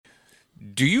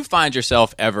Do you find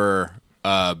yourself ever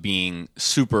being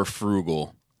super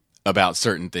frugal about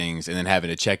certain things and then having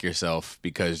to check yourself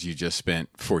because you just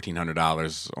spent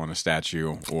 $1,400 on a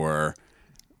statue or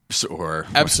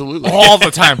Absolutely. All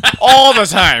the time. All the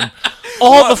time.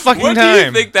 All the fucking what time. do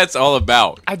you think that's all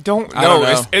about? I don't know. don't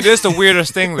know. It is the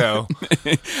weirdest thing, though.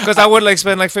 Because I would, like,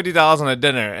 spend, like, $50 on a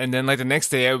dinner, and then, like, the next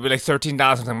day, it would be, like,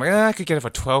 $13. And I'm like, I could get it for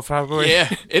 $12 probably. Yeah,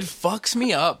 it fucks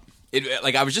me up.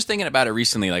 Like, I was just thinking about it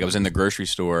recently. Like, I was in the grocery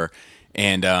store,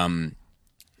 and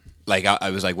like I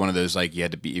was like one of those, like, you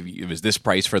had to be, it was this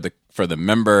price for the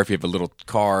member if you have a little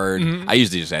card. I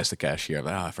usually just ask the cashier,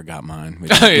 like, I forgot mine.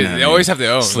 Which, They always have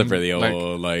their own. Slipper, the old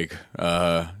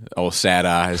old sad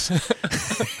eyes.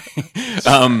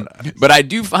 But I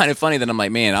do find it funny that I'm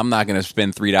like, man, I'm not gonna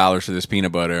spend $3 for this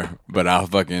peanut butter, but I'll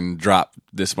fucking drop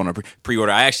this one on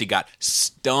pre-order. I actually got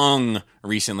stung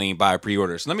recently by a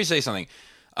pre-order. So let me say something.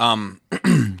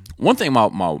 One thing my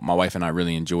wife and I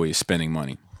really enjoy is spending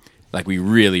money. Like, we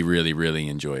really, really, really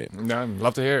enjoy it. No,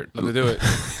 love to hear it. Love to do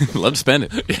it. Love to spend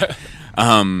it. Yeah.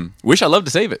 Wish I loved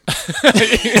to save it.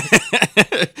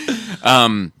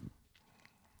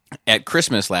 At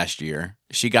Christmas last year,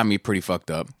 she got me pretty fucked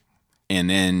up. And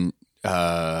then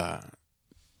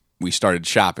we started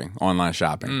shopping, online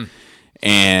shopping.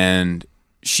 And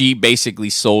she basically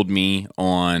sold me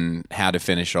on how to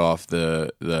finish off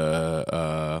the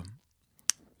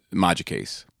Magic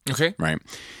case. Okay. Right?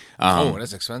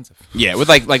 That's expensive. Yeah, with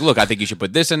like, look, I think you should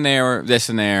put this in there,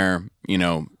 you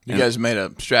know. You guys made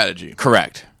a strategy.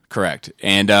 Correct.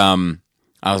 And I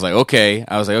was like, okay.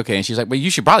 And she's like, well, you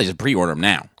should probably just pre-order them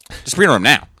now. Just pre-order them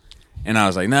now. And I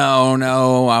was like,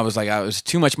 no. I was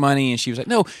too much money. And she was like,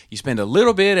 no, you spend a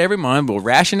little bit every month. We'll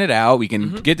ration it out. We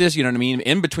can get this, you know what I mean?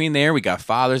 In between there, we got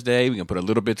Father's Day. We can put a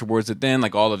little bit towards it then.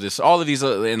 Like, all of these,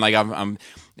 and like, I'm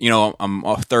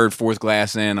a third, fourth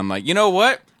glass in. I'm like, you know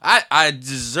what? I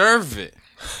deserve it.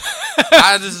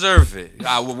 I deserve it.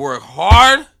 I will work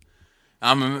hard.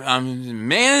 I'm a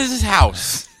man of this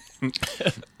house.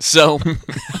 So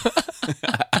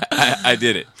I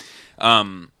did it.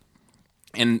 And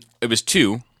it was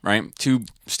two, right? Two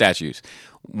statues.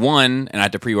 One, and I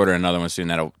had to pre-order another one soon.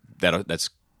 That's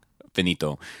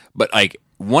finito. But like,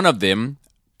 one of them,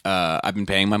 I've been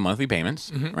paying my monthly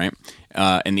payments, right?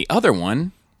 And the other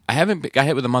one, I haven't got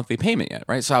hit with a monthly payment yet,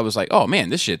 right? So I was like, oh man,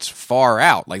 this shit's far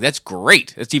out. Like, that's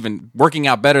great. It's even working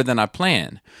out better than I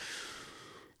planned.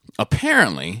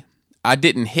 Apparently, I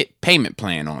didn't hit payment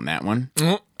plan on that one.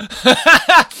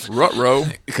 Ruh-roh.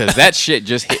 Because that shit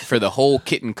just hit for the whole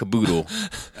kit and caboodle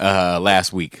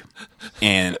last week.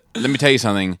 And let me tell you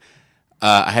something.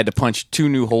 I had to punch 2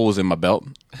 new holes in my belt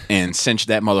and cinch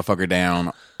that motherfucker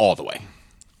down all the way.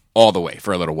 All the way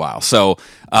for a little while. So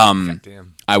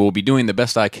I will be doing the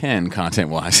best I can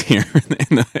content-wise here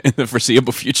in the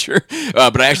foreseeable future.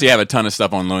 But I actually have a ton of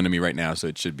stuff on loan to me right now, so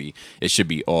it should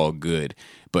be all good.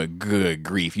 But good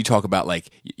grief. You talk about, like,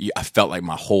 I felt like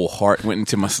my whole heart went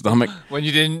into my stomach. When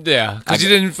you didn't, yeah. Because you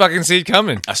didn't fucking see it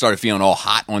coming. I started feeling all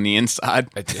hot on the inside.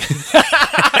 I did.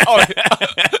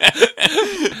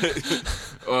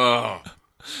 Oh.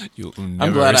 You'll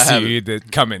never glad I have see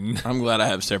it coming. I'm glad I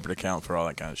have a separate account for all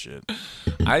that kind of shit.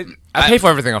 I pay for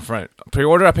everything up front.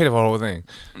 Pre-order, I paid for the whole thing.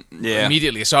 Yeah.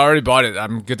 Immediately. So I already bought it.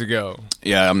 I'm good to go.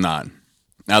 Yeah, I'm not.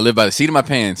 I live by the seat of my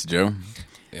pants, Joe.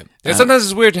 Yeah. And sometimes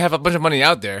it's weird to have a bunch of money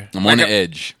out there. I'm on the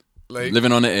edge.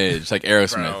 Living on the edge, like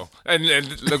Aerosmith. Bro.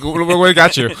 And look where it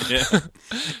got you. Yeah.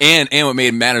 And what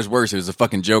made matters worse, it was a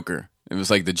fucking Joker. It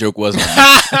was like the joke wasn't.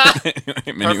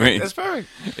 Anyway, That's perfect.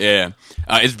 Yeah.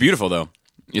 It's beautiful, though.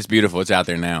 It's beautiful. It's out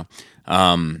there now.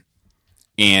 And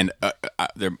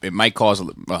it might cause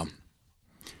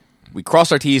we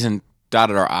crossed our T's and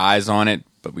dotted our I's on it,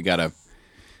 but we're going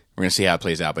to see how it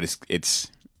plays out. But it's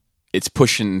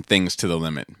pushing things to the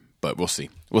limit, but we'll see.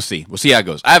 We'll see how it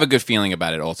goes. I have a good feeling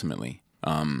about it ultimately.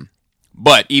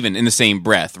 But even in the same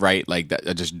breath, right? Like that,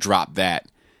 I just dropped that.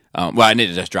 Well, I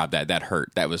didn't just drop that. That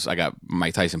hurt. I got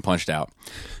Mike Tyson punched out.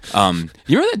 You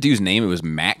remember that dude's name? It was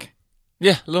Mac.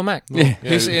 Yeah, Lil Mac. Yeah.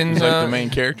 He's in He's like the main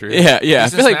character. Yeah. I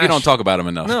He's feel in like we Smash. don't talk about him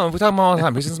enough. No, we talk about him all the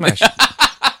time. He's in Smash.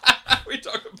 We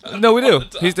talk about him. No, we do.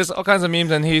 There's all kinds of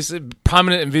memes, and he's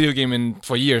prominent in video gaming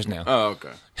for years now. Oh, okay.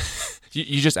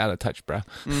 You just out of touch, bro.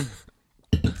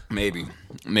 Maybe.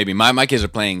 My kids are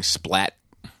playing Splat.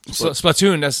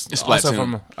 Splatoon. That's also Splatoon.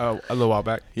 from a little while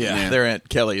back. Yeah. Their Aunt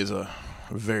Kelly is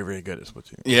very, very good at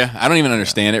Splatoon. Yeah, I don't even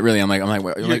understand it really. I'm like,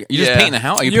 you just yeah. painting a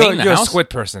house? Are you You're painting a a house? squid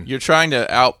person. You're trying to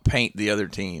outpaint the other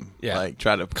team. Yeah. Like,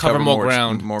 try to Cover more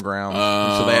ground. More ground.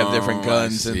 So they have different I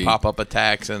guns and see. pop-up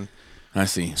attacks. And I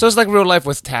see. So it's like real life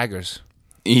with taggers.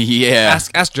 Yeah.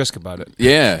 Ask Jessica about it.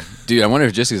 Yeah. Dude, I wonder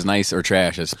if Jessica's nice or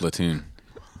trash at Splatoon.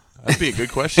 That'd be a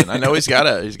good question. I know he's got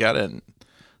a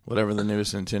whatever the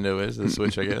newest Nintendo is, the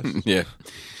Switch, I guess. Yeah.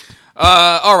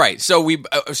 All right. So we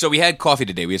had coffee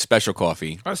today. We had special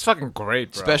coffee. That's fucking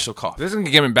great, bro. Special coffee. This is gonna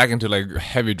get me back into like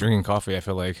heavy drinking coffee. I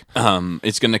feel like.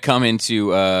 It's going to come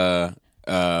into there's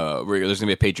going to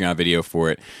be a Patreon video for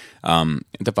it at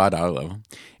the $5 level,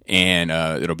 and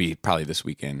it'll be probably this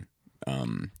weekend.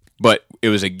 But it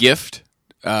was a gift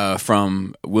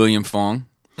from William Fong,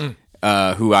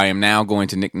 who I am now going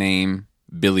to nickname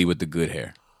Billy with the good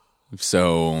hair.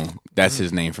 So that's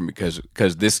his name from because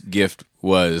this gift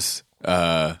was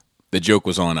the joke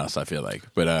was on us. I feel like,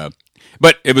 but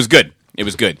it was good. It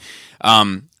was good.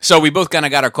 So we both kind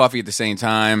of got our coffee at the same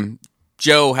time.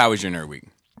 Joe, how was your nerd week?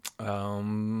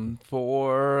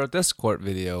 For this court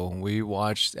video, we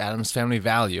watched Addams Family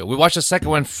Value. We watched the second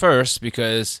one first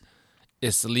because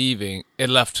it's leaving. It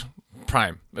left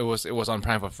Prime. It was on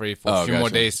Prime for free for a few more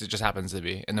days. It just happens to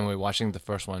be, and then we're watching the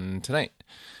first one tonight.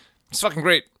 It's fucking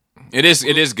great. It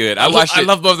is good. I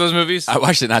love both those movies. I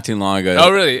watched it not too long ago.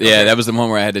 Oh, really? Yeah, Okay. that was the one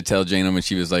where I had to tell Jana when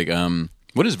she was like,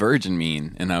 "What does virgin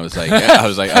mean?" And I was like,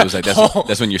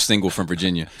 "That's when you're single from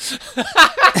Virginia."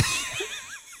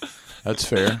 That's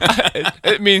fair.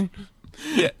 I mean,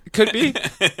 yeah, it could be.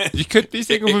 You could be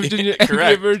single from Virginia and be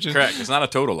a virgin. Correct. It's not a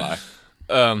total lie.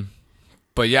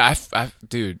 But yeah,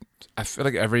 dude, I feel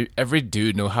like every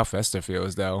dude know how Fester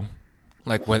feels though.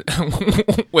 Like with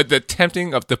with the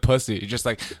tempting of the pussy, just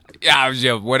like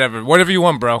yeah, whatever you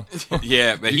want, bro.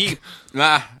 Yeah, but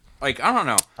I don't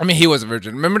know. I mean, he was a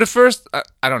virgin. Remember the first?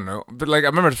 I don't know, but like I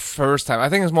remember the first time. I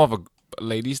think it's more of a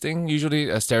ladies thing usually,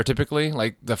 stereotypically.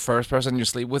 Like the first person you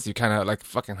sleep with, you kind of like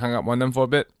fucking hung up on them for a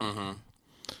bit. Mm-hmm.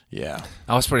 Yeah,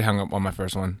 I was pretty hung up on my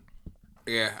first one.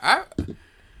 Yeah,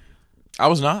 I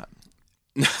was not.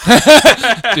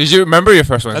 Did you remember your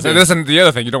first one? Listen, the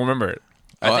other thing, you don't remember it.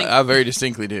 I very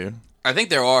distinctly do. I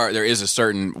think there is a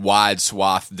certain wide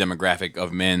swath demographic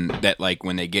of men that like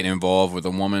when they get involved with a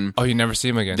woman. Oh, you never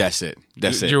see them again. That's it.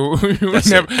 That's it. You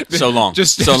That's never. it. So long.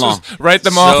 Just write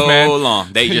them off, man. So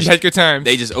long. They just take your time.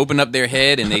 They just open up their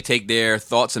head and they take their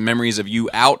thoughts and memories of you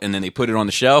out, and then they put it on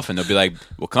the shelf, and they'll be like,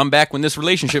 "We'll come back when this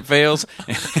relationship fails."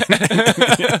 And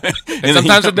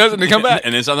sometimes it doesn't. They come back,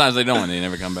 and then sometimes they don't, and they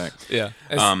never come back. Yeah.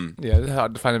 It's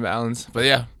hard to find a balance, but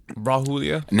yeah, Raul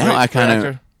Julia. Now I kind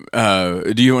of.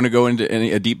 Do you want to go into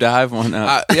a deep dive on?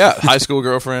 Yeah, high school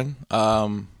girlfriend.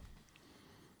 And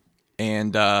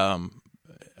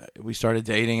we started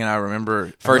dating, and I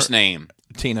remember first name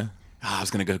Tina. I was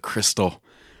gonna go Crystal.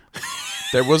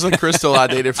 There was a Crystal I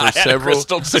dated for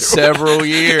several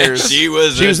years. She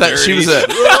was the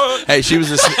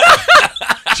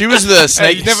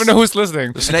snake. You never know who's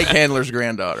listening. The snake handler's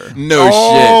granddaughter. No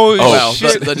shit. Well,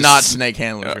 shit. the not snake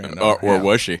handler's granddaughter. Or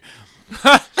was she?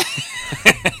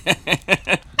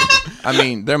 I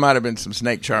mean, there might have been some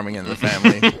snake charming in the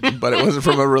family, but it wasn't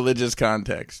from a religious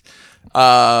context.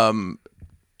 Yeah,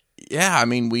 I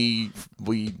mean, we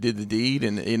did the deed,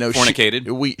 and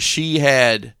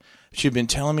fornicated. She'd been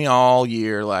telling me all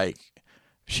year, like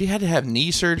she had to have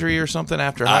knee surgery or something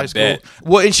after high school. Bet.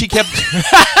 Well, and she kept on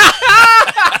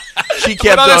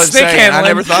saying, I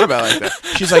never thought about it like that.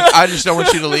 She's like, I just don't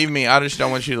want you to leave me. I just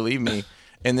don't want you to leave me.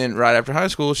 And then right after high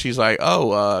school, she's like, I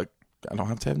don't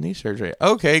have to have knee surgery.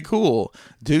 Okay, cool.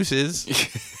 Deuces.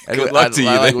 Good luck to you.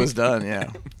 I was done.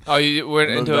 Yeah. Oh, you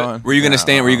went into it. Were you gonna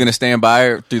stand? Were you gonna stand by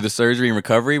her through the surgery and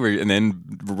recovery, and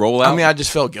then roll out? I mean, I just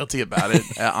felt guilty about it.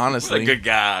 Honestly, a good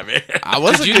guy, man. I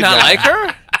was. Did you not like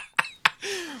her?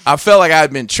 I felt like I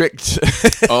had been tricked.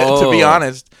 To be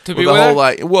honest, to be the with whole her?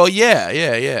 like, well,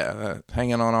 yeah,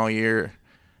 hanging on all year.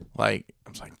 Like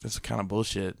I was like, this is kind of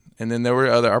bullshit. And then there were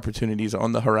other opportunities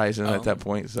on the horizon at that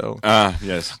point. So,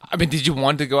 yes. I mean, did you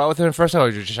want to go out with her first time, or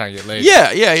were you just trying to get laid?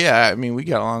 Yeah. I mean, we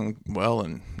got along well,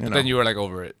 and But then you were like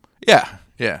over it. Yeah.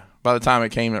 By the time it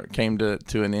came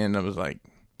to an end, I was like,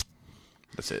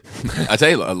 that's it. I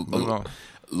tell you, Move on.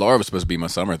 Laura was supposed to be my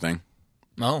summer thing.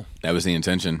 Oh. That was the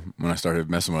intention when I started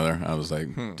messing with her. I was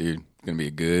like, dude, it's gonna be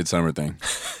a good summer thing.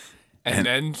 And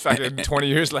then fucking 20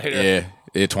 years later.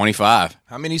 Yeah, 25.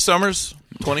 How many summers?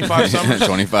 25 summers?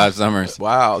 25 summers.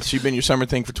 Wow. She's been your summer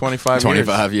thing for 25 years.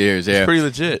 25 years, yeah. It's pretty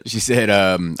legit. She said,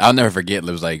 I'll never forget, it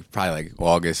was like probably like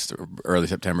August or early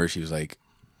September. She was like,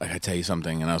 I gotta tell you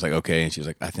something. And I was like, okay. And she was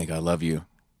like, I think I love you.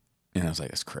 And I was like,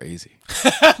 that's crazy.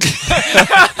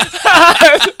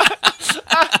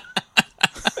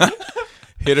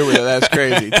 Hit her with it. That's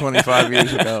crazy. 25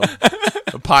 years ago.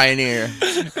 A pioneer.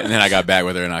 And then I got back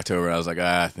with her in October. I was like,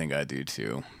 I think I do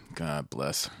too. God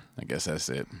bless. I guess that's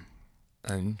it.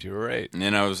 And you were right. And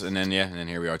then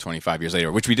here we are 25 years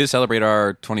later, which we did celebrate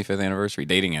our 25th anniversary,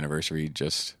 dating anniversary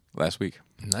just last week.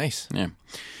 Nice. Yeah.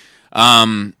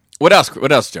 What else?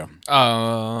 What else, Joe?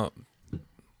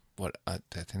 What? I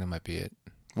think that might be it.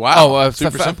 Wow.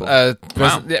 Super simple.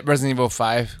 Resident Evil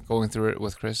 5. Going through it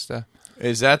with Krista.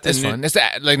 Is that the It's fun. It's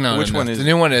no. Which one is the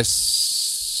new one?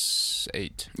 Is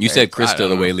 8. You said Krista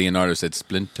the way Leonardo said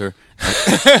Splinter.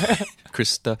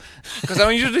 Krista. Because I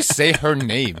don't usually say her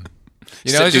name.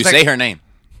 You know, Dude, say her name.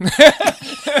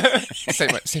 say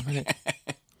my name.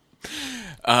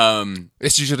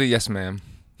 It's usually yes, ma'am.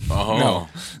 Oh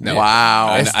No.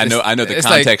 Wow. I know the it's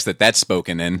context that's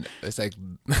spoken in. It's like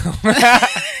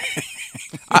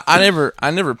I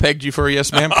never pegged you for a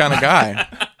yes ma'am kind of guy.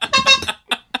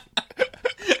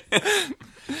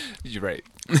 you're right.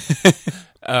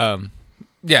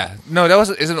 Yeah, no,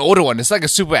 it's an older one. It's like a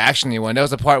super actiony one. That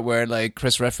was a part where like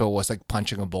Chris Redfield was like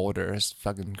punching a boulder. It's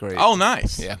fucking great. Oh,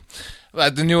 nice. Yeah.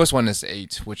 The newest one is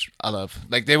 8, which I love.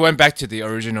 Like they went back to the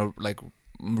original like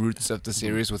roots of the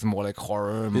series with more like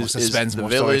horror, more suspense, the more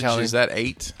Village, storytelling. is that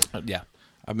 8? Yeah,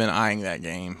 I've been eyeing that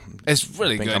game. it's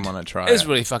really I think good. I'm gonna try It's it.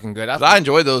 really fucking good. I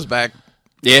enjoyed those back.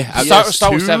 Yeah,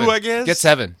 Start with 7. I guess? Get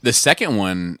 7. the second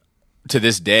one. To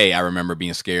this day, I remember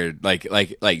being scared, like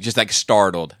just like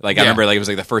startled. Like I Yeah. remember, like it was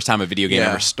like the first time a video game Yeah.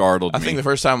 ever startled I me. think the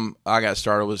first time I got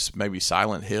started was maybe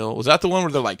Silent Hill. Was that the one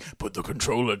where they're like, put the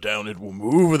controller down, it will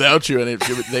move without you, and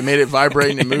they made it vibrate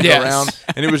and it moved Yes. around,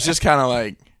 and it was just kind of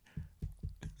like,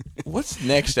 what's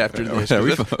next after this? Are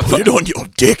we- Put it on your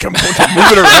dick. I'm going to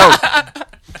move it around.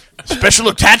 Special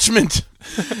attachment.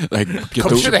 like get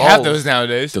I'm sure the, they have those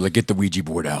nowadays. they're like get the Ouija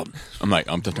board out. I'm like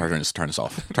I'm turn this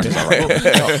off. Turn this off.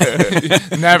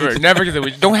 Right. Never get the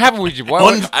Ouija. Don't have a Ouija board.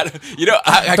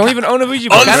 I Don't even own a Ouija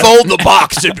board. Unfold the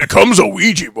box. It becomes a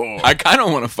Ouija board. I kind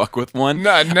of want to fuck with one.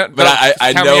 No, but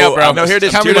I count me know out, bro. No, here it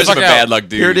is. I'm too Count me much the of a fuck bad out. luck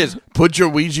dude. Here it is. Put your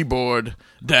Ouija board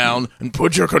down and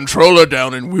put your controller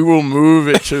down, and we will move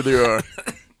it to the.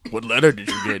 What letter did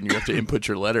you get? And you have to input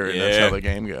your letter, and that's Yeah. how the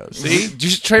game goes. See, You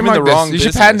should trademark I'm in the wrong this. You should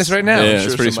business. patent this right now. Yeah, I'm it's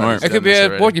sure pretty somebody's smart. It could done be this a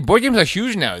already. board game. Board games are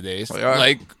huge nowadays. They are.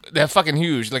 Like they're fucking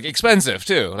huge. Like expensive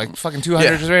too. Like fucking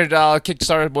 $200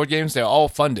 Kickstarter board games. They're all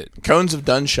funded. Cones of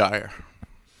Dunshire.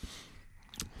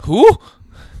 Who?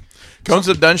 Cones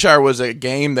of Dunshire was a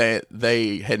game that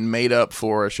they had made up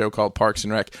for a show called Parks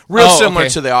and Rec. Real Oh, similar okay.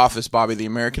 to The Office, Bobby, the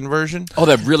American version. Oh,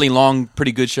 that really long,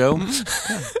 pretty good show.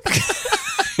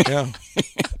 Yeah.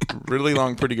 Really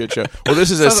long, pretty good show. Well,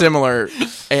 this is a similar,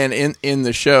 and in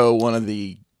the show, one of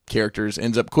the characters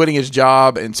ends up quitting his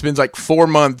job and spends like 4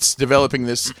 months developing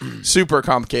this super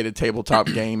complicated tabletop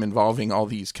game involving all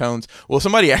these cones. Well,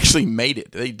 somebody actually made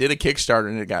it. They did a Kickstarter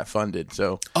and it got funded.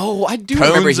 So Oh, I do Cones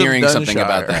remember of hearing something Dunshire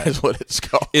about that. is what it's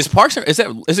called. Is Parks? Is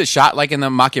it shot like in the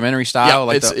mockumentary style? Yeah,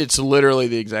 Like it's literally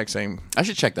the exact same. I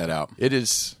should check that out. It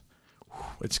is.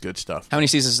 It's good stuff. How many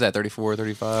seasons is that? 34,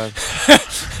 35?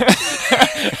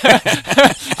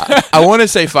 I want to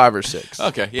say 5 or 6.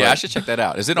 Okay, yeah, I should check that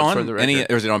out. Is it on for the any?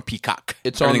 record- Or is it on Peacock?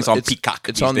 It's Everything's on on Peacock.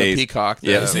 It's these on days. the Peacock.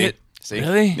 Yeah, the- see?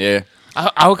 Really? Yeah.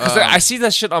 I see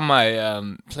that shit on my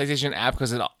PlayStation app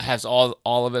because it has all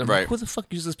of it. I'm Right. like, who the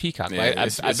fuck uses Peacock? Yeah, I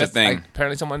it's a bet, thing.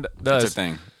 apparently someone does. It's a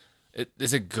thing.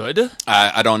 Is it good?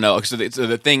 I don't know. So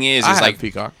the thing is I have like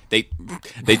Peacock. they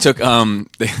took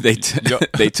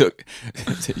they took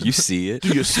you see it. Do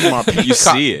you see my Peacock? You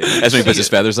see it. That's when he puts his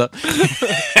feathers up.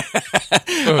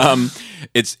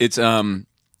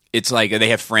 It's like they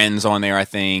have Friends on there. I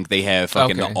think they have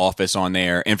fucking Okay. The Office on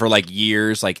there, and for like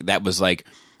years, like that was like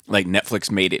Netflix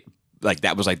made it. Like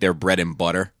that was like their bread and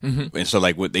butter, and so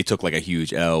like they took like a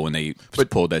huge L when they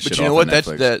pulled that shit But you off know what? of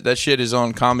Netflix. That shit is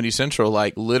on Comedy Central,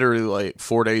 like literally like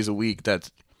 4 days a week. That's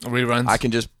Reruns. I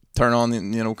can just turn on,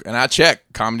 and I check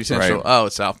Comedy Central. Right. Oh,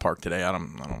 it's South Park today. I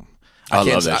can't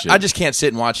love that shit. I just can't sit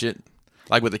and watch it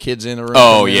like with the kids in the room.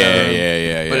 Oh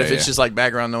yeah. But if it's just like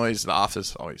background noise, The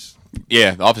Office always.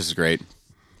 yeah, The Office is great.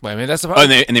 Wait, I mean that's the Oh,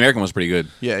 problem. and the American one's pretty good.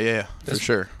 Yeah, for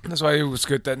sure. That's why it was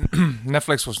good that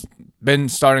Netflix was been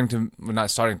starting to not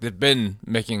starting. They've been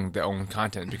making their own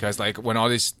content because like when all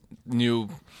these new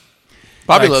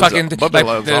Bobby like, loves, fucking Bobby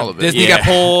loves the all of it. Disney Yeah. got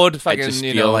pulled. I Fucking just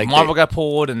you feel know like Marvel got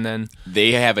pulled, and then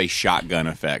They have a shotgun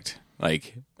effect,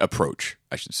 like approach,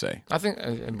 I should say. I think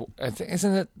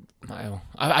isn't it?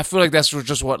 I feel like that's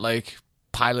just what like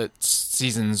pilot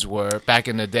seasons were back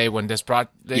in the day when this brought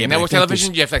Yeah, but I network think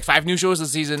television. You have like 5 new shows a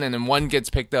season, and then one gets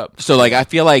picked up. So like I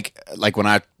feel like when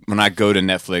I go to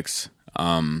Netflix,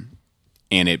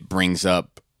 and it brings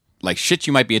up like shit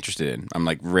you might be interested in. I'm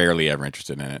like rarely ever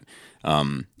interested in it.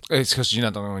 It's because you're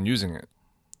not the only one using it,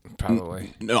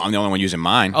 probably. No, I'm the only one using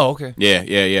mine. Oh, okay.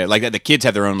 Yeah. Like the kids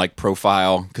have their own like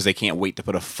profile because they can't wait to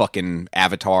put a fucking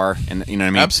avatar, and you know what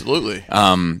I mean. Absolutely.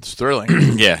 It's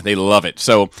thrilling. Yeah, they love it.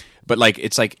 So But like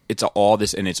it's all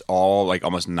this, and it's all like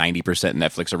almost 90%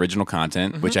 Netflix original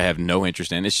content, which I have no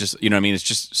interest in. It's just, you know what I mean? It's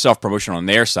just self-promotion on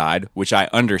their side, which I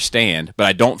understand, but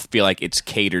I don't feel like it's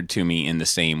catered to me in the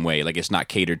same way. Like it's not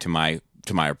catered to my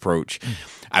approach.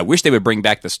 I wish they would bring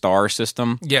back the star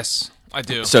system. Yes, I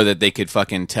do. So that they could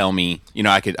fucking tell me, you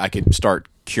know, I could start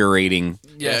curating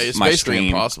it's my basically stream.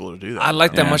 impossible to do that. I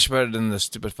like that much better than the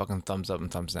stupid fucking thumbs up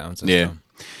and thumbs down system.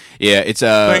 Yeah, it's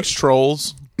Thanks,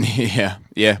 trolls.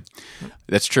 yeah,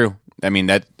 that's true. I mean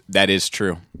that is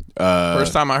true.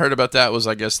 First time I heard about that was,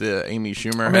 I guess, the Amy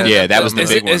Schumer. That was the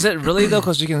big one. Is it really though?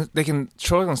 Because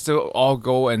trolls can still all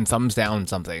go and thumbs down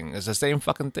something. It's the same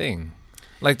fucking thing.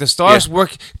 Like the stars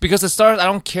work because the stars. I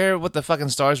don't care what the fucking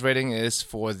stars rating is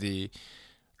for the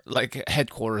like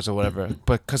headquarters or whatever,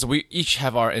 but because we each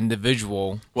have our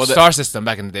individual star system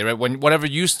back in the day, right? Whenever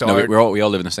you start, we all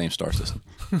live in the same star system.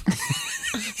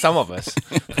 Some of us.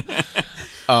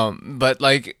 But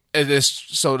like it is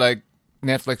so like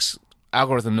Netflix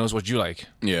algorithm knows what you like.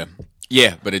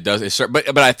 Yeah, but it does.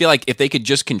 But I feel like if they could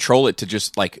just control it to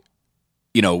just like,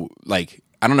 you know, like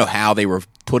I don't know how they were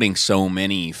putting so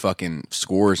many fucking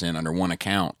scores in under one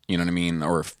account. You know what I mean?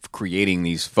 Or creating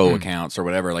these faux accounts or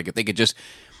whatever. Like if they could just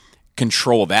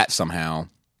control that somehow.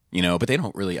 You know, but they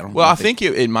don't really. I think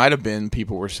it might have been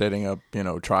people were setting up, you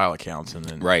know, trial accounts and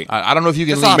then right. I don't know if you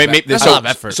can leave. That's a lot of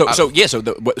effort. So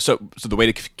the way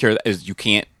to cure that is you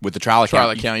can't with the trial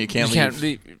account. You can't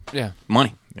leave. Yeah,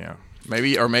 money. Yeah, maybe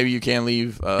you can't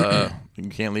leave. You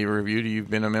can't leave a review till you've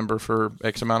been a member for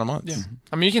X amount of months. Yeah,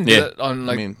 I mean you can do it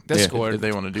on Discord if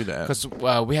they want to do that. Because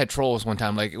we had trolls one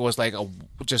time. Like it was like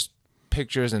just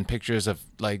pictures and pictures of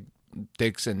like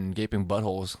dicks and gaping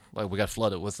buttholes. Like we got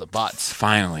flooded with the bots.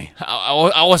 Finally,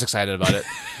 I was excited about it,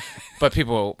 but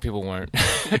people weren't.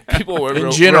 People were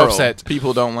in general upset.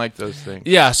 People don't like those things.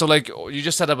 Yeah, so like you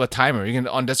just set up a timer. You can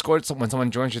on Discord. So when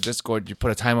someone joins your Discord, you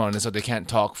put a timer on it so they can't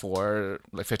talk for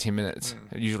like 15 minutes.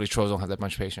 Usually trolls don't have that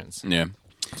much patience. Yeah.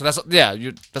 So that's all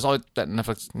that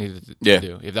Netflix needed to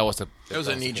do. If that was it was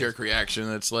a knee jerk reaction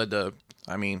that's led to.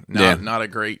 I mean, not a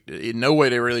great. In no way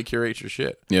to really curate your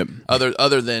shit. Yep.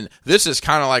 Other than this is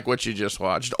kind of like what you just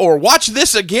watched, or watch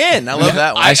this again. I love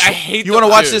that one. I hate. You want to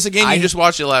watch this again? You just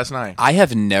watched it last night. I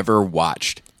have never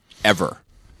watched ever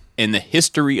in the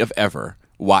history of ever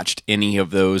watched any of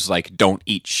those like don't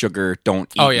eat sugar,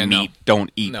 don't eat meat,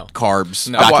 don't eat carbs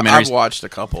documentaries. I've watched a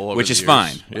couple, which is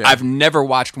fine. Yeah. I've never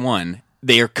watched one.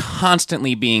 They are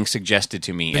constantly being suggested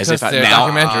to me because as if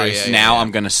documentaries. Now I'm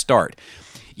going to start.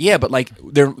 Yeah, but like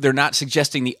they're not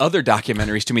suggesting the other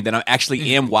documentaries to me that I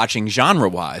actually am watching genre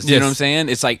wise. You know what I'm saying?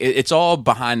 It's like it's all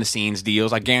behind the scenes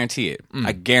deals. I guarantee it.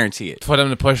 I guarantee it. For them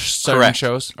to push certain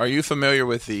shows. Are you familiar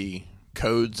with the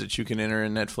codes that you can enter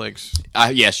in Netflix?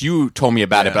 Yes, you told me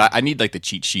about it, but I need like the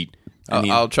cheat sheet.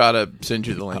 I'll try to send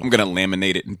you the link. I'm gonna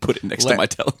laminate it and put it next to my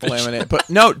television. Laminate,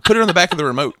 put it on the back of the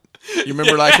remote. You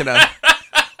remember like in a.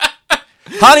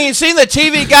 Honey, you seen the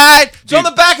TV guide? It's on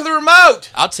the back of the remote.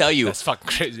 I'll tell you, that's fucking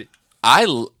crazy. I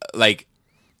like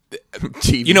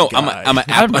TV. You know, guide. I'm an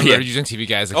I remember using TV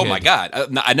guides. Oh my god,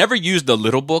 I never used the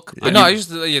little book. I used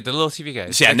the little TV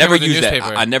guide. See, I never used that.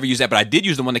 I never used that, but I did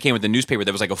use the one that came with the newspaper.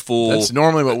 That was like a full. That's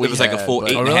normally what we. It was like a full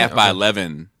 8.5 by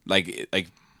 11, like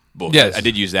book. Yes, I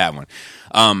did use that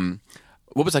one.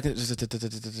 What was like?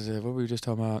 What were we just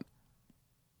talking about?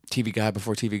 TV guide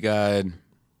before TV guide.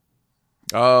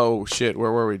 Oh shit! Where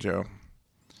were we, Joe?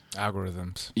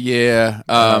 Algorithms. Yeah.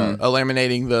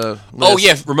 Eliminating the list. Oh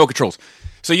yeah, remote controls.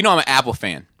 So you know I'm an Apple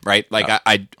fan, right? Like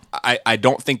I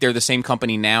don't think they're the same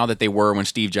company now that they were when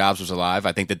Steve Jobs was alive.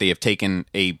 I think that they have taken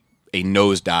a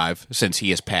nosedive since he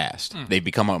has passed. They've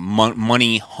become a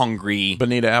money hungry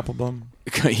Bonita Applebum.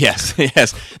 yes.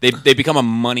 They become a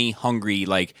money hungry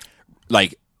like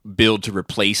build to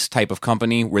replace type of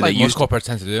company where like they most corporates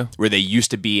tend to do. Where they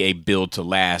used to be a build to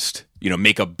last,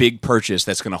 make a big purchase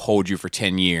that's going to hold you for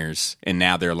 10 years, and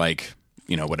now they're like,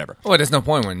 whatever. Well, there's no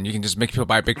point when you can just make people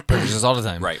buy big purchases all the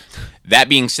time. Right. That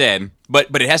being said, but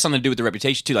it has something to do with the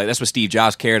reputation too. Like that's what Steve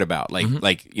Jobs cared about. Like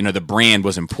the brand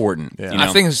was important. Yeah.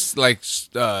 I think it's like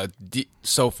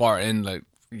so far in like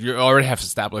you already have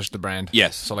established the brand.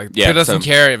 Yes. So like he doesn't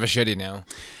care if it's shitty now.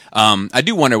 I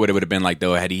do wonder what it would have been like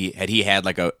though had he had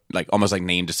like almost like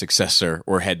named a successor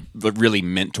or had really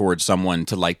mentored someone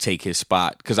to like take his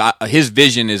spot, because his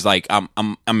vision is like I'm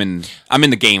in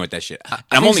the game with that shit.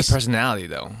 I'm only personality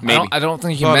though. Maybe I don't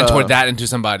think he mentored that into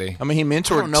somebody. I mean, he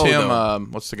mentored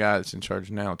Tim. What's the guy that's in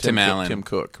charge now? Tim Allen. Tim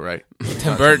Cook, right?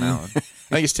 Tim Burton. I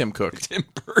think it's Tim Cook. Tim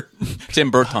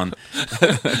Burton.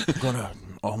 I'm gonna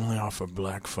only offer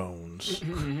black phones.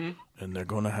 And they're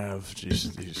going to have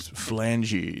these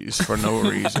flanges for no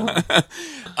reason.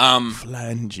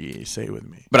 Flanges, say it with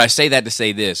me. But I say that to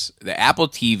say this. The Apple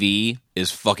TV is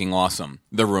fucking awesome.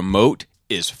 The remote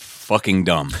is fucking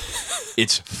dumb.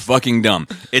 It's fucking dumb.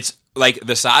 It's like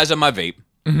the size of my vape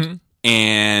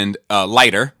and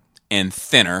lighter and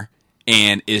thinner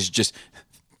and is just...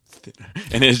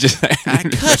 And it's just... I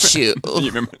cut you. You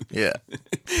remember? Yeah.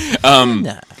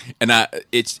 And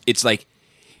it's like...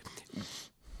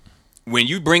 When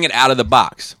you bring it out of the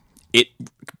box, it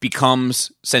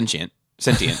becomes sentient,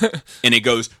 and it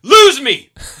goes, "Lose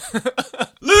me,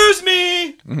 lose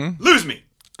me, lose me.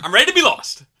 I'm ready to be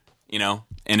lost." You know,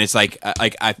 and it's like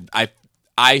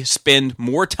I spend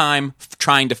more time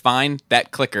trying to find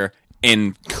that clicker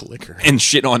and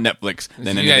shit on Netflix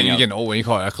than anything else. You get old when you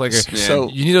call it a clicker. Yeah. So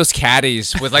you need those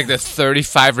caddies with like the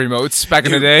 35 remotes back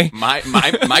in the day.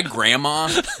 My grandma.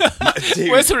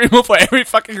 Where's the remote for every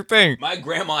fucking thing? My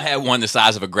grandma had one the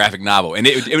size of a graphic novel, and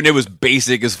it was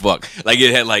basic as fuck. Like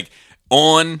it had like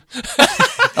on.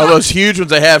 Oh, those huge ones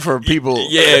they had for people.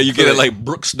 Yeah, you get it like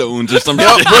Brookstones or something.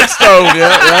 Yep, Brookstone.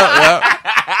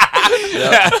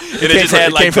 Yeah. And it just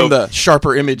had like came from the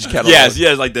Sharper Image catalog.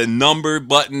 Yes, like the number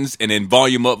buttons and then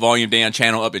volume up, volume down,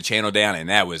 channel up and channel down, and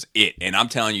that was it. And I'm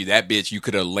telling you, that bitch, you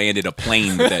could have landed a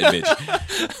plane with that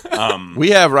bitch. We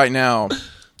have right now,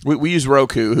 we use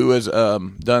Roku, who has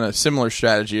done a similar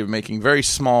strategy of making very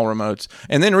small remotes.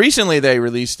 And then recently they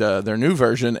released their new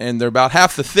version, and they're about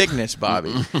half the thickness,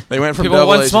 Bobby. They went from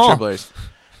double A's to triple A's.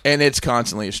 And it's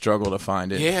constantly a struggle to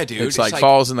find it. Yeah, dude. It's like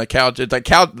falls in the couch. It's like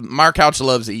my couch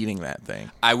loves eating that thing.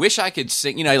 I wish I could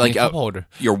sing, you know, like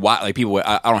your watch. Like people,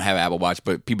 I don't have an Apple Watch,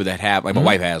 but people that have, like my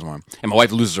wife has one, and my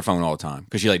wife loses her phone all the time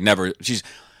because she like never.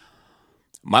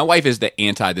 My wife is the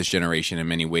anti this generation in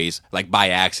many ways, like by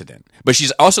accident, but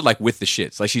she's also like with the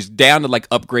shits. Like she's down to like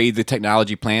upgrade the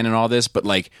technology plan and all this, but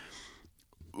like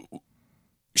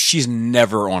she's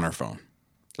never on her phone.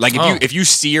 Like if you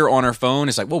see her on her phone,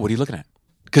 it's like, whoa, what are you looking at?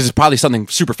 Because it's probably something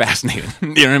super fascinating.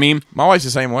 You know what I mean? My wife's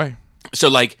the same way. So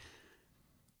like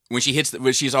when she hits,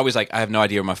 she's always like, I have no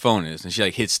idea where my phone is, and she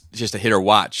like hits just to hit her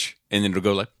watch, and then it'll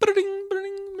go like,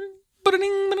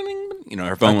 you know,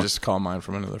 her phone. I just call mine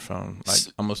from another phone. Like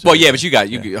almost. Well, yeah, but you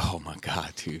oh my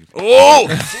god, dude. Oh,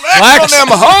 flex on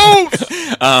them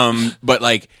hoes. But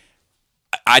like,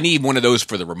 I need one of those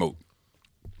for the remote.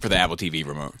 For the Apple TV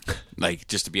remote, like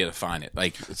just to be able to find it,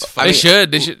 like it's fun. They should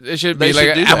be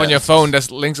like an app on your phone that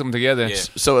links them together. Yeah.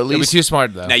 So at least it'd be too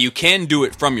smart though. Now you can do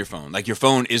it from your phone, like your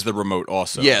phone is the remote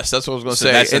also. Yes, that's what I was going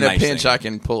to say. In a pinch, I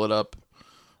can pull it up.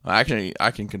 Actually,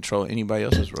 I can control anybody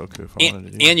else's Roku if I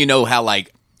wanted to do and you know how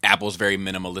like Apple's very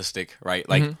minimalistic, right?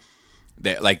 Like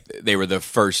they were the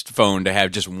first phone to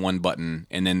have just one button,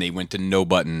 and then they went to no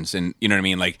buttons, and you know what I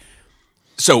mean, like.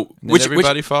 So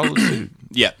everybody followed suit.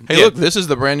 Yeah. Hey, look, this is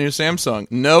the brand new Samsung.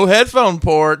 No headphone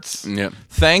ports. Yep.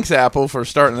 Thanks, Apple, for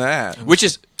starting that. Which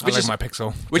is my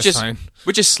Pixel. Which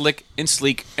is slick and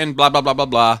sleek and blah blah blah blah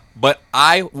blah. But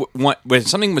I want when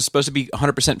something was supposed to be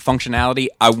 100% functionality,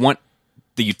 I want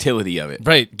the utility of it.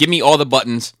 Right. Give me all the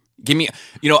buttons. Give me,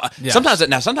 sometimes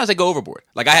I go overboard.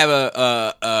 Like I have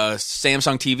a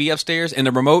Samsung TV upstairs, and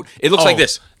the remote it looks like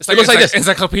this. It looks like this.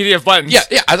 Encyclopedia of buttons.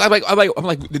 Yeah. I'm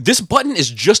like, this button is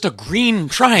just a green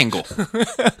triangle,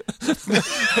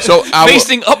 so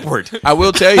facing upward. I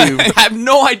will tell you, I have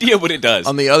no idea what it does.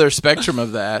 On the other spectrum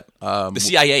of that, the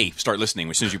CIA start listening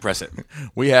as soon as you press it.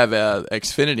 We have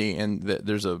Xfinity, and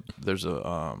there's a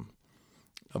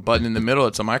button in the middle.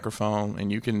 It's a microphone, and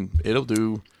it'll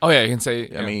do. Oh yeah, you can say.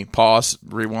 I mean, pause,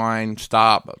 rewind,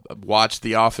 stop, watch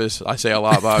The Office. I say a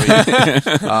lot, Bobby.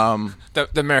 The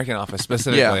American Office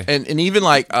specifically. Yeah, and even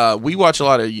like we watch a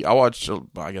lot of.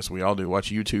 I guess we all do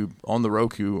watch YouTube on the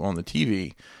Roku on the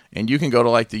TV, and you can go to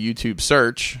like the YouTube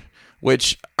search.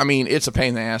 Which I mean, it's a pain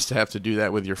in the ass to have to do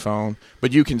that with your phone,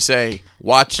 but you can say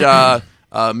watch.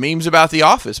 Memes about The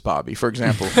Office, Bobby, for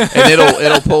example, and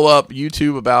it'll pull up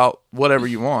YouTube about whatever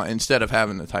you want instead of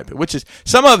having to type it. Which is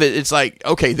some of it. It's like,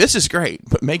 okay, this is great,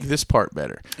 but make this part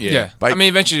better. Yeah. Like, I mean,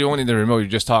 eventually you won't need the remote. You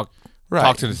just talk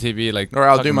to the TV, like, or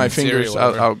I'll do my fingers.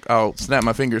 I'll snap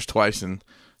my fingers twice, and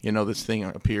this thing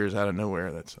appears out of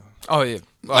nowhere. That's AR,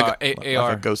 like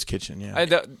a ghost kitchen. Yeah,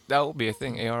 that will be a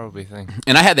thing. AR will be a thing.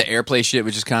 And I had the AirPlay shit,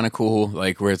 which is kind of cool.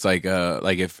 Like where it's like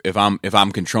if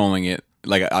I'm controlling it.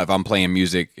 Like if I'm playing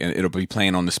music and it'll be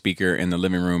playing on the speaker in the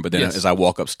living room, but then as I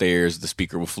walk upstairs, the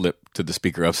speaker will flip to the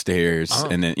speaker upstairs,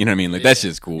 and then you know what I mean. Like that's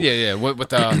just cool. Yeah. With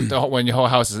the when your whole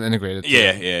house is integrated.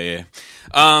 Yeah.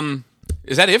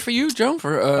 Is that it for you, Joe?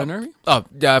 For Nervy? Oh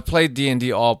yeah, I played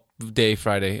D&D all day,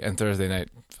 Friday, and Thursday night.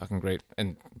 Fucking great.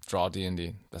 And draw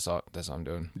D&D. That's all I'm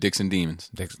doing. Dicks and Demons.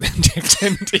 Dicks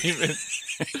and Demons.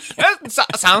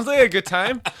 That sounds like a good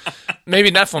time.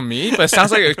 Maybe not for me, but it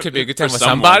sounds like it could be a good time for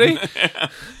somebody.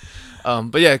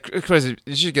 But yeah, Chris,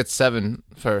 you should get 7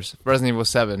 first. Resident Evil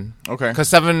 7. Okay. Because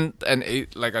 7 and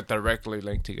 8 like are directly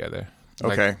linked together.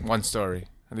 Like, okay. One story.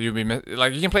 You'll be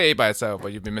like, you can play 8 by itself,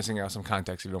 but you'll be missing out some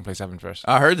context if you don't play 7 first.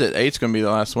 I heard that 8's going to be the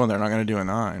last one. They're not going to do a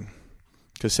 9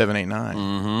 because 7, 8,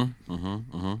 9.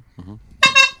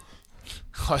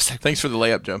 Thanks for the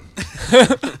layup, Joe.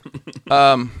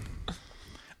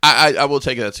 I will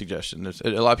take that suggestion. There's a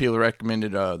lot of people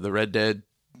recommended the Red Dead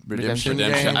Redemption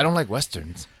game. I don't like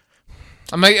westerns.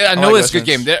 I know it's a good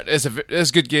game. It's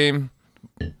a good game,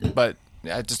 but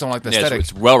I just don't like the aesthetic.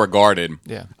 It's well regarded.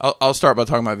 Yeah. I'll start by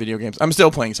talking about video games. I'm still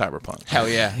playing Cyberpunk. Hell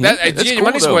yeah. That's your cool,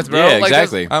 money's though. worth, bro. Yeah, like,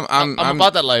 exactly. I'm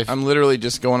about that life. I'm literally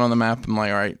just going on the map. I'm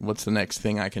like, all right, what's the next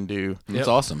thing I can do? It's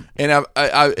awesome. And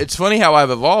it's funny how I've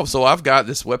evolved. So I've got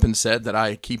this weapon set that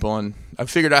I keep on. I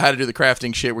figured out how to do the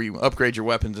crafting shit where you upgrade your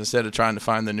weapons instead of trying to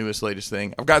find the newest, latest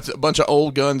thing. I've got a bunch of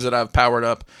old guns that I've powered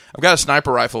up. I've got a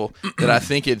sniper rifle that I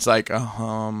think it's like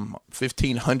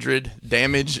 1,500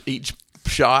 damage each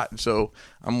shot. So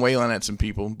I'm wailing at some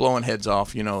people, blowing heads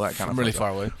off, that kind of really stuff. far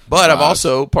away. But I've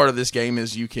also, part of this game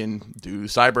is you can do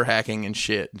cyber hacking and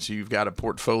shit. So you've got a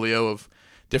portfolio of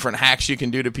different hacks you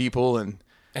can do to people. And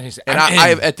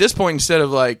I at this point, instead of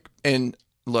like, and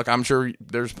look, I'm sure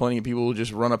there's plenty of people who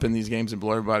just run up in these games and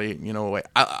blow everybody, away.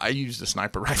 I use the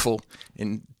sniper rifle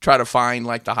and try to find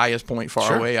like the highest point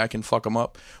far away I can fuck them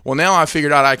up. Well, now I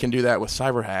figured out I can do that with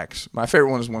cyber hacks. My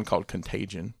favorite one is one called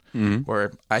Contagion,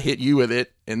 where I hit you with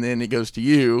it and then it goes to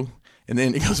you and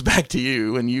then it goes back to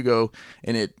you and you go,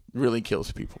 and it really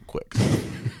kills people quick.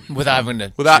 Without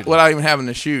even having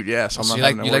to shoot, yes. So you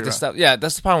like the stealth? Yeah,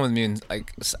 that's the problem with me in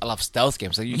like I love stealth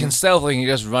games. Like you can stealth, like you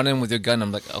just run in with your gun.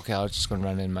 I'm like, okay, I'll just go and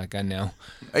run in my gun now.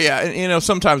 Yeah, and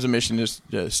sometimes a mission is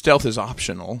stealth is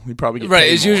optional. You probably get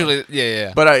right. It's more. usually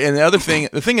yeah. But and the thing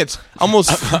it's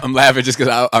almost I'm laughing just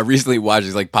because I recently watched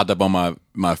it, like popped up on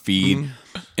my feed.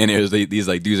 And it was these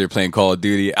like dudes are playing Call of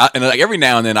Duty, and like every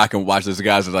now and then I can watch those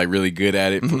guys that are like really good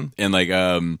at it, and like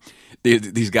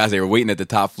these guys, they were waiting at the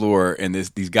top floor, and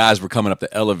these guys were coming up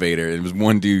the elevator. And it was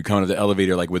one dude coming up the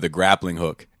elevator like with a grappling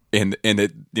hook, and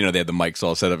it, they had the mics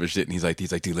all set up and shit. And he's like,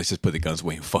 dude, let's just put the guns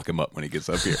away and fuck him up when he gets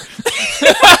up here.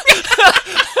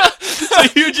 So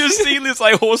you just see this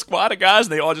like whole squad of guys,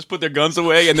 and they all just put their guns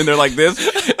away, and then they're like this,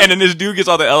 and then this dude gets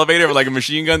on the elevator with like a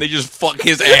machine gun. They just fuck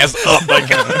his ass up. Like,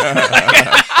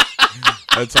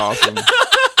 that's awesome.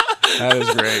 That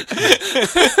is great.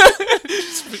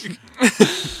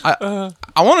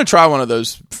 I want to try one of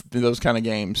those kind of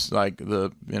games, like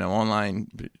the online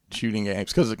shooting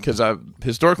games, because I've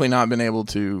historically not been able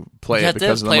to play it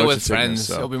because of the motion motion sickness. Play with friends.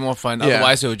 So. It'll be more fun. Yeah.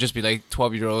 Otherwise, it would just be like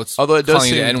 12-year-olds. Although it does calling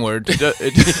seem you the N-word.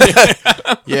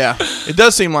 Yeah, it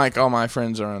does seem like all my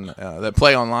friends are on that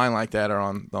play online like that are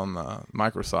on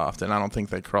Microsoft, and I don't think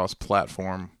they cross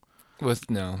platform. Not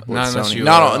Sony.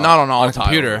 Not on all on a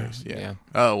computer. Yeah.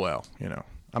 Oh well,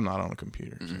 I'm not on a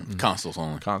computer. So. Consoles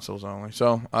only.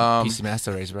 So PC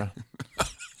Master Race, bro.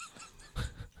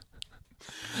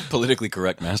 Politically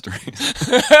correct Master Race.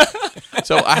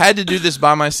 So I had to do this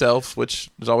by myself,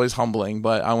 which was always humbling.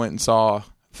 But I went and saw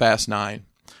Fast 9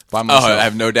 by myself. Oh, I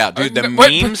have no doubt, dude. The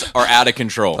memes are out of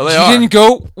control. Oh, you didn't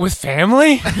go with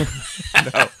family?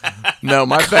 No,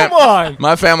 my Come on.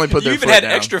 My family put their You even foot had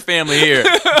down. extra family here.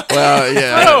 Well,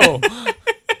 yeah. Bro,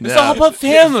 it's all about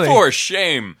family. For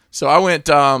shame. So I went.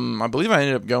 I believe I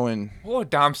ended up going. What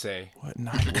would Dom say? What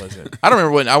night was it? I don't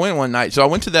remember when. I went one night. So I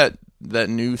went to that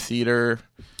new theater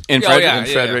In in Frederick.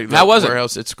 Frederick. How was it?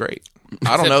 Warehouse. It's great.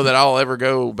 I don't know that I'll ever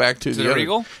go back to the the other.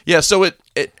 Regal? Yeah. So it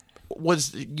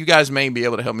was. You guys may be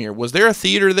able to help me here. Was there a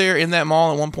theater there in that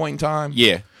mall at one point in time?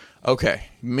 Yeah. Okay.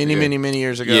 Many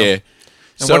years ago. Yeah.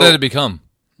 And what did it become?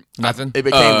 Nothing. It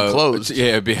became closed.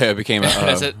 Yeah, it became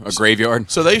a graveyard.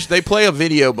 So they play a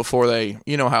video before they,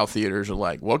 how theaters are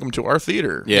like, welcome to our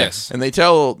theater. Yes. And they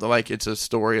tell, like, it's a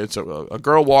story. It's a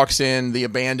girl walks in the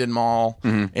abandoned mall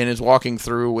and is walking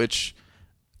through, which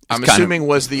I'm assuming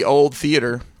was the old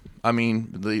theater. I mean,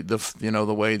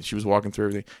 the way that she was walking through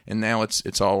everything. And now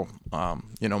it's all,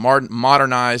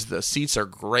 modernized. The seats are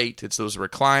great. It's those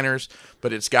recliners,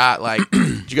 but it's got, like,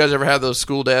 did you guys ever have those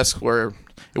school desks where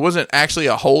it wasn't actually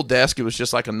a whole desk? It was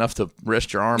just like enough to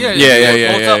rest your arm. Yeah.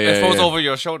 It folds over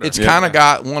your shoulder. It's kind of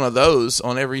got one of those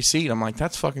on every seat. I'm like,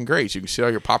 that's fucking great. So you can see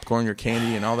all your popcorn, your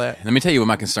candy, and all that. Let me tell you what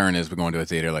my concern is with going to a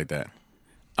theater like that.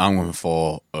 I'm going to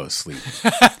fall asleep.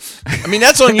 I mean,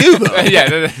 that's on you, though. Yeah,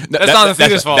 that's not the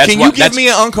theater's fault. Can you give me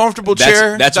an uncomfortable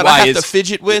chair that's that why I have to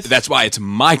fidget with? That's why it's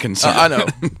my concern. I know.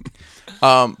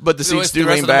 But the seats do the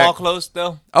rest lean of the back. mall closed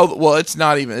though. Oh well, it's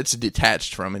not even. It's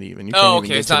detached from it. Even. You can't even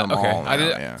get It's to not the mall okay. now, I did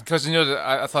yeah. because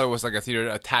I thought it was like a theater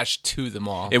attached to the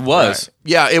mall. It was. Right.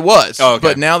 Yeah, it was. Oh, okay.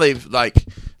 But now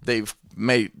they've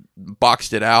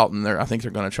boxed it out, and I think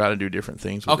they're going to try to do different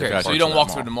things. With Okay, different so you parts don't of walk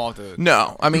that through the mall to.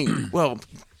 No, I mean, well,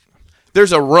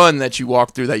 there's a run that you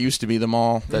walk through that used to be the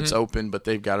mall that's open, but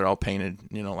they've got it all painted,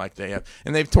 like they have,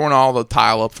 and they've torn all the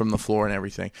tile up from the floor and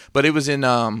everything. But it was in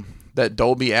that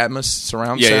Dolby Atmos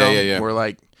surround sound, yeah. where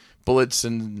like bullets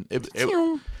and it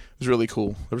was really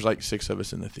cool. There was like 6 of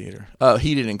us in the theater,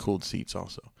 heated and cooled seats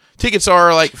also. Tickets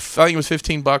are like I think it was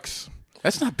 $15.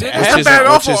 That's not bad. It's not bad at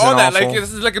all for isn't all that. awful. Like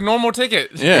this is like a normal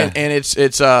ticket. Yeah. And it's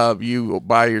you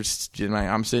buy your.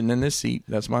 I'm sitting in this seat.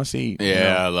 That's my seat.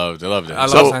 Yeah, I loved it. I love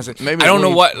So, science fiction. maybe I don't know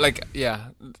we- what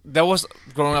that was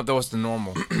growing up. That was the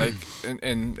normal. Like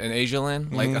in Asia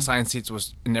land, like assigned seats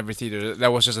was in every theater.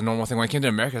 That was just a normal thing. When I came to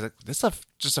America, I was like, this stuff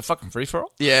just a fucking free for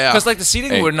all. Yeah. because like the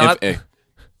seating Hey, were not.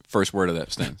 first word of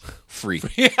that sentence. Free.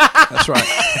 That's right.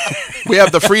 We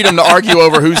have the freedom to argue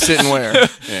over who's sitting where.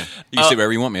 Yeah. You can sit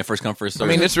wherever you want, man. First come, first serve.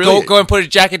 I mean, it's really Go and put a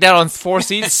jacket down on 4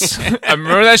 seats. I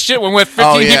remember that shit when we had 15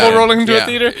 Oh, yeah. people rolling into Yeah. a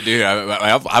theater. Dude,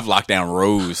 I've locked down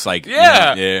rows. Like,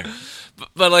 Yeah. yeah.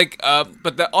 But like,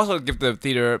 but that also give the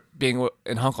theater being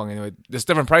in Hong Kong anyway. There's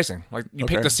different pricing. Like you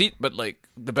pick Okay. the seat, but like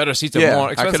the better seats are yeah, more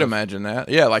I expensive. could imagine that.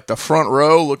 Yeah, like the front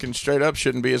row looking straight up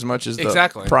shouldn't be as much as the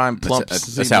Exactly. prime plump.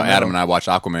 That's how Adam and I watched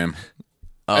Aquaman.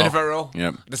 In the front row.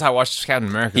 Yep. That's how I watched Captain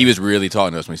America. He was really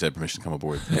talking to us when he said permission to come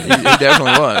aboard. He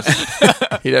definitely was.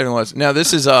 He definitely was. Now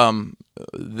this is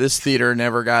this theater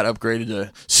never got upgraded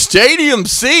to stadium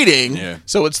seating. Yeah.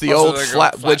 So it's the Oh, so old they go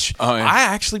flat, flat. which Oh, yeah.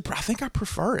 I think I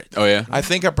prefer it. Oh, yeah? I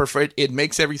think I prefer it. It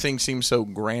makes everything seem so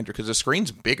grander because the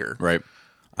screen's bigger. Right.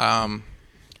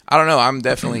 I don't know. I'm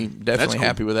definitely cool.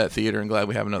 happy with that theater and glad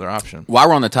we have another option. While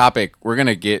we're on the topic, we're going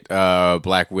to get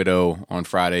Black Widow on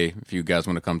Friday. If you guys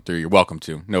want to come through, you're welcome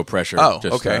to. No pressure. Oh,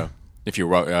 okay. If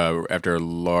you're after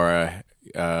Laura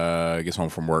gets home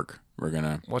from work, we're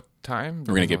gonna What time?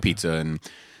 get pizza and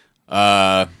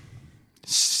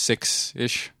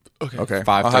 6-ish. Okay,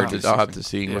 5:30. I'll have to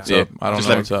see what's Yeah. up. I don't Just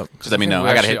know let what's up. Just let me know. We're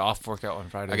I gotta actually hit. off workout on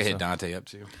Friday. I gotta hit so. Dante up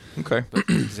too. Okay.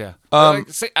 Yeah. Yeah, I'm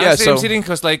so- sitting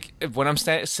because like when I'm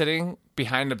sitting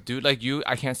behind a dude like you,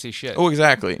 I can't see shit. Oh,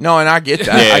 exactly. No, and I get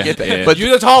that. Yeah, I get that. yeah. But You're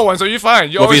the tall one, so you're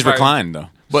fine. You're Well, if always he's fine. reclined though.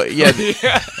 but yeah.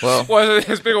 Yeah. Well, What,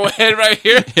 his big old head right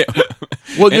here?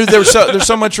 well, dude, there's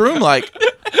so much room. Like,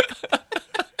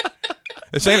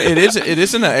 it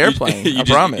isn't an airplane. I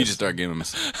promise. You just start giving him.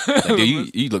 Like,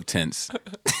 dude, you look tense.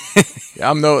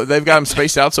 They've got them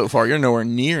spaced out so far. You're nowhere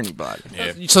near anybody.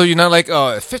 Yeah. So you're not like,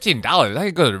 $15. I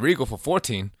could go to Regal for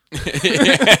 $14.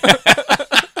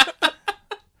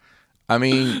 I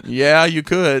mean, yeah, you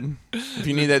could if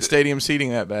you need that stadium seating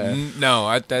that bad. No,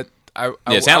 I it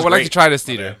would sounds like great. to try this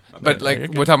theater, but like we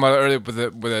were talking about earlier with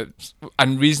a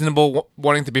unreasonable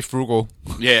wanting to be frugal.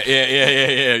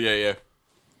 Yeah.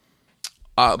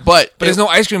 But But there's no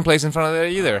ice cream place in front of there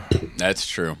either. That's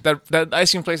true. That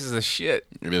ice cream place is a shit.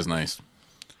 It is nice.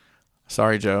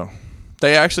 Sorry, Joe.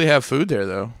 They actually have food there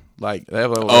though. Like they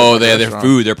have a Their restaurant.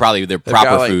 food. Their proper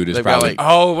got, like- food is they've got, probably. like-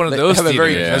 Oh, one of They those have a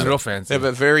theaters. very- That's yeah. real fancy. They have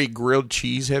a very grilled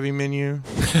cheese heavy menu.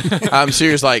 I'm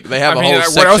serious. Like they have I a mean, whole what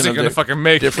section else are you of gonna fucking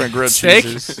make? different grilled steak?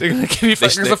 cheeses. They're gonna give you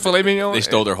fucking some filet mignon. They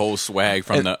stole their whole swag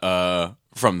from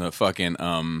the fucking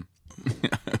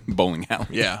bowling alley.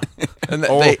 Yeah, and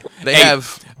Oh. they Hey.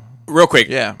 have. Real quick.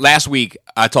 Yeah. Last week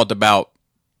I talked about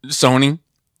Sony,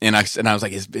 and I was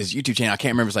like, his YouTube channel. I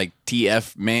can't remember. It's like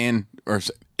TF Man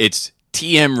it's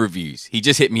TM Reviews. He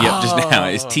just hit me up just now.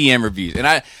 It's TM Reviews, and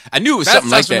I knew it was That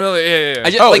something like sounds familiar. that. Yeah. I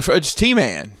just, Oh, like, it's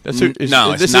T-Man. That's who,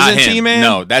 no, this it's not isn't him. T-Man.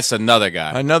 No, that's another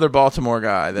guy. Another Baltimore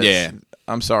guy. That's, Yeah.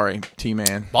 I'm sorry,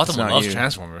 T-Man. Baltimore It's not loves you.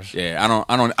 Transformers. Yeah, I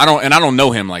don't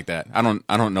know him like that. I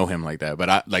don't know him like that. But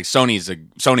I like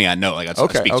Sony. I know. Like I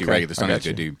Okay, speak to okay. regular. I Sony's a got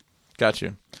good you. dude. Got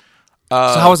you. So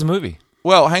how was the movie?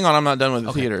 Well, hang on. I'm not done with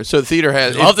the theater. So the theater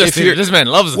has. Love this if theater. you're- This man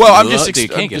loves the Well, theater. I'm just Dude,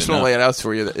 can't get going to enough. lay it out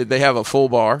for you. They have a full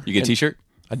bar. You get a T-shirt?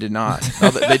 I did not. No,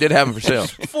 they did have them for sale.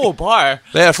 full bar.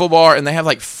 They had a full bar, and they have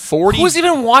like 40. Who's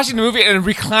even watching the movie and a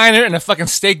recliner and a fucking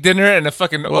steak dinner and a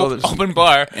fucking there's- open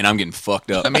bar? And I'm getting fucked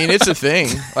up. I mean, it's a thing.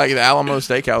 Like the Alamo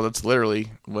Steakhouse, that's literally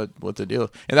what the deal is.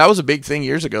 And that was a big thing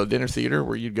years ago, dinner theater,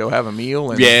 where you'd go have a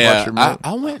meal and watch yeah, your movie.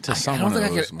 I went to some don't of think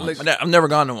I those could, once. like- I've never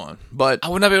gone to one, but I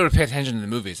would not be able to pay attention to the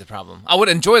movie. Is the problem. I would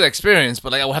enjoy the experience,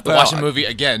 but like I would have to Well, watch the movie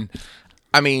again.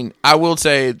 I mean, I will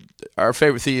say our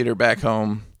favorite theater back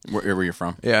home Wherever you're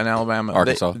from. Yeah, in Alabama.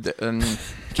 Arkansas.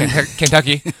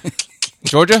 Kentucky,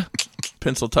 Georgia,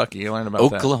 Pennsylvania. You learn about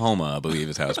Oklahoma, I believe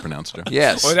is how it's pronounced. that.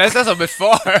 Yes. well, that's a bit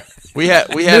far. We had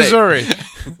Missouri.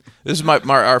 this is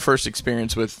our first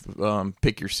experience with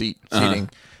pick your seat seating.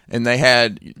 And they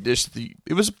had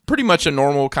it was pretty much a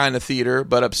normal kind of theater,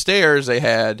 but upstairs they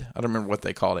had, I don't remember what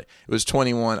they called it. It was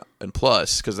 21 and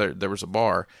plus because there was a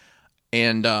bar.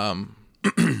 And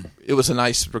it was a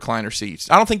nice recliner seats.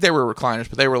 I don't think they were recliners,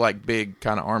 but they were like big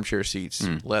kind of armchair seats,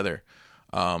 leather.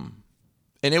 And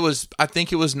I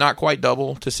think it was not quite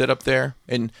double to sit up there.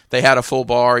 And they had a full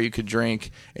bar you could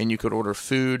drink and you could order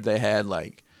food. They had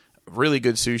like really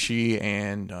good sushi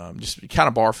and just kind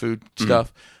of bar food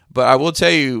stuff. But I will tell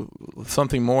you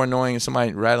something more annoying than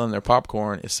somebody rattling their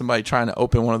popcorn is somebody trying to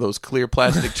open one of those clear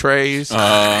plastic trays. And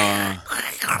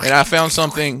I found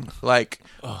something like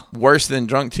worse than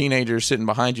drunk teenagers sitting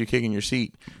behind you kicking your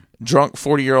seat. Drunk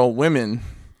 40-year-old women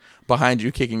behind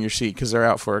you kicking your seat because they're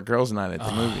out for a girls' night at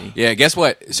the movie. Yeah, guess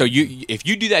what? So if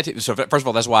you do that, so first of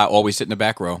all, that's why I always sit in the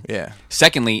back row. Yeah.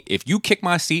 Secondly, if you kick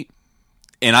my seat,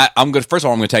 and I'm good. First of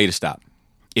all, I'm going to tell you to stop.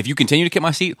 If you continue to kick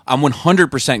my seat, I'm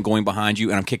 100% going behind you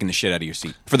and I'm kicking the shit out of your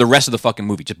seat for the rest of the fucking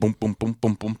movie. Just boom, boom, boom,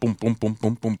 boom, boom, boom, boom, boom,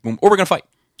 boom, boom, boom, or we're gonna fight.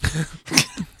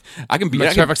 I can beat.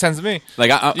 Makes perfect sense to me. Like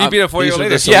you beat a 40-year-old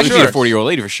lady. Yeah, I can beat a 40-year-old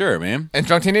lady for sure, man. And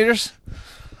drunk teenagers.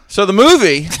 So the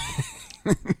movie.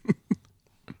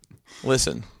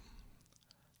 Listen,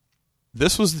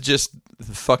 this was just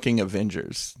the fucking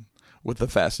Avengers with the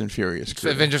Fast and Furious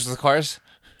crew. Avengers with the cars.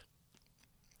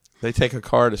 They take a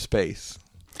car to space.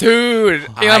 Dude,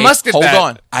 Elon Musk did hold that.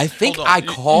 on. I think Hold on. I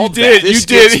called You did. that. You This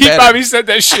did. gets He better. probably said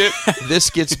that shit. This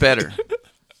gets better.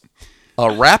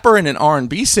 A rapper and an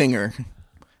R&B singer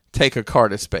take a car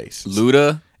to space.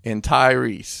 Luda And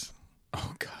Tyrese.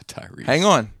 Oh God, Tyrese. Hang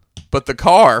on. But the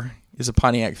car is a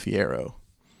Pontiac Fiero.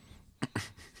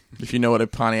 If you know what a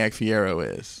Pontiac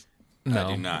Fiero is. No,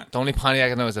 I do not. The only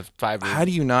Pontiac I know is a 5. How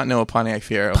do you not know a Pontiac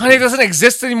Fiero? Pontiac doesn't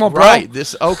exist anymore, bro. Right.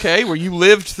 Where you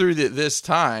lived through this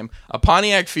time. A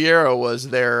Pontiac Fiero was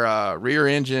their rear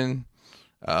engine,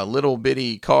 little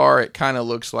bitty car. It kind of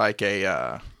looks like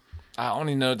I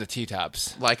only know the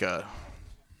T-tops.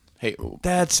 Hey,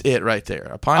 that's it right there.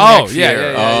 A Pontiac Fiero.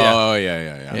 Yeah. Oh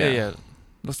yeah. Yeah.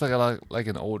 Looks like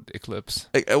an old Eclipse.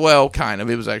 Well, kind of.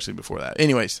 It was actually before that.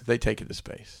 Anyways, they take it to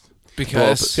space.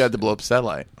 Because Had to blow up a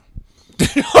satellite.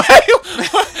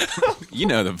 You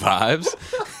know the vibes.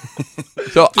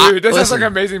 So, dude, this is listen, like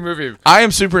an amazing movie. I am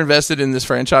super invested in this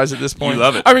franchise at this point. You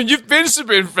love it. I mean, you've been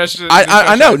super invested.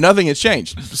 I know nothing has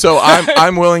changed, so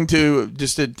I'm willing to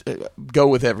just go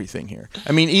with everything here.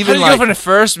 I mean, How even do you like go from the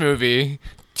first movie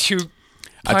to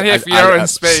Pontiac Fiero in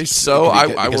space? So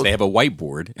because they have a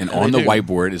whiteboard, and on the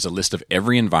whiteboard is a list of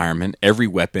every environment, every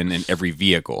weapon, and every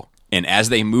vehicle. And as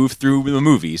they move through the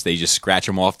movies, they just scratch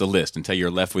them off the list until you're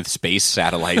left with space,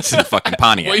 satellites, and fucking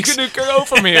Pontiacs. Well, you can go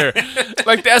from here.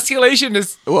 Like, the escalation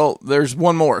is Well, there's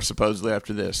one more supposedly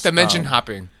after this. dimension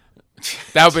hopping.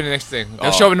 That would be the next thing.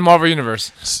 They'll show up in the Marvel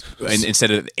Universe. And instead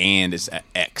of it's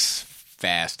X.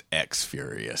 Fast X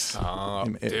Furious. Oh,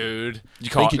 dude. You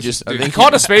I think you just. I you think call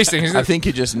it a space thing. I think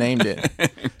you just named it.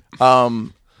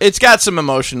 It's got some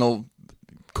emotional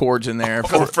chords in there.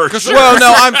 For sure. Well,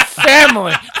 no, I'm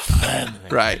family.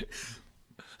 right.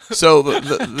 So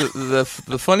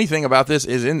the funny thing about this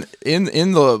is in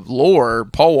the lore,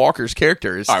 Paul Walker's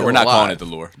character is All right, still we're not alive. calling it the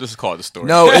lore. This is called the story.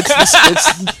 No, it's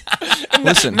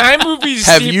listen. 9 movies.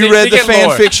 Have Steve, they you read the get fan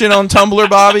lore. fiction on Tumblr,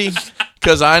 Bobby?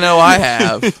 Because I know I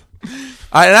have.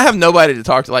 I have nobody to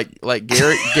talk to, like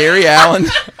Gary Allen.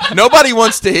 Nobody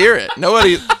wants to hear it.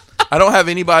 Nobody. I don't have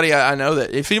anybody I know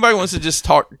that. If anybody wants to just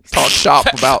talk shop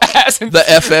about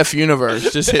the FF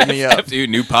universe, just hit me up. Dude,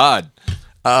 new pod.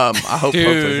 I hope. hopefully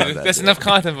it's not Dude, that that's big. enough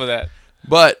content for that.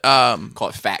 But Call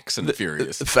it Facts and the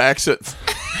Furious. the facts that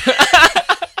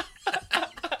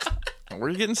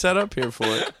we're getting set up here for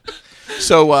it.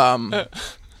 So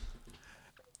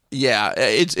yeah,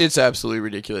 it's absolutely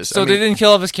ridiculous. So they didn't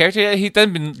kill off his character yet? He'd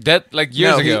then been dead like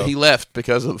years ago. He left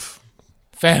because of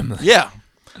Family. yeah.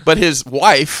 But his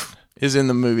wife is in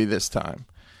the movie this time.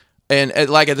 And at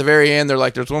the very end, they're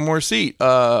like, "There's one more seat.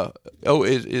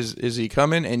 Is he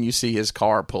coming?" And you see his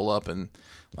car pull up and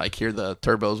like hear the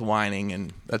turbos whining,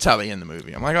 and that's how they end the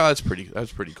movie. I'm like, "Oh, that's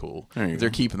pretty cool. They're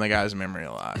keeping the guy's memory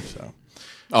alive." So,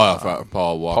 Paul Walker.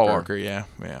 Paul Walker, yeah.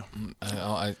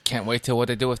 I can't wait till what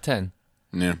they do with 10.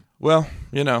 Yeah. Well,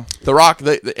 The Rock,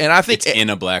 and I think It's in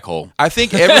a black hole. I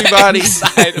think everybody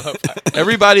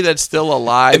that's still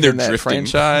alive And they're in that drifting.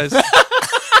 franchise.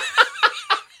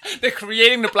 They're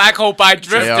creating the black hole by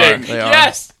drifting. They are.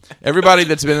 Yes. everybody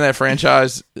that's been in that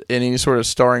franchise in any sort of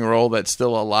starring role that's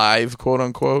still alive, quote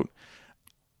unquote,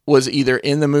 was either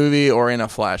in the movie or in a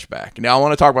flashback. Now, I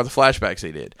want to talk about the flashbacks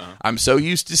they did. I'm so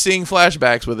used to seeing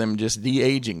flashbacks with them just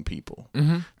de-aging people.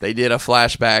 They did a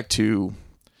flashback to...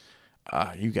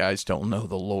 you guys don't know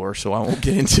the lore, so I won't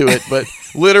get into it. But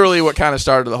literally what kind of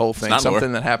started the whole thing, something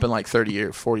lore. That happened like 40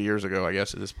 years ago, I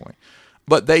guess, at this point.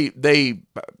 But they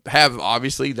have,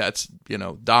 obviously, that's,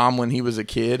 Dom when he was a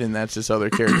kid, and that's this other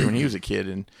character when he was a kid.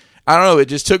 And I don't know,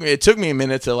 it took me a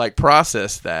minute to, like,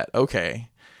 process that. Okay.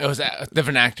 It was a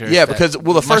different actor. Yeah, because,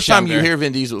 the first time you hear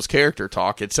Vin Diesel's character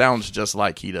talk, it sounds just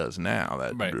like he does now.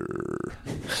 That, right.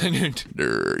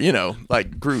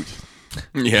 Like Groot.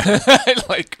 Yeah.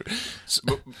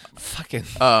 Fucking.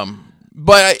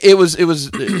 But it was.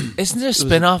 Isn't there a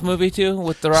spin-off movie too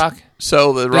with The Rock?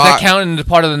 So The Rock. Does that count in the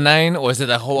part of the 9, or is it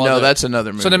a whole? No, other? that's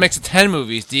another movie. So that makes it 10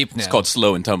 movies deep now. It's called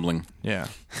Slow and Tumbling. Yeah.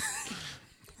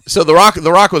 So The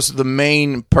Rock was the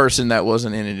main person that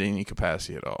wasn't in it in any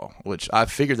capacity at all, which I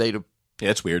figured they'd Yeah,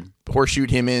 that's weird.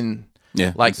 horseshoot him in.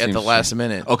 Yeah, like at the last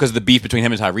minute. Oh, because the beef between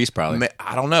him and Tyrese, probably.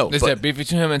 I don't know. Is there beef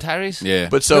between him and Tyrese? Yeah,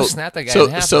 but so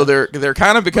they're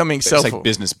kind of becoming It's like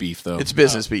business beef, though. It's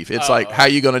business beef. It's like, how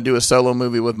you going to do a solo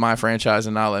movie with my franchise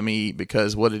and not let me eat?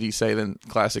 Because what did he say then?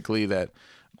 Classically, that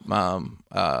my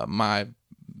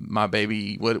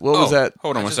baby. What was that?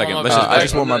 Hold on one second. I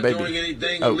just want my baby.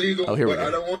 Oh, here we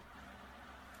go.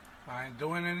 I ain't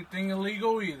doing anything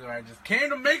illegal either. I just came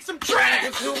to make some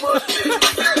trash. Too much.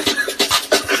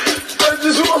 I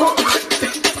just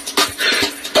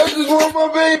want my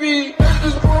baby. I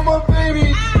just want my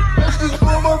baby. I just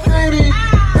want my baby.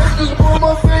 I just want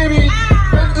my baby.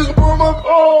 I just want my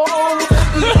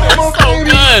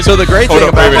baby. So the great thing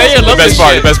about it, the best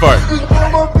part. I just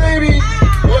want my baby.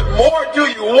 What more do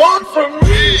you want from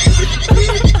me?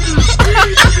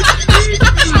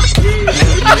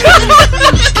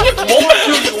 What more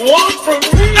do you want from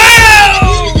me?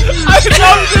 I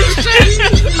love this shit.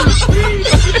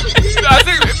 I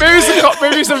think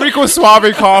maybe some Rico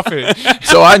Suave coffee.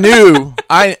 So I knew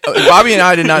Bobby and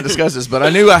I did not discuss this, but I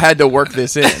knew I had to work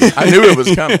this in. I knew it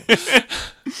was coming.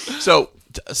 So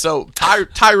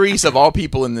Tyrese, of all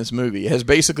people in this movie, has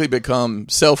basically become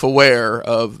self-aware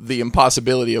of the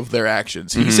impossibility of their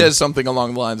actions. He says something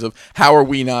along the lines of, how are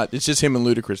we not, it's just him and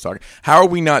Ludacris talking, how are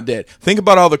we not dead? Think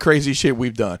about all the crazy shit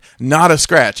we've done. Not a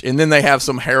scratch. And then they have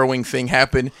some harrowing thing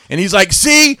happen, and he's like,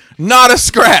 see? Not a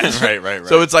scratch. Right.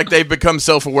 So it's like they've become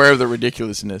self-aware of the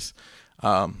ridiculousness.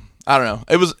 I don't know.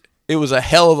 It was a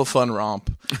hell of a fun romp.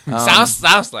 Sounds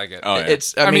like it. Oh, yeah.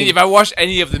 I mean, if I watched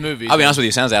any of the movies, I'll be honest with you,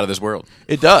 it sounds out of this world.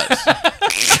 It does.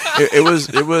 it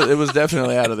was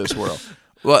definitely out of this world.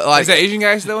 Well, like, is the Asian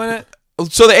guy still in it?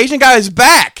 So the Asian guy is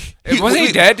back. Wasn't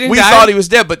he dead? We thought he was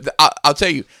dead, but I'll tell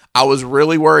you, I was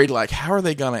really worried. Like, how are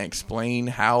they going to explain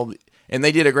how? And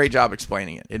they did a great job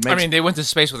explaining it. They went to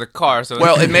space with a car. So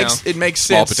it makes sense.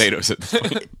 Small potatoes.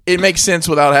 It makes sense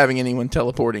without having anyone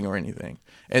teleporting or anything.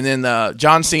 And then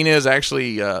John Cena is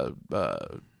actually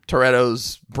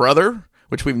Toretto's brother,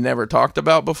 which we've never talked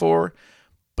about before.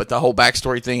 But the whole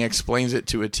backstory thing explains it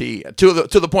to a T, to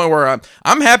the point where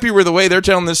I'm happier with the way they're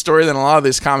telling this story than a lot of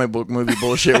this comic book movie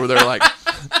bullshit where they're like,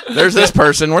 there's this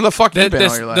person, where the fuck you been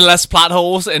all your life? The less plot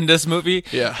holes in this movie.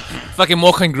 Yeah. Fucking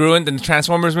more congruent than the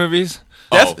Transformers movies.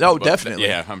 Definitely.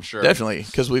 Yeah, I'm sure. Definitely,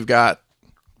 because we've got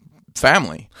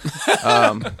family.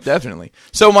 Definitely.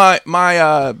 So I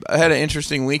had an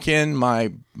interesting weekend.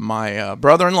 My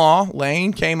brother-in-law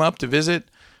Lane came up to visit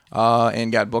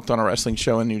and got booked on a wrestling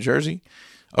show in New Jersey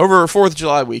over 4th of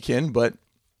July weekend, but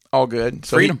all good.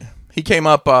 So Freedom. He came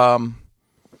up.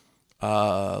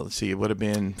 Let's see, it would have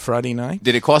been Friday night.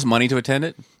 Did it cost money to attend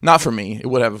it? Not for me. It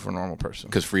would have for a normal person.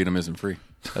 Because freedom isn't free.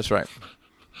 That's right.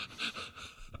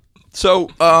 So,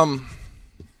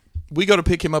 we go to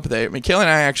pick him up there. I mean, Kelly and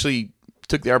I actually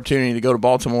took the opportunity to go to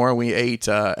Baltimore, and we ate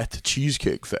at the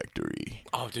Cheesecake Factory.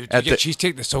 Oh, dude, you get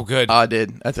cheesecake? That's so good. I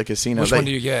did, at the casino. Which one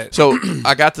do you get? So,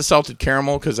 I got the salted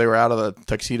caramel because they were out of the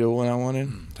tuxedo one I wanted.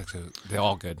 They're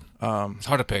all good. It's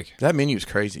hard to pick. That menu is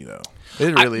crazy, though.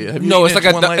 It really is.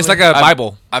 It's like a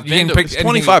Bible. I've been to, pick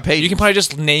 25 pages. You can probably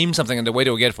just name something and the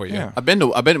waiter will get it for you. Yeah. I've been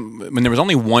when there was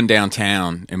only one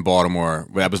downtown in Baltimore.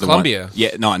 That was the Columbia. one.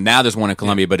 Yeah, no, now there's one in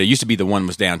Columbia, but it used to be the one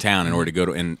was downtown in order to go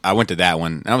to, and I went to that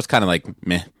one, and I was kind of like,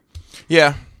 meh.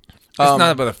 Yeah. It's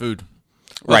not about the food.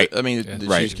 Right. I mean, the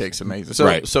cheesecake's amazing.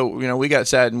 So we got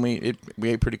sad and we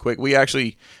ate pretty quick. We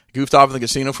actually goofed off in the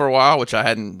casino for a while, which I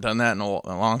hadn't done that in a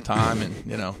long time,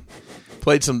 and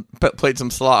played some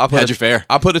slot. How'd you fare?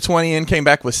 I put a 20 in, came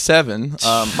back with 7.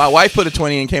 My wife put a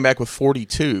 20 in, came back with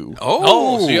 42.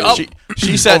 Oh, so you're up.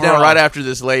 She sat down right after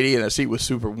this lady, and the seat was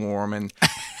super warm. And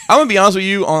I'm gonna be honest with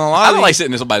you on a lot. I of don't like these-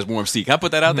 sitting in somebody's warm seat. Can I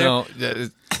put that out there? No,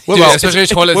 What about- especially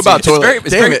toilet What about seats. toilet?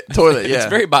 It's Damn very- it, toilet. Yeah, It's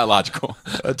very biological.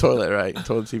 a toilet, right?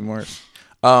 Toilet's even worse.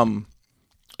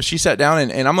 She sat down,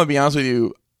 and I'm gonna be honest with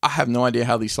you. I have no idea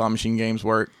how these slot machine games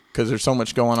work because there's so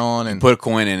much going on. And Put a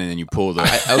coin in and then you pull the.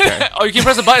 okay. Oh, you can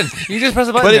press a button. You just press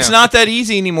a button. But it's now. not that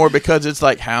easy anymore because it's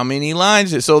like how many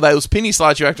lines is so those penny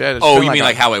slots you have to add. Oh, you mean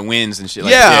like how it wins and shit?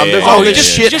 Like, Yeah, there's all yeah,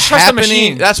 this yeah. shit Just trust the happening.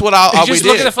 machine. That's what You we just did.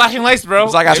 look at the flashing lights, bro.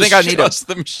 It's like I think I need to. Trust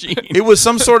the machine. It was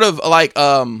some sort of like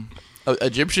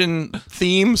Egyptian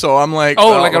theme, so I'm like,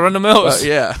 like Arundel Mills.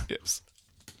 yeah.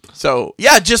 So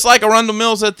yeah, just like Arundel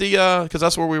Mills at the because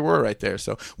that's where we were right there.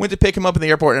 So went to pick him up in the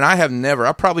airport, and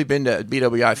I've probably been to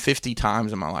BWI 50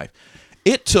 times in my life.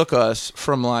 It took us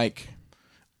from like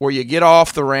where you get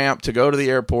off the ramp to go to the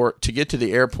airport to get to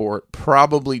the airport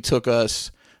probably took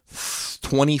us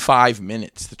 25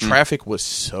 minutes. The traffic was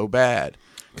so bad.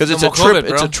 Because it's No a more COVID,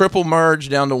 it's bro. a triple merge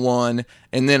down to one,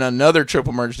 and then another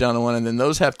triple merge down to one, and then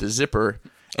those have to zipper.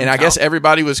 And I guess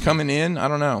everybody was coming in. I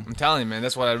don't know. I'm telling you, man.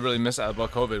 That's what I really miss out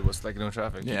about COVID was like no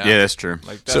traffic. Yeah. Yeah, that's true.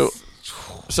 Like that's,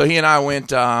 So he and I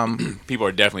went. People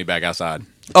are definitely back outside.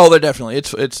 Oh, they're definitely.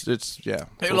 It's yeah.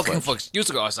 they're full looking fledged. for excuse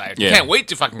to go outside. Yeah. Can't wait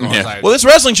to fucking go outside. Well, this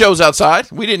wrestling show's outside.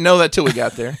 We didn't know that till we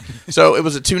got there. So it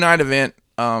was a 2-night event.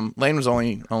 Lane was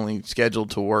only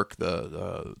scheduled to work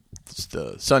the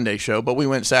Sunday show, but we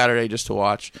went Saturday just to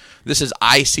watch. This is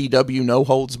ICW No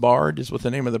Holds Barred is what the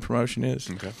name of the promotion is.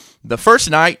 Okay. The first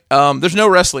night, there's no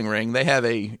wrestling ring. They have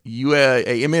a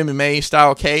MMA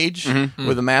style cage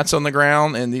with the mats on the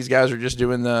ground, and these guys are just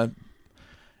doing the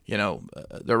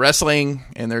they're wrestling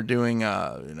and they're doing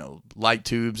light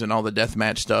tubes and all the death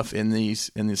match stuff in this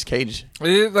cage.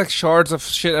 Is it like shards of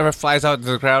shit ever flies out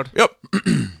into the crowd? Yep.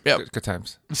 Yep. Good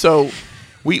times. So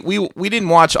we didn't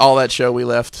watch all that show. We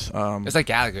left. It's like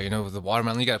Gallagher, with the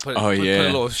watermelon. You got to put Oh, a yeah.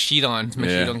 little sheet on to make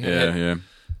sure you don't get hit.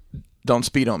 Don't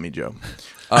speed on me, Joe.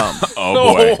 Oh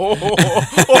boy.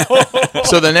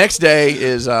 So the next day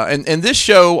is and this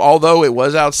show, although it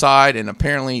was outside, and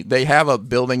apparently they have a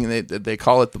building and they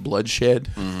call it the Bloodshed.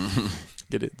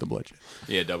 Get it, the Bloodshed.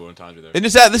 Yeah, double entendre there. And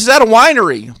this is at a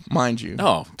winery, mind you.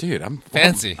 Oh, dude, I'm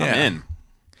Fancy. I'm in.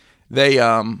 They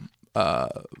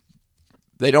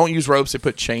don't use ropes. They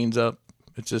put chains up.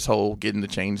 It's this whole getting the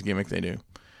chains gimmick they do.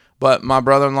 But my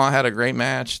brother-in-law had a great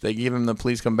match. They gave him the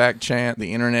 "Please come back" chant.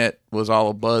 The internet was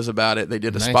all abuzz about it. They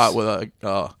did a Nice. spot with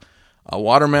a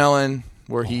watermelon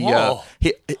where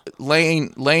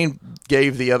Lane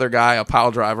gave the other guy a pile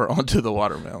driver onto the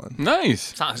watermelon.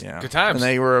 Nice. Sounds Yeah. good times. And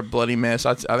they were a bloody mess.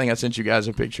 I think I sent you guys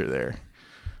a picture there.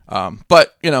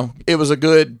 But it was a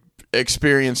good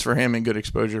experience for him and good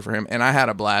exposure for him. And I had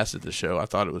a blast at the show. I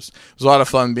thought it was a lot of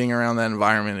fun being around that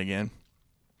environment again.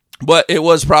 But it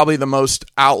was probably the most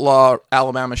outlaw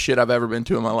Alabama shit I've ever been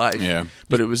to in my life. Yeah.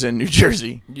 But it was in New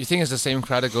Jersey. You think it's the same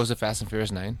crowd that goes to Fast and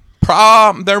Furious 9?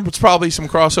 There was probably some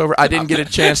crossover. I didn't get a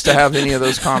chance to have any of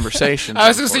those conversations. I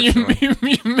was going to say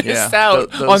unfortunately. you missed Yeah,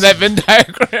 out those- on that Venn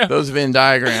diagram. Those Venn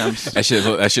diagrams. That shit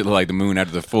look like the moon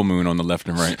after the full moon on the left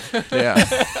and right. Yeah.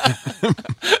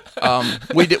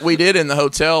 We did in the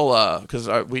hotel because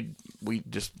we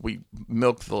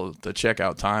milked the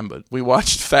checkout time, but we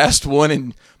watched Fast 1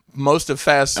 and most of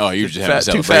Fast. Oh, you just having a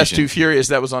Too Fast, celebration. Too Furious.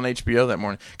 That was on HBO that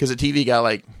morning because the TV got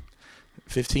like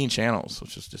 15 channels,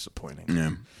 which is disappointing.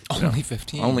 Yeah. Only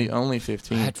 15. Only I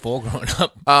 15. had 4 growing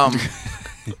up.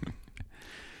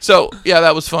 So yeah,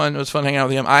 that was fun. It was fun hanging out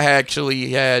with him. I actually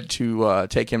had to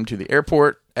take him to the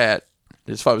airport at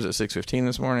his flight was at 6:15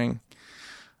 this morning.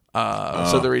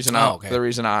 So the reason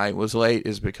I was late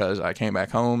is because I came back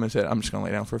home and said I'm just gonna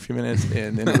lay down for a few minutes,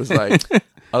 and then it was like,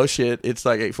 oh shit, it's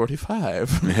like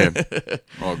 8:45.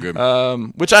 All good.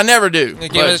 Which I never do.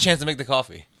 It gave but- us a chance to make the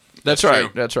coffee. That's right.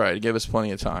 That's right. It gave us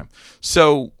plenty of time.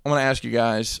 So I'm going to ask you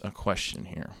guys a question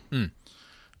here.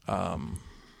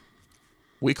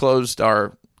 We closed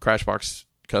our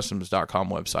CrashboxCustoms.com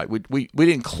website. We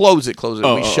didn't close it.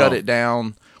 We shut it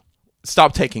down.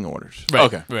 Stopped taking orders.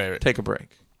 Right. Okay. Right. Take a break.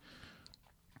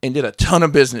 And did a ton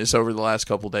of business over the last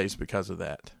couple of days because of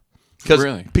that. Because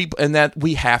Really? people, and that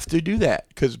we have to do that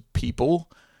because people,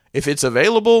 if it's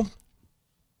available,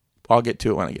 I'll get to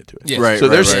it when I get to it. Yes. Right. So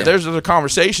right. there's a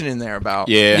conversation in there about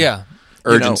Yeah. Yeah.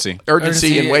 Urgency.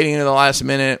 urgency and yeah. waiting until the last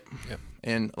minute. Yep.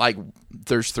 And like,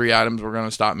 there's 3 items we're going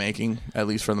to stop making at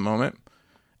least for the moment,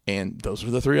 and those are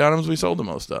the 3 items we sold the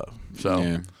most of. So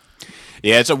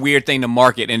Yeah, it's a weird thing to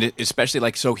market, and especially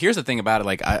like so. Here's the thing about it: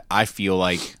 like I feel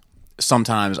like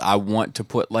sometimes I want to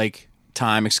put like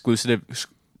time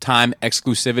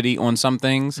exclusivity on some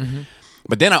things,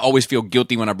 but then I always feel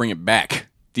guilty when I bring it back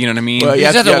Do you know what I mean? Well, You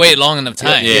just have to wait long enough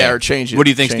time. Yeah, or change it. What do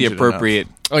you think's change the it appropriate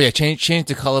Oh yeah, change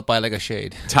the color by like a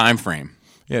shade. time frame?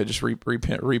 Yeah, just reprint.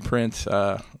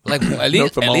 Like at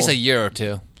least a year or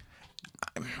two.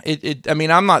 I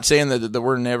mean, I'm not saying that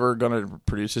we're never going to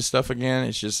produce this stuff again.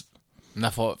 It's just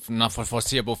Not for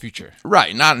foreseeable future.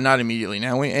 right, not immediately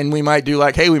now. We might do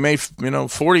like, hey, we made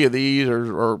 40 of these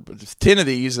or 10 of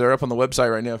these. They're up on the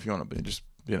website right now if you want to just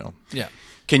Yeah.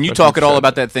 Can you talk at all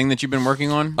about that thing that you've been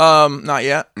working on? Not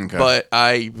yet. Okay. But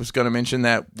I was going to mention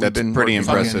that we've That's been pretty working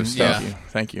on impressive it. stuff.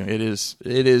 Thank you. It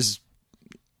is.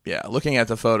 Yeah, looking at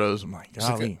the photos, I'm like,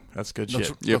 golly, that's good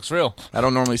shit. Looks real. I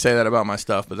don't normally say that about my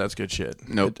stuff, but that's good shit.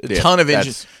 Nope. A Yeah, ton of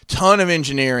that's- ton of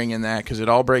engineering in that because it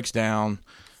all breaks down,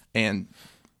 and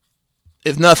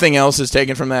if nothing else is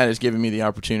taken from that, it's given me the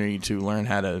opportunity to learn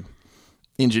how to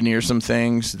engineer some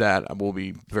things that will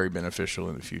be very beneficial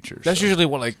in the future. That's So, usually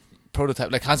what like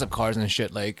prototype, like concept cars and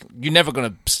shit. Like you're never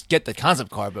gonna get the concept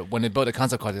car, but when they build a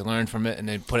concept car, they learn from it and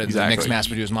they put it in the next Exactly.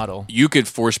 mass-produced model. You could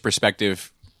force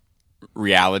perspective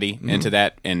reality into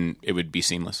that, and it would be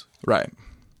seamless. right.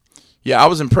 Yeah, I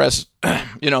was impressed.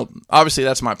 Obviously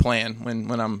that's my plan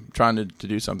when I'm trying to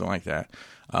do something like that.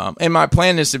 And my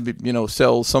plan is to be,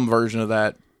 sell some version of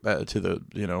that to the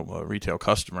retail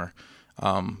customer.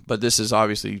 But this is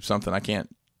obviously something I can't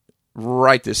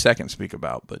right this second speak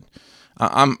about. But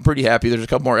I'm pretty happy. There's a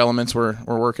couple more elements we're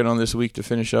working on this week to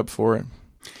finish up for it.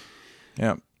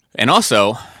 Yeah. And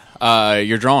also,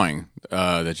 your drawing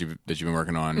that you've been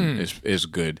working on is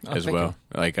good as thank well.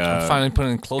 Like I'm finally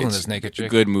putting clothes on it's this naked chick.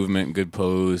 good movement, good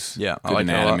pose, Yeah, I good like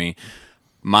that a lot. anatomy.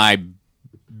 My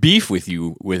beef with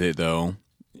it though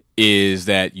is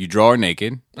that you draw her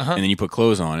naked and then you put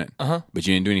clothes on it, but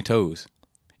you didn't do any toes.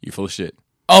 You full of shit.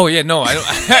 Oh yeah, no, I don't.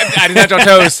 I did not draw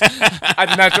toes. I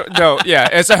did not draw. No, yeah,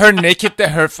 it's her naked that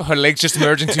her legs just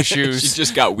merge into She shoes.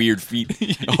 just got weird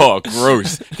feet. Oh,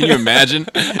 gross! Can you imagine?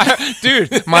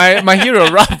 Dude, my hero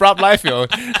Rob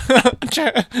Liefeld.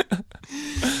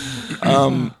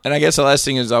 And I guess the last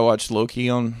thing is I watched Loki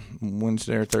on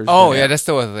Wednesday or Thursday. Oh yeah, that's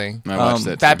still a thing. I watched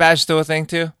that. Bad Too. Batch still a thing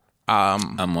too.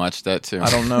 I watched that too. I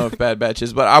don't know if Bad Batch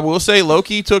is, but I will say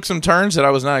Loki took some turns that I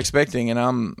was not expecting,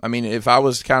 and if I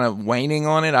was kind of waning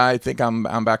on it, I think I'm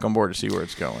back on board to see where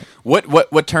it's going.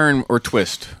 What turn or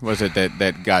twist was it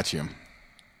that got you?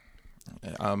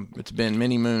 It's been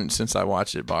many moons since I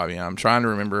watched it, Bobby. I'm trying to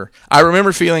remember. I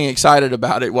remember feeling excited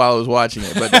about it while I was watching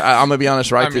it, but I'm gonna be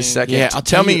honest right this second. yeah, I'll tell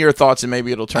tell me you- your thoughts, and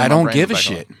maybe it'll turn. I my don't brain give a back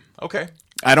shit. on. Okay.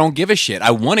 I don't give a shit.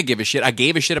 I want to give a shit. I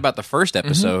gave a shit about the first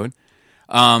episode,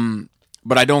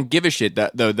 but I don't give a shit.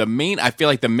 The main, I feel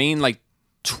like the main like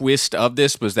twist of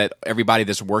this was that everybody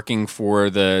that's working for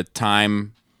the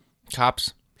time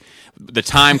Cops.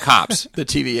 cops, The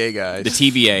TVA guys, the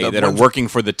TVA The that are ones- working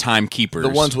for the timekeepers, the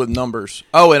ones with numbers.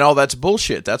 Oh, and all that's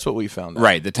bullshit. That's what we found out.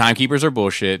 right? The timekeepers are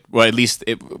bullshit. Well, at least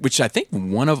which I think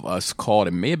one of us called.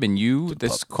 It may have been you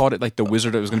that's called it like the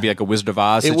Wizard. It was going to be like a Wizard of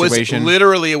Oz It situation. was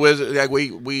literally a wizard. Like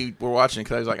we were watching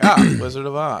because I was like, Wizard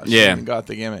of Oz. Yeah. And got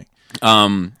the gimmick.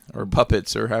 Or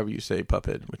Puppets, or however you say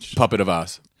puppet. Which Puppet of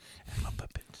Oz.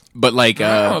 But like,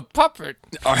 I'm a puppet.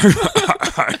 I'm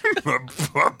a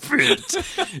puppet,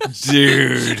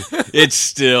 dude. It's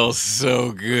still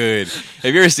so good.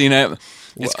 Have you ever seen it?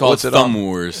 It's called what's it Thumb on?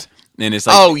 Wars, and it's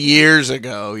like, years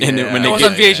ago. Yeah. And then when It they was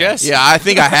get- on VHS. Yeah, I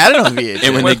think I had it on VHS.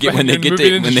 and when they get movie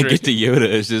to industry. Yoda,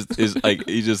 it's just is like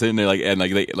he's just sitting there like and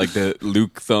like the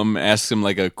Luke Thumb asks him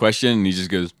like a question, and he just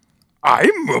goes,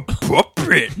 "I'm a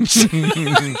puppet."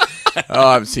 Oh,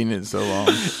 I've seen it in so long.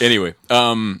 Anyway,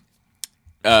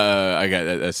 I got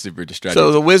that's super distracting.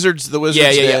 So the wizards.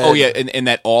 Yeah. dead. Oh, yeah, and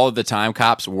that all of the time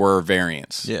cops were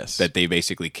variants. Yes. that they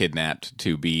basically kidnapped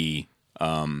to be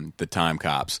the time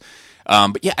cops.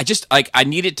 But yeah, I just I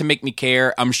need it to make me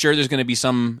care. I'm sure there's going to be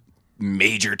some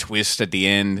major twist at the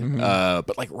end.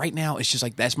 But like right now, it's just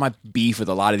like that's my beef with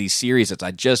a lot of these series. It's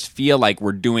I just feel like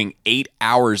we're doing 8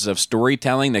 hours of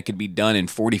storytelling that could be done in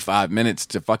 45 minutes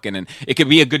to fucking, and it could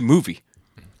be a good movie.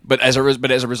 But as a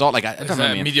result, like I don't It's know,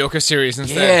 a man. mediocre series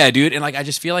instead. Yeah, dude, and like I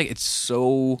just feel like it's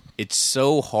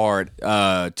so hard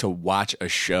to watch a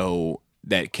show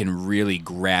that can really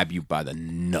grab you by the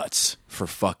nuts for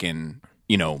fucking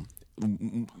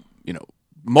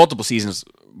multiple seasons,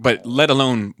 but let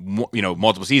alone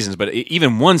multiple seasons, but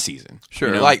even one season. Sure,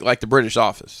 you know? like the British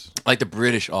Office. like the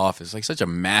British Office, like such a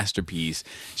masterpiece,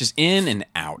 just in and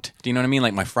out. Do you know what I mean?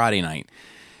 Like my Friday night,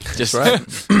 just right.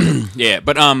 yeah.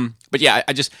 But yeah,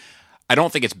 I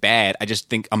don't think it's bad. I just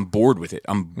think I'm bored with it.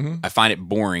 I find it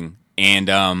boring, and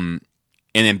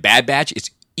then Bad Batch, it's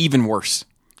even worse.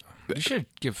 You should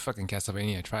give fucking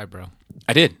Castlevania a try, bro.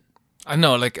 I did I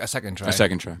know, like a second try. a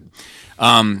second try.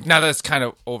 Now that it's kind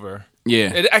of over.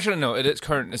 Yeah. Actually, no. Its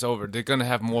current is over. They're gonna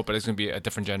have more, but it's gonna be a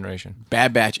different generation.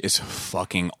 Bad Batch is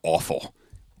fucking awful.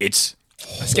 It's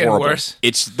getting horrible. worse.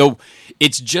 It's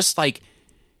just like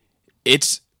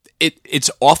it's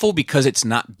awful because it's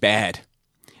not bad.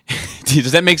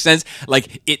 Does that make sense?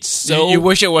 Like it's so You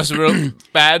wish it was real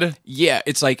bad. yeah.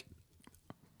 It's like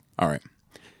all right.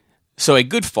 So a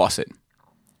good faucet,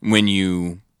 when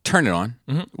you turn it on,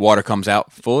 water comes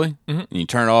out fully, and you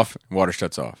turn it off, water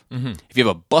shuts off. If you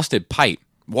have a busted pipe,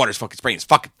 water's fucking spraying. It's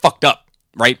fucking fucked up,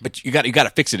 right? But you got to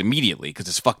fix it immediately because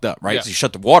it's fucked up, right? Yeah. So you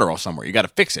shut the water off somewhere. You got to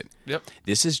fix it. Yep.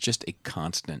 This is just a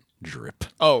constant drip.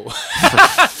 Oh,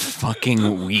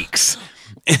 Fucking weeks.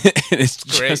 It's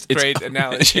great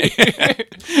analogy.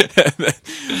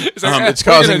 It's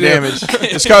causing damage.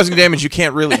 It's causing damage you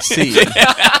can't really see.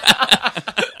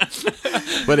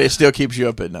 But it still keeps you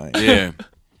up at night. Yeah.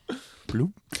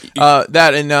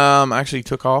 That and I actually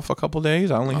took off a couple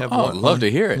days. I only have love to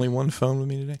hear it. Only one phone with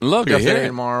me today. Love to Took off hear today it.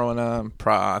 tomorrow, and I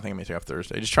think I may take off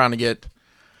Thursday. Just trying to get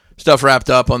stuff wrapped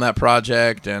up on that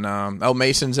project. And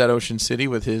Mason's at Ocean City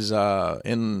with his in-laws.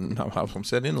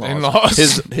 In-laws.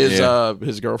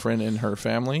 His girlfriend and her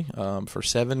family for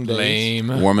 7 days.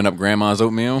 Lame. Warming up grandma's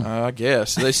oatmeal. I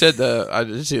guess they said I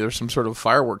did see there's some sort of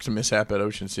fireworks mishap at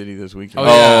Ocean City this weekend.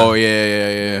 Oh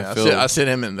yeah. I sent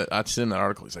him that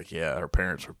article. He's like, yeah, her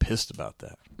parents were pissed about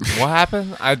that. What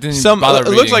happened? I didn't. It bother looks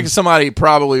reading. like somebody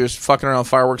probably was fucking around with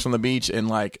fireworks on the beach, and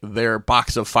like their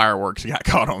box of fireworks got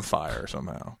caught on fire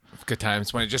somehow. Good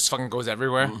times when it just fucking goes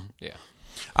everywhere. Yeah.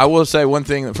 I will say one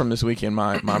thing from this weekend.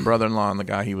 My brother-in-law and the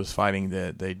guy he was fighting,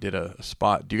 that they did a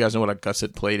spot. Do you guys know what a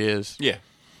gusset plate is? Yeah.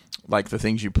 Like the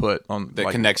things you put on That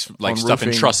like, connects like on stuff in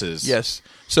roofing. trusses. Yes.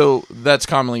 So that's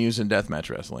commonly used in deathmatch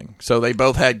wrestling. So they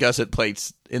both had gusset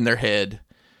plates in their head,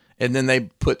 and then they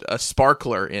put a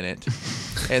sparkler in it,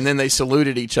 and then they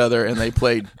saluted each other, and they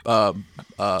played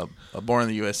Born in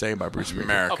the USA by Bruce Springsteen.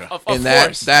 America. Of And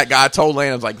course. that guy told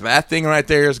Lane, I was like, that thing right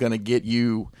there is going to get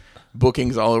you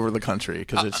bookings all over the country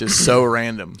because it's just so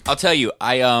random. I'll tell you,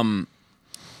 I'm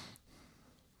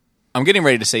getting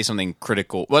ready to say something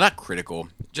critical. Well, not critical,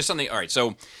 just something. All right,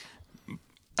 so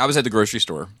I was at the grocery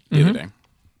store the other day,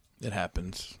 It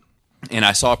happens. and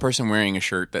I saw a person wearing a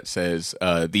shirt that says,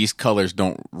 "These colors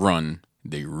don't run;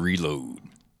 they reload."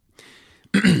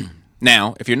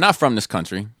 Now, if you're not from this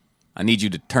country, I need you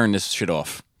to turn this shit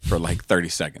off for like 30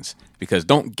 seconds. Because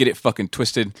don't get it fucking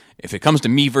twisted. If it comes to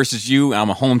me versus you, I'm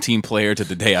a home team player to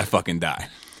the day I fucking die.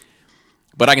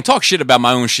 But I can talk shit about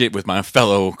my own shit with my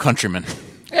fellow countrymen.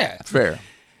 Yeah. Fair.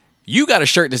 You got a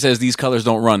shirt that says these colors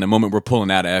don't run the moment we're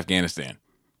pulling out of Afghanistan.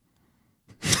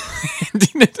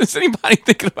 Is anybody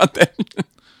thinking about that?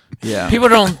 Yeah. People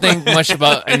don't think much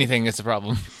about anything. It's a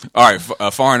problem. All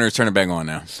right, foreigners, turn it back on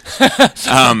now.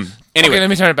 Anyway, Okay, let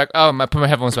me turn it back. Oh, I put my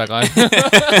headphones back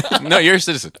on. no, you're a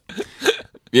citizen.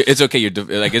 It's okay.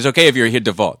 It's okay if you're here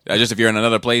default. Just if you're in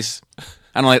another place,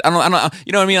 I don't.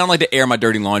 You know what I mean? I don't like to air my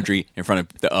dirty laundry in front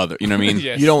of the other. You know what I mean?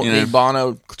 Yes. You don't You know? need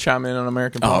Bono chime in on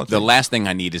American Oh, politics. the last thing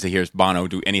I need is to hear Bono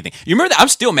do anything. You remember that? I'm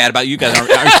still mad about you guys. You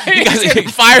guys, getting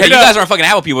fired you up. guys aren't fucking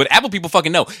Apple people. But Apple people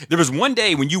fucking know. There was one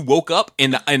day when you woke up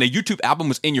and the YouTube album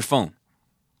was in your phone.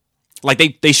 Like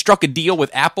they struck a deal with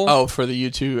Apple. Oh, for the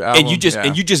U2 album. and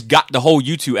you just got the whole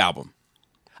YouTube album.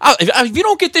 If you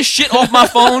don't get this shit off my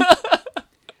phone,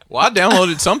 Well, I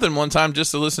downloaded something one time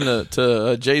just to listen to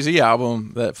a Jay-Z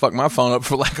album that fucked my phone up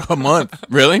for like a month.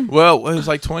 really? Well, it was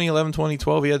like 2011,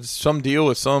 2012. He had some deal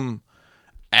with some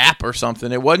app or something.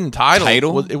 It wasn't Tidal.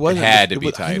 Tidal? It wasn't. It had to be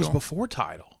I think it was Tidal. before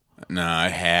Tidal. No,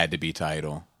 it had to be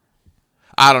Tidal.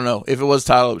 I don't know. If it was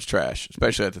Tidal, it was trash,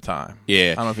 especially at the time.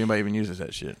 Yeah. I don't know if anybody even uses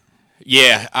that shit.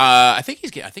 Yeah, I think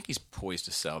he's poised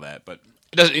to sell that, but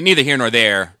it doesn't. Neither here nor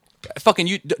there. Fucking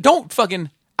you don't fucking.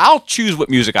 I'll choose what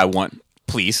music I want,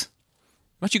 please.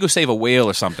 Why don't you go save a whale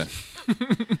or something?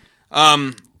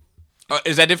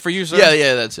 Is that it for you, sir?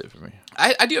 Yeah, that's it for me.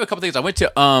 I do have a couple things.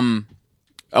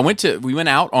 We went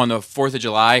out on the 4th of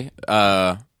July,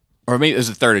 or maybe it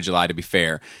was the 3rd of July to be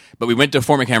fair. But we went to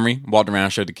Fort McHenry, walked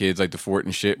around, showed the kids like the fort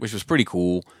and shit, which was pretty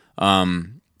cool.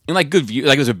 And like good view,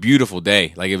 like it was a beautiful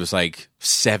day. Like it was like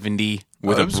 70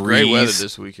 with it a was breeze. great weather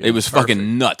this weekend. It was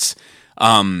fucking nuts.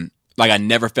 Like I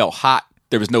never felt hot.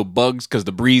 There was no bugs because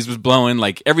the breeze was blowing.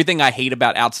 Like everything I hate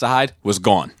about outside was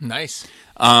gone. Nice.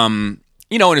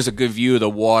 You know, and there's a good view of the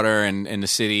water and the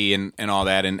city and all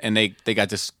that. And they got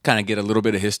to kind of get a little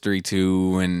bit of history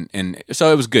too. And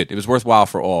so it was good. It was worthwhile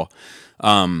for all.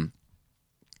 Then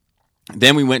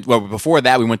before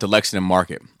that, we went to Lexington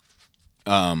Market,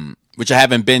 which I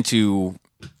haven't been to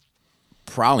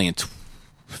probably in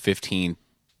 15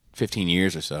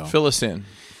 years or so. Fill us in.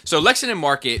 So Lexington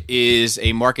Market is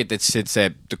a market that sits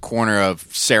at the corner of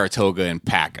Saratoga and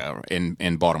Paca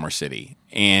in Baltimore City,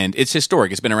 and it's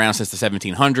historic. It's been around since the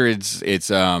 1700s. It's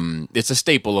a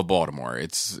staple of Baltimore.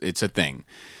 It's a thing.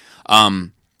 But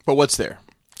what's there?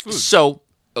 So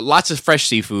lots of fresh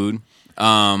seafood,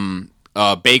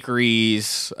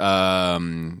 bakeries,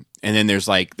 and then there's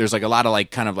like a lot of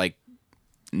like kind of like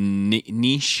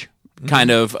niche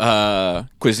kind of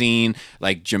cuisine,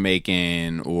 like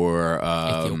Jamaican or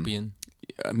Ethiopian.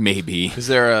 Maybe. Is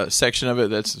there a section of it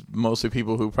that's mostly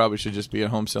people who probably should just be at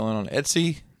home selling on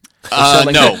Etsy?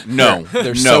 No.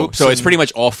 soaps So it's and- pretty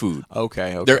much all food.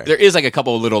 Okay. There is like a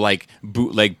couple of little like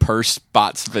bootleg purse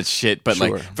spots, but shit. But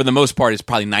Sure. like for the most part, it's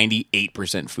probably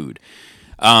 98% food.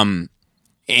 And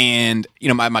you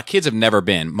know, my kids have never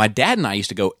been. My dad and I used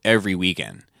to go every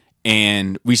weekend,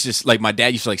 and we just like my dad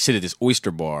used to like sit at this oyster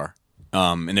bar.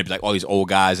 And there'd be like all these old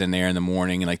guys in there in the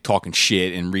morning and like talking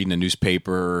shit and reading a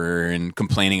newspaper and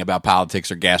complaining about politics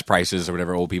or gas prices or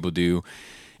whatever old people do.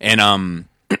 And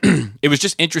it was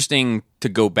just interesting to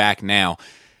go back now.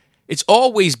 It's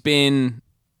always been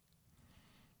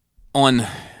on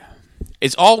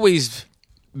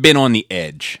the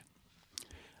edge,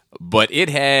 but it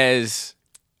has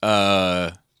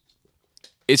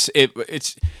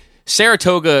it's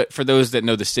Saratoga, for those that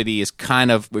know the city, is kind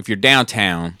of, if you're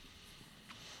downtown,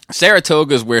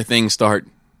 Saratoga is where things start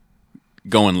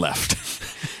going left.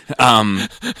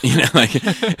 You know, like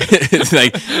it's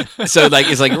like so, like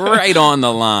it's like right on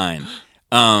the line.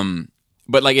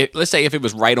 But like, let's say if it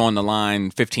was right on the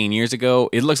line 15 years ago,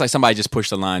 it looks like somebody just pushed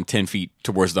the line 10 feet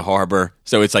towards the harbor.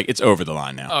 So it's like it's over the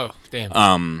line now. Oh,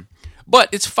 damn. But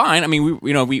it's fine. I mean,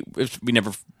 we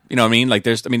never, you know what I mean? Like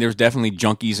there's definitely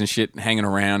junkies and shit hanging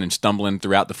around and stumbling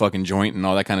throughout the fucking joint and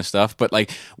all that kind of stuff. But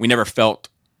like, we never felt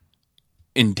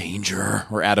in danger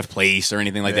or out of place or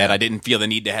anything like that. I didn't feel the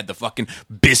need to have the fucking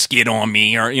biscuit on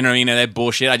me or, you know, that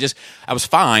bullshit. I was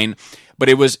fine. But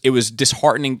it was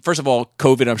disheartening. First of all,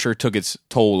 COVID, I'm sure, took its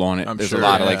toll on it. There's a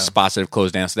lot of like spots that have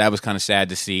closed down, so that was kind of sad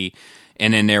to see.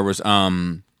 And then there was,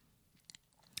 you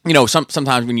know,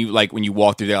 sometimes when you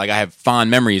walk through there, like I have fond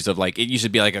memories of like it used to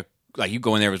be like you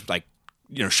go in there, it was like,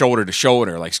 you know, shoulder to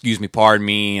shoulder, like excuse me, pardon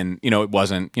me, and you know it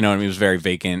wasn't, you know what I mean, it was very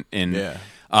vacant. And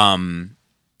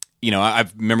you know, I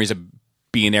have memories of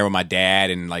being there with my dad,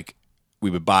 and like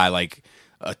we would buy like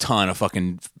a ton of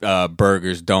fucking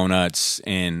burgers, donuts,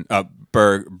 and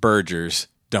Burgers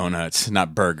donuts,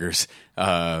 not burgers,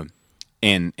 and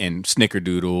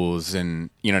snickerdoodles, and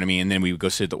you know what I mean. And then we would go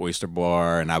sit at the oyster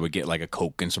bar, and I would get like a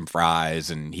Coke and some fries,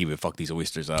 and he would fuck these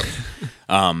oysters up.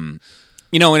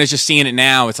 You know, and it's just seeing it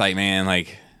now. It's like, man,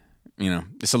 like, you know,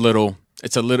 it's a little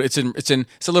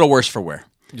worse for wear.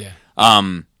 Yeah.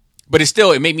 But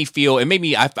it made me feel, I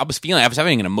was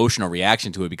having an emotional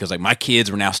reaction to it because like my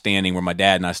kids were now standing where my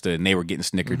dad and I stood, and they were getting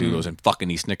snickerdoodles and fucking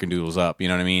these snickerdoodles up, you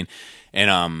know what I mean?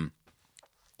 And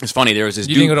it's funny, there was this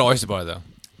You dude. didn't go to Oyster Bar, though.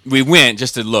 We went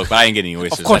just to look, but I didn't get any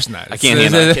oysters. Of course not. I can't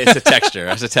handle it. It's a texture.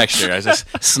 It's a texture. I was just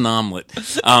snomlet.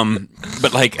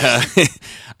 But like,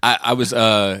 I was.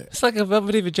 It's like a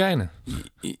velvety vagina.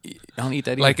 I don't eat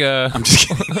that either. Like a. I'm just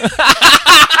kidding.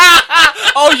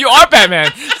 Oh, you are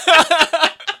Batman.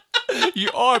 You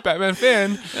are a Batman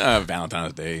fan.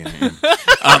 Valentine's Day.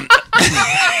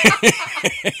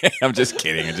 I'm just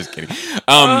kidding.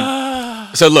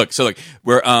 So look,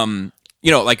 we're you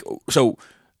know, like, so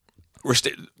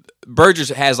Burgers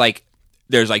has like,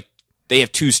 there's like, they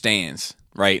have two stands,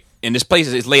 right? And this place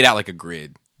is laid out like a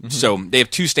grid. So they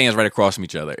have two stands right across from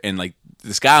each other, and like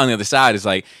this guy on the other side is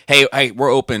like, hey,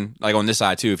 we're open like on this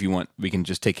side too. If you want, we can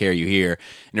just take care of you here.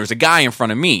 And there was a guy in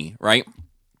front of me, right?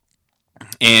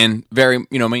 And very,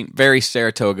 you know, very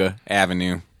Saratoga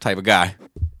Avenue type of guy.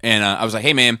 And I was like,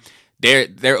 hey man,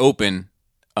 they're open.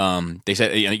 They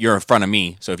said, you're in front of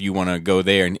me, so if you want to go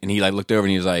there. And he like looked over and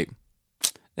he was like,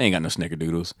 they ain't got no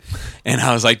snickerdoodles. And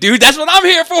I was like, dude, that's what I'm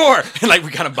here for. And like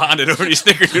we kind of bonded over these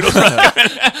snickerdoodles.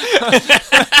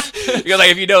 Because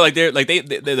like, if you know, like they're like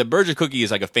the Burgers cookie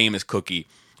is like a famous cookie,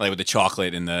 like with the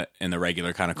chocolate and the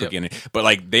regular kind of cookie in it. But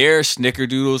like their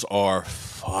snickerdoodles are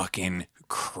fucking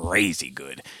crazy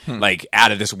good, like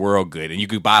out of this world good. And you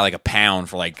could buy like a pound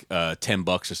for like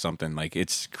 $10 or something. Like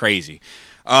it's crazy.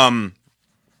 So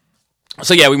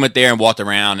yeah, we went there and walked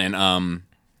around, and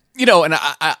you know, and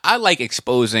I like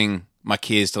exposing my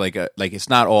kids to like it's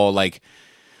not all like,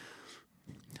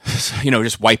 you know,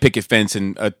 just white picket fence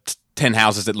and 10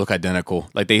 houses that look identical.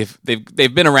 Like they've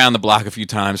been around the block a few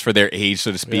times for their age,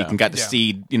 so to speak, and got to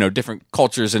see, you know, different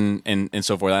cultures and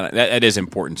so forth. That is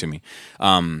important to me,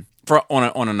 for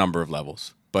on a number of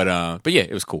levels. But yeah,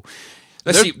 it was cool.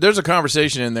 There's a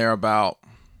conversation in there about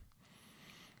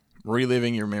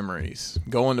reliving your memories,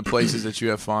 going to places that you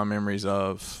have fond memories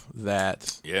of.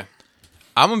 That Yeah.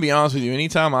 I'm gonna be honest with you.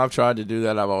 Anytime I've tried to do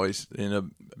that, I've always ended up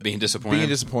Being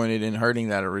disappointed. and hurting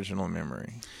that original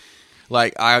memory.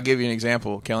 Like, I'll give you an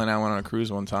example. Kelly and I went on a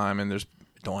cruise one time, and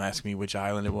don't ask me which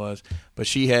island it was, but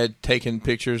she had taken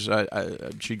pictures.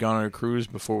 She'd gone on a cruise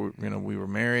before we were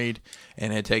married,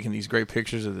 and had taken these great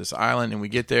pictures of this island. And we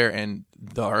get there, and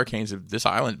the hurricanes of this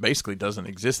island basically doesn't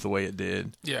exist the way it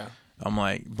did. Yeah. I'm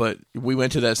like, but we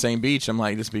went to that same beach. I'm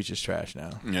like, this beach is trash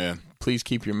now. Yeah. Please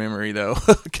keep your memory though,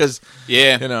 because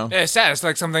Yeah. Yeah, it's sad. It's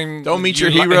like something. Don't meet you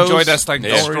your heroes. Enjoy that's like Don't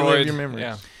destroyed. relive your memories.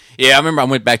 Yeah. Yeah, I remember I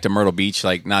went back to Myrtle Beach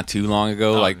like not too long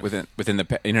ago, like within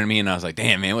the, you know what I mean? And I was like,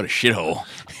 damn, man, what a shithole.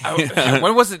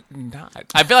 When was it not?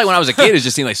 I feel like when I was a kid, it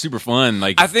just seemed like super fun.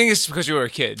 Like, I think it's because you were a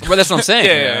kid. well, that's what I'm saying.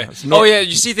 Yeah. North- Oh yeah,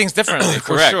 you see things differently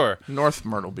for Correct. sure. North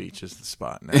Myrtle Beach is the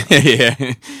spot now.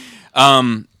 Yeah.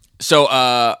 So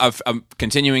I'm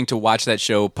continuing to watch that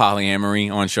show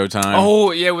Polyamory on Showtime.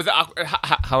 Oh yeah, with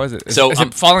how is it? So, is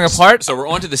it falling apart? So we're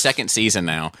on to the second season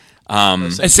now.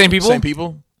 It's same people. Same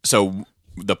people. So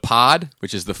the pod,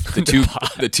 which is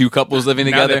the two couples living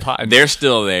Now together, they pod. they're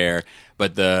still there.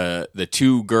 But the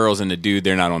two girls and the dude,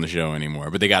 they're not on the show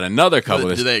anymore. But they got another couple.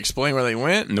 Do they explain where they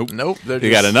went? Nope. They're They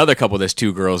got another couple that's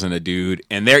two girls and a dude,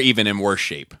 and they're even in worse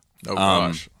shape. Oh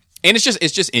gosh. And it's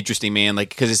just interesting, man. Like,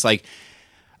 because it's like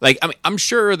I mean, I'm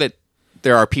sure that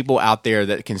there are people out there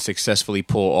that can successfully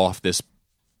pull off this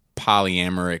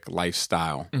polyamoric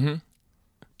lifestyle,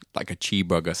 like a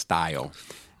cheeseburger style.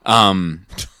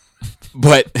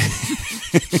 But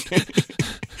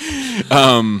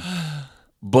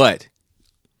but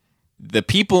the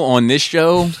people on this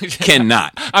show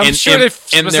cannot. I'm sure they they're-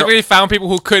 specifically found people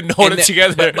who couldn't hold and it they're-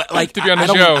 together but, like, to be on the I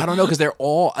don't, show. I don't know, because they're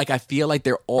all like, I feel like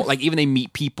they're all like, even they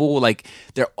meet people, like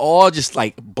they're all just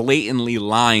like blatantly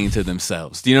lying to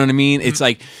themselves. Do you know what I mean? It's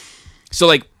like, so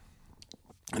like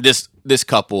this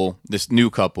couple, this new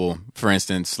couple, for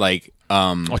instance, like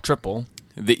Or triple.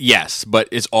 yes, but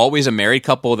it's always a married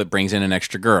couple that brings in an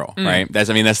extra girl, right? That's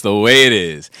the way it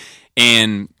is.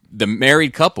 And the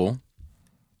married couple,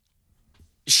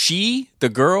 the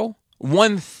girl,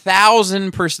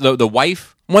 1,000%, the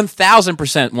wife,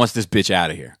 1,000% wants this bitch out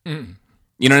of here. You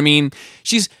know what I mean?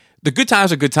 The good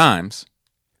times are good times,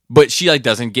 but she like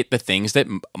doesn't get the things that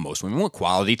most women want: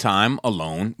 quality time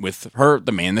alone with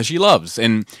the man that she loves.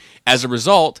 And as a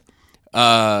result,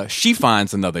 she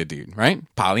finds another dude, right?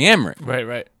 Polyamorous.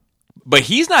 Right. But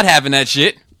he's not having that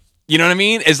shit. You know what I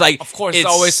mean? It's like, Of course, it's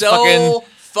it's always so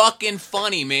fucking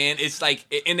funny, man. It's like,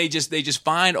 and they just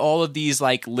find all of these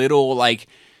like little like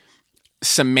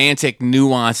semantic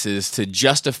nuances to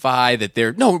justify that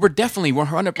we're definitely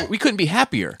 100. We couldn't be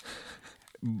happier,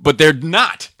 but they're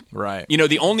not. Right. You know,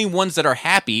 the only ones that are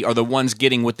happy are the ones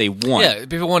getting what they want. Yeah,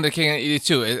 people want the king and eat it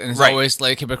too, and it's Right. always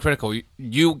like hypocritical.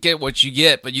 You get what you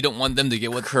get, but you don't want them to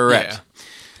get what. Correct.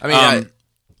 Yeah. I mean,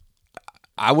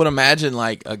 I would imagine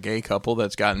like a gay couple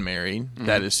that's gotten married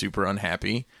that is super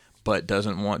unhappy, but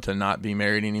doesn't want to not be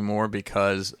married anymore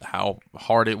because how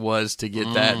hard it was to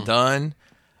get that done.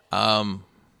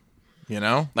 You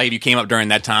know? Like if you came up during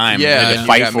that time, Yeah, and had and to you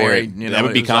fight got for married, it. you know, That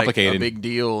would it be was like complicated. a big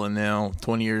deal, and now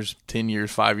 20 years, 10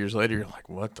 years, 5 years later, you're like,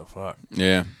 what the fuck?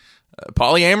 Yeah.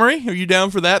 Polyamory? Are you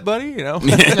down for that, buddy? You know?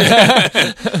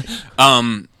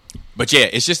 But yeah,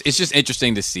 it's just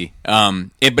interesting to see.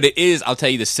 But it is. I'll tell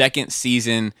you, the second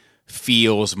season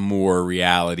feels more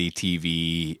reality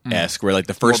TV esque. Where like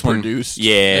the first More one, produced.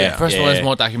 yeah, First yeah. one's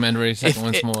more documentary. Second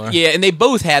one's more. Yeah, and they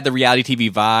both had the reality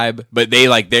TV vibe, but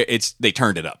they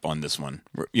turned it up on this one.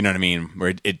 You know what I mean?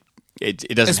 Where it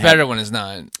doesn't. It's better when it's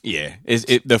not. Yeah,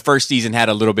 the first season had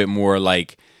a little bit more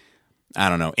like, I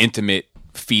don't know, intimate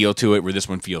feel to it, where this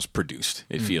one feels produced.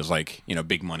 It feels like,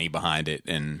 big money behind it,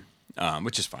 and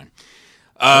which is fine.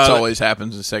 That's always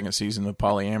happens in the second season of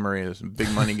polyamory is big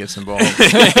money gets involved.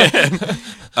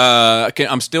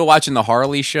 I'm still watching the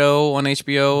Harley show on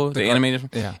HBO, the animated.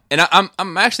 Yeah. And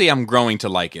I'm growing to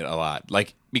like it a lot,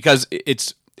 like because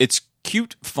it's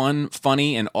cute, fun,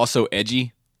 funny, and also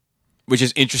edgy, which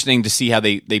is interesting to see how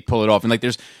they pull it off. And like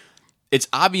it's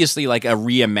obviously like a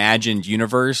reimagined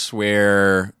universe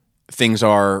where things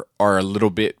are a little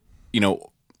bit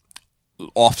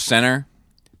off center.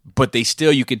 But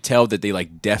you could tell that they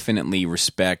like definitely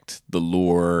respect the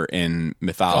lore and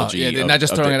mythology. Yeah, they're not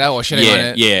just throwing it out or shitting on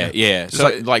it. Yeah. So,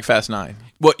 like Fast 9.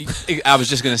 Well, I was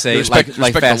just gonna say Respect the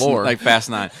Fast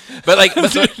 9, but I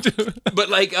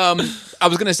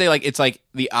was gonna say like it's like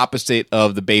the opposite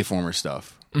of the Bayformer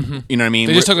stuff. Mm-hmm. You know what I mean?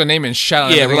 They just took the name and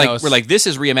shot. Yeah, else. we're like this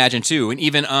is reimagined too, and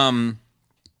even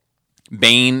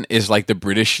Bane is like the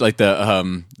British, like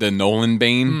the Nolan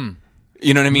Bane.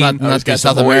 You know what I mean? Not the got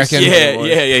South the voice. American.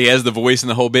 Yeah. He has the voice and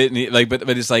the whole bit, and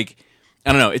but it's like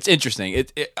I don't know. It's interesting.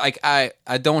 Like I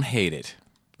don't hate it,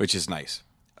 which is nice.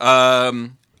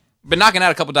 Been knocking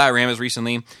out a couple dioramas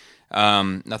recently.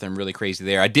 Nothing really crazy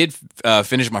there. I did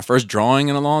finish my first drawing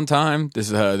in a long time. This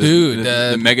is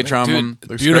the Megatron one.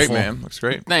 Looks Beautiful. great, man. Looks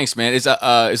great. Thanks, man.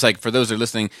 It's like for those that are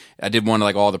listening, I did one of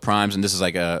like all the primes, and this is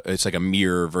like a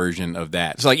mirror version of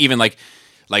that. So like even like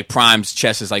Prime's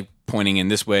chest is like pointing in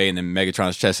this way, and then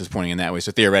Megatron's chest is pointing in that way.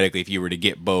 So theoretically, if you were to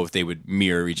get both, they would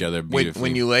mirror each other beautifully.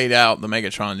 When you laid out the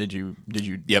Megatron, did you?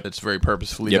 Yep. It's very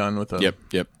purposefully done with the.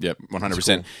 Yep,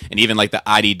 100%. And even like the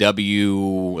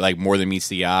IDW, like More Than Meets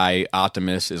the Eye,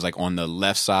 Optimus is like on the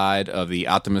left side of the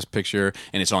Optimus picture,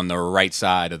 and it's on the right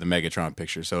side of the Megatron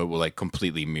picture, so it will like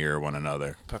completely mirror one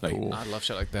another. Like, Cool. I love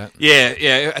shit like that.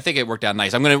 Yeah, I think it worked out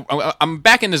nice. I'm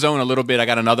back in the zone a little bit. I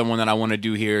got another one that I want to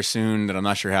do here soon that I'm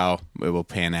not sure how it will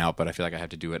pan out, but I feel like I have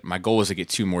to do it. My goal is to get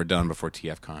 2 more done before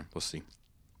TFCon. We'll see.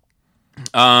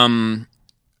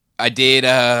 I did.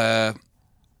 I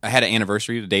had an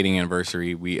anniversary, the dating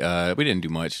anniversary. We didn't do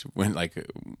much. Went went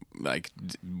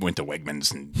to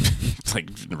Wegmans and like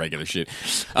regular shit.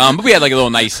 But we had like a little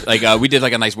nice we did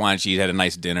like a nice wine and cheese. Had a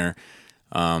nice dinner.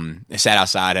 I sat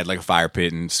outside, had like a fire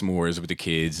pit and s'mores with the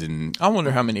kids. And I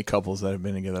wonder how many couples that have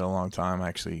been together a long time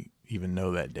actually even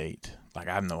know that date. Like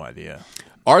I have no idea.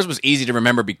 ours was easy to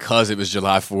remember because it was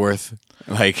July 4th.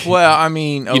 Like, well, I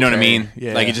mean, okay. You know what I mean?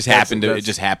 Yeah, like it just happened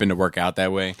to work out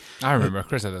that way. I remember.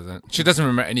 Krista doesn't. She doesn't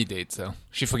remember any dates though.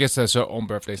 She forgets her own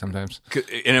birthday sometimes.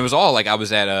 And it was all like I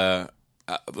was at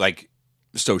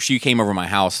so she came over my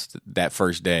house that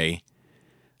first day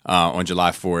on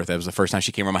July 4th. That was the first time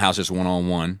she came over my house just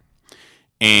one-on-one.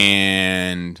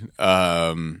 And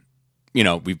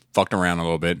we fucked around a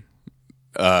little bit.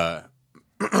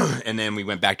 And then we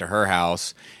went back to her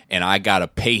house, and I got a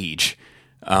page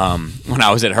when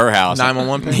I was at her house.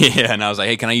 911 page? Yeah, and I was like,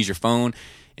 hey, can I use your phone?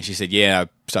 And she said, yeah.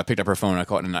 So I picked up her phone, and I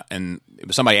called, and it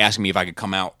was somebody asking me if I could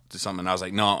come out to something. And I was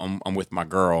like, no, I'm with my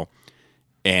girl.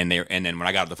 And then when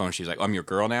I got off the phone, she was like, I'm your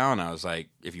girl now? And I was like,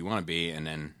 if you want to be. And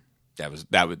then that was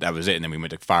it. And then we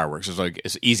went to fireworks. It was like,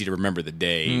 it's easy to remember the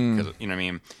day, because you know what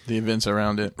I mean? The events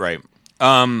around it. Right.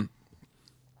 Cruella,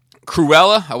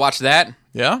 I watched that.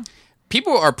 Yeah?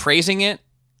 People are praising it.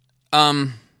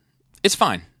 It's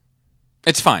fine.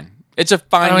 It's fine. It's a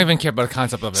fine. I don't even care about the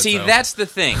concept of it. See, so. that's the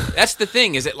thing. That's the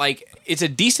thing. Is it like it's a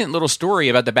decent little story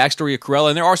about the backstory of Cruella,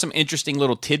 and there are some interesting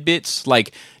little tidbits.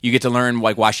 Like you get to learn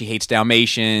like why she hates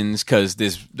Dalmatians, because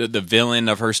the villain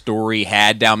of her story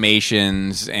had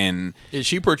Dalmatians, and is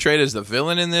she portrayed as the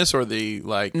villain in this, or the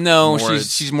like? No,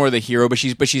 she's more the hero, but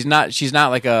she's not like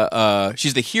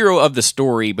she's the hero of the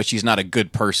story, but she's not a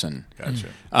good person.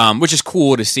 Gotcha. Which is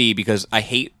cool to see, because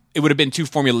it would have been too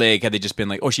formulaic had they just been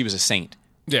like, oh, she was a saint.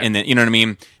 Yeah. And then, you know what I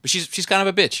mean? But she's kind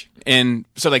of a bitch. And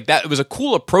so, like, that was a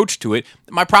cool approach to it.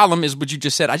 My problem is what you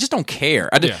just said. I just don't care.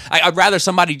 I'd rather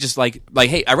somebody just,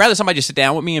 hey, I'd rather somebody just sit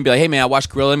down with me and be like, hey, man, I watched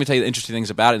Cruella. Let me tell you the interesting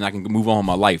things about it, and I can move on with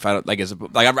my life.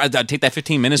 I'd take that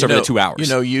 15 minutes over the 2 hours.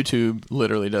 YouTube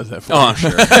literally does that for Oh, you. I'm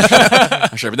sure.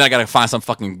 I'm sure. But then I got to find some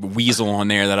fucking weasel on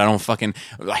there that I don't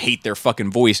I hate their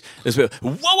fucking voice. It's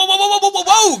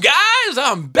whoa, guys,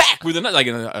 I'm back with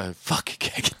another, fuck,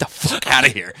 get the fuck out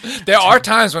of here. There are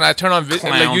times when I turn on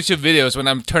Clown. YouTube videos when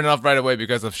I'm turning off right away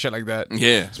because of shit like that.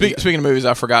 Yeah. Speaking of movies,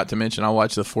 I forgot to mention I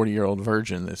watched The 40-Year-Old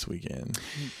Virgin this weekend.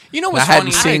 You know what's I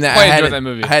hadn't funny? seen that. quite enjoyed that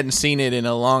movie. I hadn't seen it in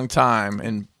a long time,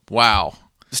 and wow.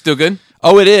 Still good?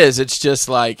 Oh, it is. It's just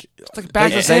like It's like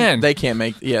back of sand. They can't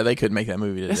make. Yeah, they couldn't make that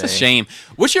movie today. That's a shame.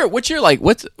 What's your like?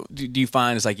 What do you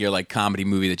find is like your like comedy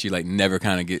movie that you like never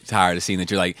kind of get tired of seeing?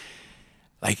 That you're like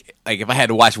if I had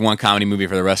to watch one comedy movie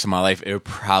for the rest of my life, it would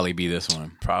probably be this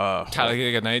one.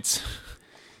 Talladega Nights.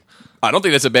 I don't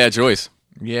think that's a bad choice.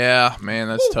 Yeah, man,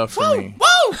 that's tough for me.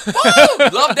 Whoa!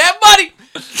 Love that, buddy.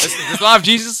 This love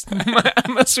Jesus.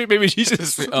 My sweet baby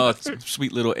Jesus.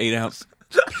 Sweet little 8-ounce,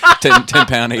 10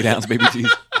 pound 8-ounce baby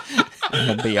cheese. I'm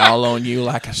gonna be all on you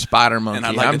like a spider monkey. And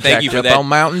I'd like I'm to thank you jacked for up that. on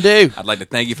Mountain Dew. I'd like to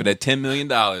thank you for that $10 million.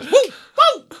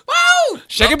 Woo!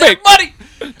 Shake Love and bake. that, buddy.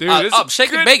 Dude, this is Shake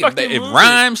and good bake. fucking It movie.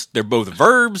 rhymes. They're both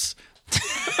verbs.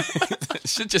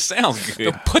 Shit just sounds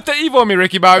good. Put the evil on me,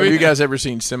 Ricky Have Bobby. you guys ever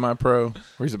seen Semi-Pro,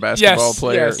 where he's a basketball Yes,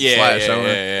 player yes. slash owner?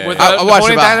 Yeah. With I watched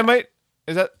Napoleon about- Dynamite?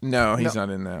 Is that? No, he's not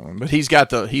in that one. But he's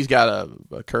got a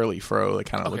curly fro that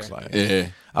kind of looks like it. Yeah.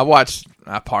 I watched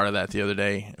a part of that the other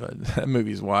day. That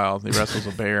movie's wild. He wrestles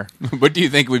a bear. What do you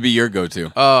think would be your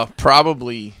go-to?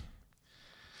 Probably.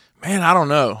 Man, I don't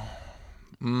know.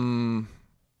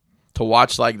 To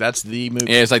watch that's the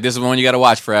movie. Yeah, it's like this is one you got to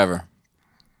watch forever.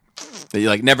 That you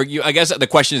like never. I guess the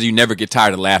question is you never get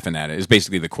tired of laughing at it. Is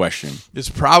basically the question. It's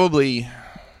probably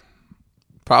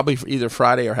either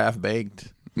Friday or Half Baked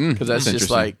because that's just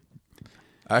like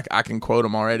I can quote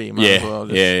them already. Might as well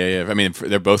just, yeah. I mean,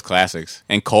 they're both classics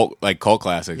and cult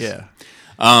classics. Yeah.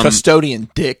 Custodian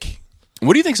Dick.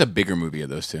 What do you think's a bigger movie of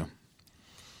those two?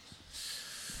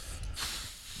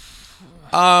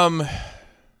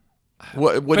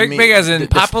 What do you mean? Big as in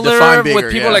popular define bigger,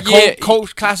 with people yeah. like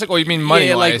cult classic, or you mean money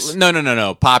Yeah, like wise?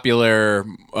 no. Popular,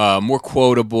 more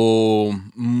quotable,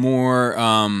 more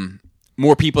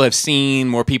people have seen,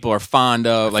 more people are fond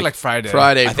of. like Friday.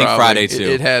 Friday. I think probably. Friday, too.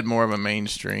 It had more of a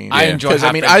mainstream. I enjoy because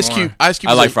I mean Half Baked Ice Cube. I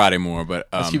was like a- Friday more, but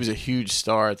Ice Cube was a huge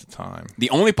star at the time. the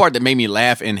only part that made me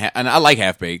laugh and I like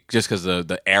Half Baked just because of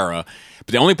the era,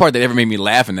 but the only part that ever made me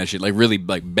laugh in that shit, like really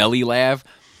like belly laugh,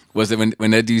 was that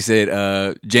when that dude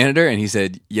said janitor and he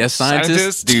said yes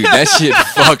scientist. Dude, that shit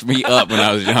fucked me up when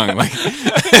I was young. Like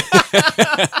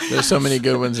There's so many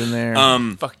good ones in there.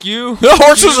 Fuck you. The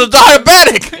horse was a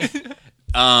diabetic.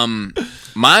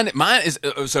 mine is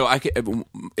so I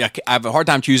have a hard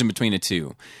time choosing between the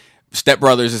two. Step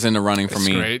Brothers is in the running for It's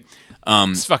me. great.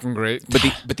 It's fucking great.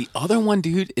 But the other one,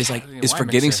 dude, is like is why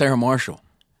Forgetting mix it? Sarah Marshall.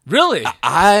 Really?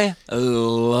 I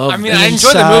love. I mean, I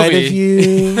enjoy the movie.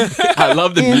 You. I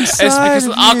love the music. It's because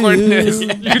of the awkwardness.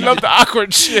 You love the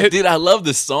awkward shit. Dude, I love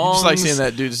the songs. Just like seeing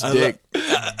that dude's dick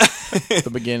at the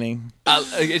beginning.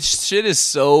 Shit is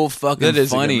so fucking That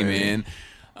is a good funny, movie.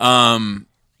 man.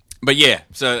 But yeah,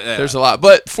 so There's a lot.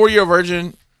 But 4-Year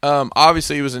Virgin,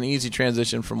 obviously it was an easy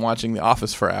transition from watching The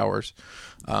Office for hours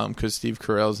because Steve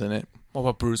Carell's in it. What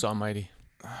about Bruce Almighty?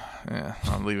 Yeah,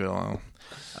 I'll leave it alone.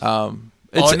 No.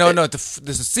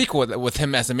 There's a sequel with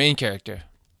him as the main character.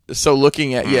 So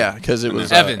looking at, because it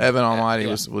was Evan. Evan Almighty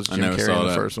was I Jim never Carrey saw in the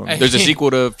that. first one. Hey. There's a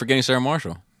sequel to Forgetting Sarah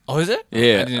Marshall. Oh, is it? I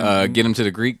Yeah, didn't- Get Him to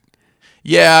the Greek.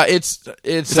 Yeah, it's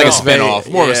like a spin-off,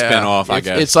 more of a yeah. spin-off, I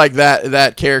It's- guess. It's like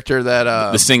that character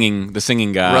that The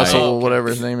singing guy. Russell, whatever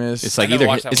his name is. It's like I never either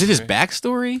watched that is it his movie.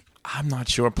 backstory? I'm not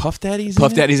sure. Puff Daddy's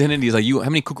Puff in it? Daddy's in it. He's like, how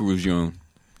many kookaroos you own?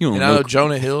 You don't And I know. know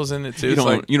Jonah Hill's in it too. You It's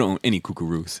don't, like, you don't own any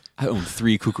kookaroos. I own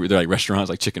 3 kookaroos. They're like restaurants,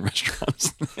 like chicken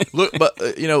restaurants. look, but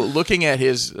looking at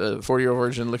his 4-Year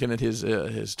Virgin, looking at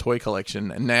his toy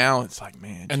collection, and now it's like,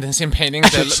 man, And then some paintings,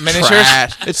 it's the miniatures.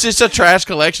 trash. It's just a trash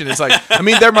collection. It's like, I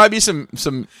mean, there might be some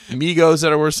Migos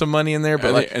that are worth some money in there,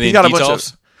 but like Are he they got a bunch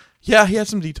Detox? of. Yeah, he had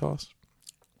some detoss.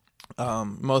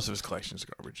 Most of his collection is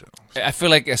garbage. Though. I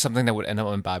feel like it's something that would end up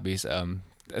on Bobby's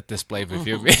display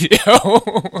review video.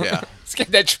 Yeah. Let's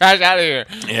get that trash out of here.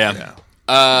 Yeah.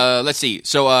 Let's see.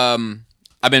 So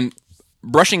I've been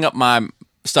brushing up my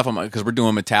stuff on because we're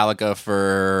doing Metallica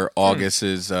for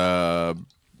August's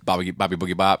Bobby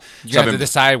Boogie Bop. You So I've have to been-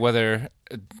 decide whether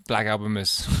Black Album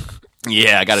is.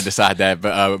 Yeah, I got to decide that.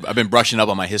 But I've been brushing up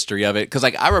on my history of it because,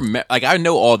 like, I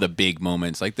know all the big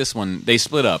moments. Like this one, they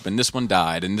split up, and this one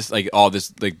died, and this, like, all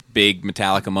this, like, big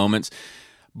Metallica moments.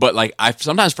 But like, I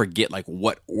sometimes forget like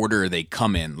what order they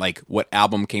come in, like what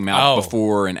album came out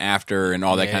before and after, and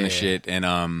all that kind of shit. And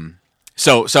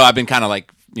so I've been kind of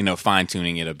like fine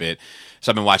tuning it a bit.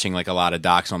 So I've been watching like a lot of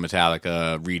docs on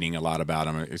Metallica, reading a lot about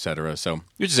them, etc. So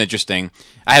which is interesting.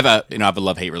 I have a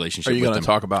love-hate relationship. Are you with going them. to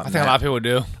talk about? I think a lot of people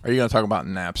do. Are you going to talk about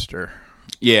Napster?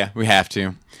 Yeah, we have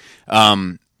to.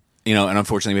 And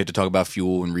unfortunately, we have to talk about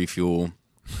fuel and refuel.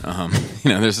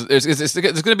 There's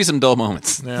going to be some dull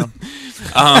moments. Yeah.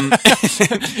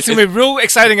 It's going to be real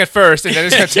exciting at first, and then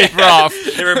it's going to taper off.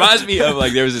 It reminds me of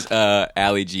like there was this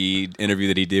Ali G interview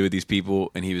that he did with these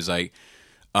people, and he was like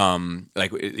a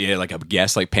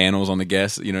guest, like panels on the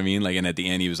guests. You know what I mean? Like, and at the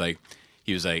end, he was like,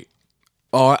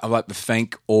 "Oh, I'd like to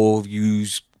thank all of you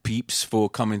peeps for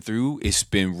coming through. It's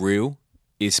been real.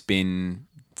 It's been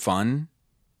fun.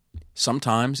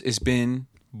 Sometimes it's been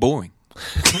boring."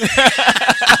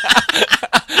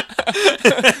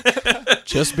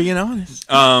 Just being honest.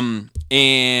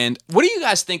 And what do you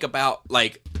guys think about,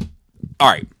 like, all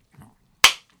right,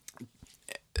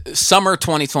 summer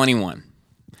 2021?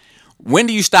 When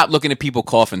do you stop looking at people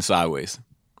coughing sideways?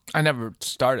 I never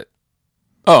started.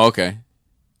 Oh, okay.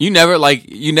 You never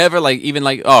even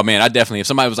like, oh man, I definitely, if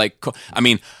somebody was like, I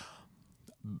mean,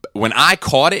 when I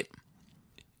caught it,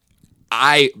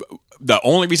 the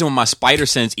only reason when my spider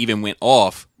sense even went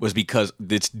off was because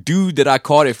this dude that I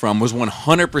caught it from was 100%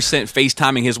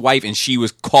 FaceTiming his wife, and she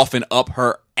was coughing up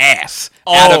her ass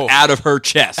out of her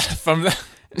chest. From the,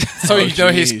 so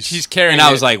he's carrying. And I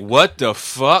it. was like, "What the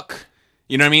fuck?"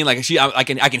 You know what I mean? Like I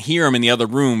can hear him in the other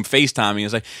room FaceTiming.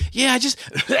 It's like, "Yeah, I just,"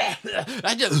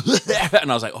 and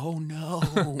I was like, "Oh no,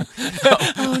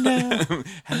 oh no,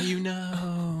 how do you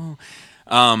know?"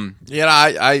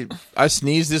 Yeah, I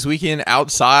sneezed this weekend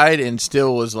outside and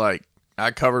still was like,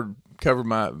 I covered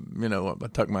my, I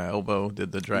tucked my elbow,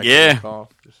 did the Dracula cough.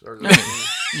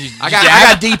 I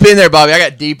got deep in there, Bobby. I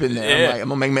got deep in there. Yeah. I'm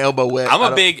gonna make my elbow wet.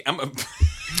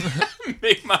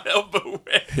 Make my elbow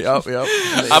wet. Yep.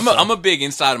 I'm a big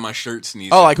inside of my shirt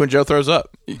sneezer. Oh, like when Joe throws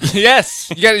up.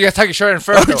 Yes, you gotta tuck your shirt in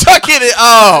first. though. Tuck it.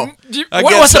 Oh,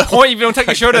 What's the point if you don't tuck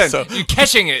your shirt in? so. You're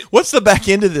catching it. What's the back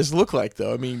end of this look like,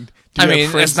 though? I mean,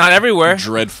 It's not everywhere.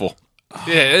 Dreadful.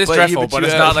 Yeah, it is But dreadful, you but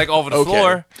it's have- not like over the okay.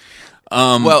 floor.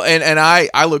 Well, and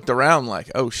I looked around like,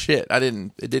 oh shit,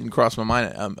 it didn't cross my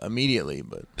mind immediately,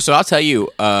 but So I'll tell you,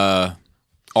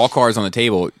 all cards on the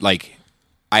table. Like,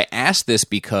 I asked this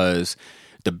because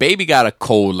the baby got a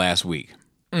cold last week,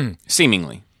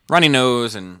 seemingly runny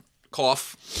nose and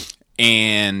cough,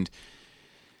 and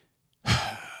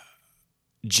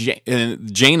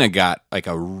Jaina got like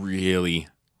a really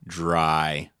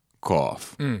dry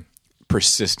cough,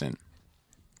 persistent.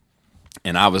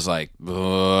 And I was like,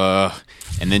 ugh.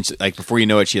 And then, like, before you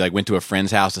know it, she like went to a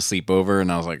friend's house to sleep over,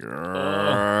 and I was like,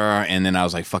 ugh. And then I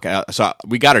was like, fuck it. So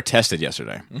we got her tested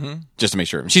yesterday, just to make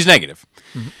sure she's negative.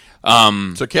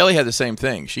 so Kelly had the same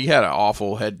thing. She had an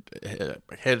awful head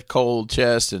cold,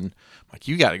 chest, and like,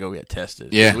 you got to go get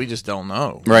tested. Yeah. We just don't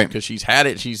know, Right. Because she's had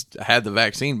it. She's had the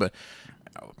vaccine, but.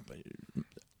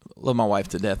 Love my wife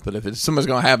to death, but if something's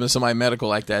going to happen to somebody medical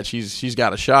like that, she's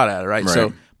got a shot at it, right? Right.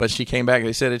 So, but she came back.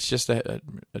 They said it's just a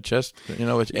chest,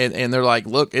 and they're like,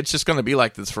 look, it's just going to be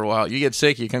like this for a while. You get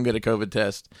sick, you come get a COVID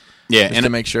test, Yeah, just to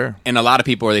make sure. And a lot of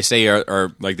people, they say,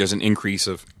 are like, there's an increase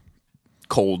of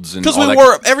colds and Because all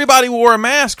that. everybody wore a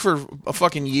mask for a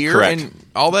fucking year, Correct. and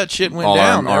all that shit went All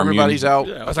down. our Everybody's out.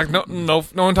 I was like, no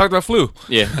one talked about flu,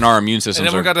 Yeah, and our immune and systems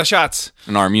everyone got the shots.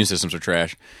 are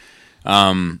trash.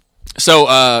 So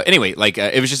anyway, like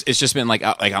it's just been like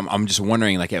I'm just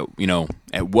wondering, like,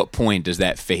 at what point does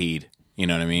that fade? You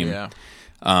know what I mean? Yeah.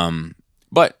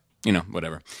 But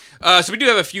whatever. So we do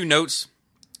have a few notes.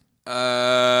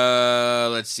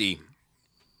 Let's see.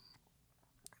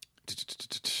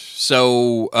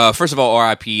 So first of all,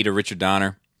 R.I.P. to Richard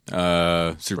Donner,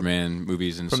 Superman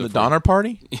movies and From so the forth. Donner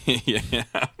Party? Yeah.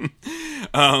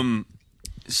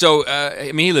 So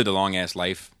I mean, he lived a long ass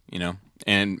life,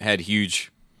 and had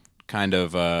huge kind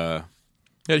of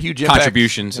Had huge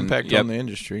contributions impact yep. on the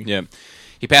industry. Yeah.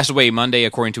 He passed away Monday,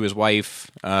 according to his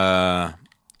wife.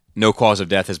 No cause of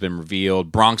death has been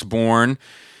revealed. Bronx born.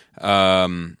 How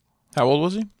old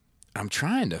was he? I'm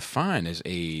trying to find his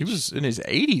age. He was in his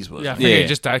 80s, wasn't Yeah, I he? think Yeah. he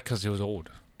just died because he was old.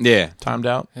 Yeah. Timed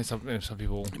out. And some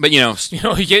people, But you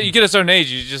get a certain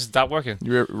age, you just stop working.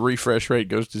 Your refresh rate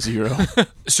goes to 0.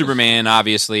 Superman,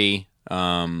 obviously. He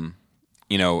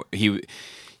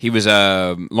was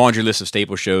a laundry list of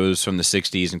staple shows from the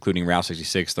 60s, including Route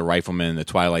 66, The Rifleman, The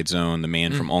Twilight Zone, The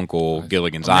Man from U.N.C.L.E.,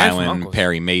 Gilligan's Man from Island, U.N.C.L.E.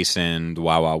 Perry Mason, The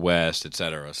Wild Wild West,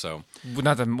 etc. So,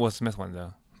 Not the Will Smith one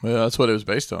though. Well, that's what it was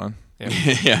based on.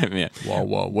 yeah. Wild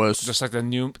Wild West. Just like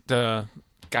the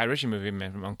Guy Ritchie movie,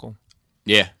 Man from U.N.C.L.E.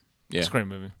 Yeah. It's a great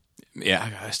movie. Yeah,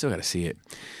 I still got to see it.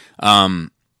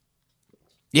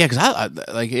 Yeah,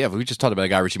 because we just talked about a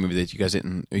Guy Ritchie movie that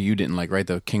you didn't like, right?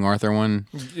 The King Arthur one.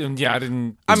 Yeah, I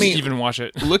didn't. Even watch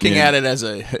it. Looking Yeah. at it as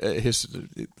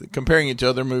comparing it to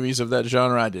other movies of that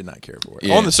genre, I did not care for it.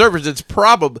 Yeah. On the surface, it's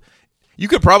probably you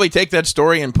could probably take that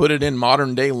story and put it in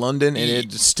modern day London, and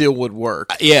it still would work.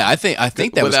 Yeah, I think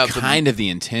that was Without the- kind of the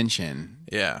intention.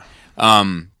 Yeah,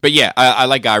 But yeah, I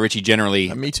like Guy Ritchie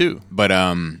generally. me too. But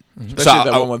Especially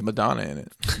that one with Madonna in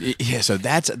it. yeah, so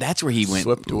that's where he went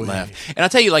Swept away. left. And I'll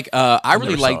tell you, like, I really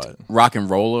never saw liked it. Rock and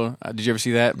Roller. Did you ever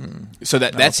see that? So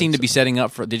that seemed to be setting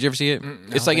up for. Did you ever see it?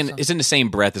 It's like it's in the same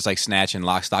breath as like Snatch and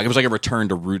Lock, Stock. It was like a return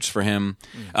to roots for him,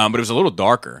 but it was a little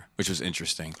darker, which was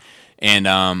interesting.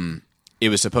 And it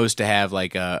was supposed to have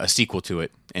like a sequel to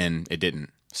it, and it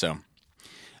didn't. So,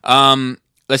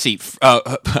 let's see.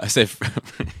 I said.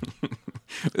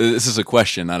 This is a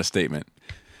question, not a statement.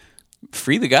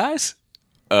 Free the guys?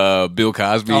 Bill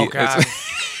Cosby. Oh God.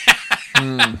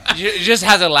 You just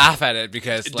have to laugh at it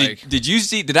because, like, Did you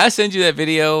see? Did I send you that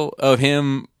video of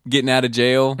him getting out of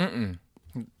jail?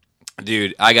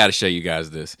 Dude, I got to show you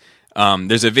guys this.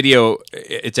 There's a video.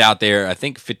 It's out there. I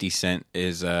think 50 Cent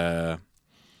is shared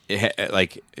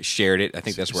it. I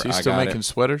think that's where Is he I still got making it.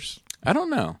 sweaters? I don't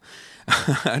know.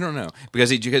 I don't know because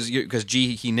he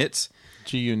knits.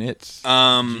 G units.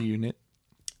 G unit.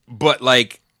 But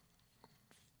like,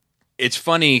 it's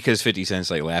funny because 50 Cent's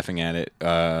like laughing at it,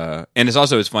 and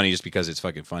it's funny just because it's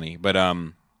fucking funny. But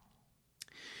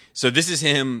so this is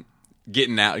him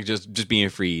getting out, just being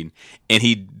freed, and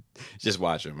he just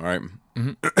watch him. All right,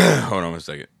 hold on one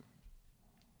second.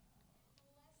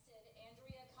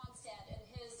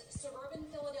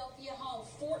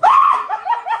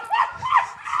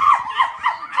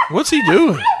 What's he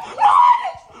doing?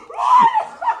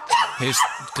 He's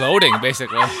gloating,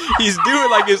 basically. He's doing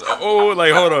like his hold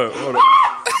on.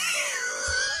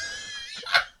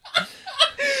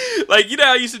 Like, you know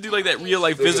how I used to do like that real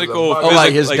like physical. Oh,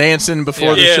 like his dancing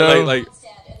before the show. like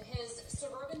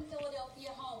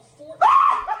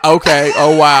okay.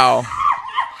 Oh wow.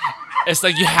 It's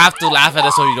like you have to laugh at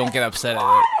it so you don't get upset at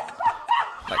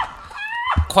it. Like,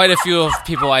 quite a few of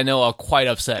people I know are quite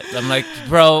upset. I'm like,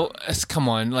 bro, come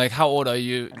on. Like, how old are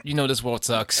you? You know this world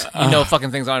sucks. You know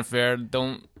fucking things aren't fair.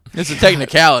 Don't. It's a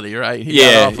technicality, right? right.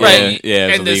 Yeah, it's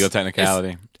And a legal this-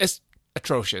 technicality. It's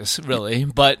atrocious, really.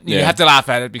 But you Yeah. have to laugh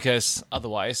at it because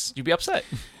otherwise you'd be upset.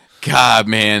 God,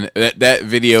 man, that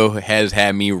video has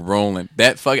had me rolling.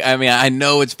 I mean, I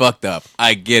know it's fucked up.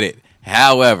 I get it.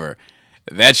 However,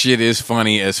 that shit is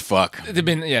funny as fuck. It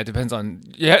depends on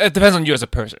you as a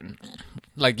person.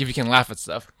 Like if you can laugh at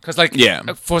stuff, because like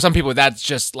for some people that's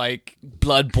just like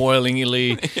blood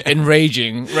boilingly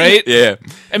enraging, right? Yeah,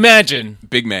 Imagine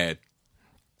big mad.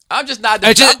 I'm just not.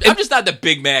 I'm just not the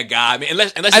big mad guy. I mean,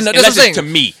 unless it's to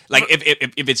me. Like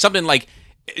if it's something like,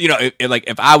 you know,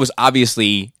 if I was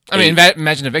obviously. I mean,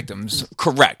 imagine the victims.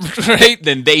 Correct. Right?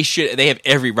 Then they have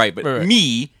every right. But Right.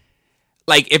 me,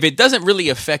 like, if it doesn't really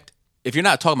affect, if you're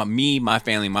not talking about me, my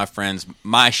family, my friends,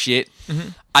 my shit,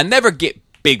 I never get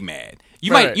big mad.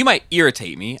 You might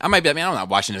irritate me. I might be like, man, I'm not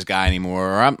watching this guy anymore,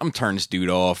 or I'm turning this dude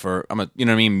off, or you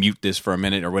know what I mean, mute this for a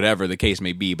minute, or whatever the case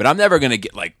may be. But I'm never gonna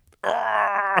get like,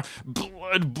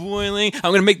 blood boiling.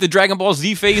 I'm gonna make the Dragon Ball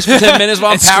Z face for 10 minutes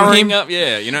while I'm powering up.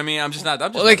 Yeah, you know what I mean. I'm just not.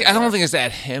 Like I don't think it's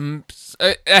at him.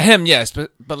 At him, yes,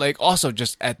 but like also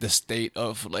just at the state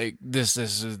of like this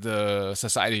is the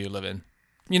society you live in.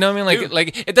 You know what I mean?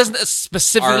 Like it doesn't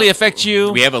specifically affect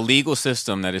you. We have a legal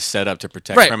system that is set up to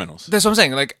protect Right. criminals. That's what I'm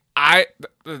saying. Like I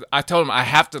told him I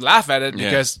have to laugh at it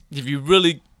because if you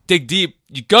really dig deep,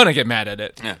 you're gonna get mad at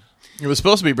it. Yeah. It was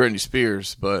supposed to be Britney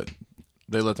Spears, but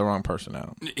they let the wrong person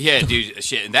out. Yeah, dude,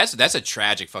 shit. And that's a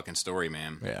tragic fucking story,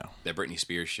 man. Yeah. That Britney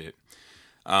Spears shit.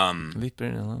 Leave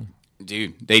Britney alone.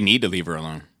 Dude, they need to leave her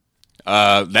alone.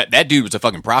 That dude was a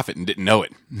fucking prophet and didn't know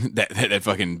it. that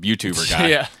fucking YouTuber guy.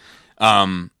 Yeah.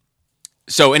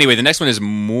 So anyway, the next one is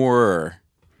Mortal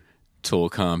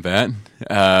Kombat.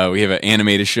 We have an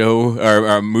animated show or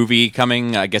a movie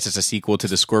coming. I guess it's a sequel to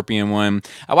the Scorpion one.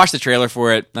 I watched the trailer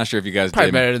for it. Not sure if you guys Probably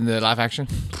did. better than the live action.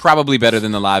 Probably better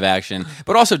than the live action,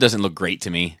 but also doesn't look great to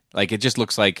me. Like, it just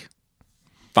looks like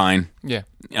fine. Yeah.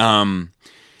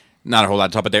 Not a whole lot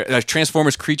to talk about there.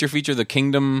 Transformers Creature Feature, the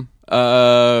Kingdom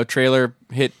trailer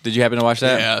hit. Did you happen to watch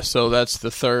that? Yeah, so that's the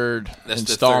third That's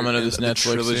the installment third of this in the Netflix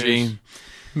trilogy. series.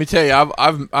 Let me tell you,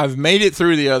 I've made it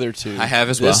through the other two. I have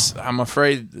as this, well. I'm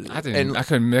afraid. I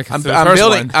couldn't make it I'm, through the I'm first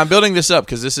building. one. I'm building this up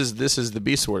because this is the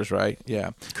Beast Wars, right? Yeah,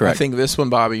 Correct. I think this one,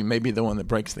 Bobby, may be the one that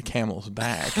breaks the camel's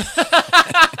back.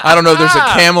 I don't know if there's a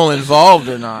camel involved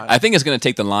or not. I think it's going to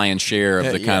take the lion's share of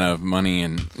the Yeah. kind of money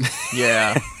and.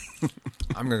 Yeah,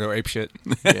 I'm gonna go ape shit.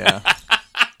 yeah,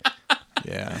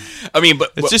 yeah. I mean,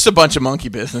 but It's just a bunch of monkey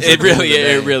business. it really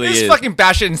It's is. fucking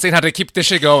batshit insane how to keep this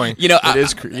shit going. You know, It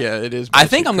is. Yeah, it is. I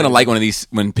think I'm going to like one of these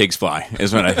when pigs fly.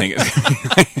 Is what I think.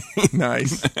 It's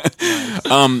nice.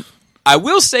 I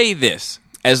will say this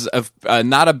as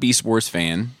not a Beast Wars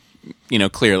fan. You know,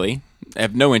 clearly, I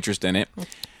have no interest in it.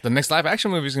 The next live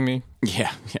action movie is gonna be.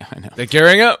 Yeah, I know. They're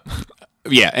gearing up.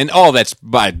 Yeah, and all that's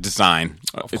by design,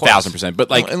 1,000%.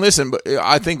 But like, And listen, but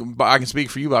I think I can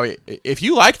speak for you, Bobby. If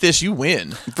you like this, you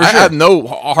win. For I sure. have no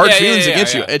hard Yeah, feelings yeah,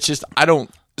 against yeah. you. It's just I don't.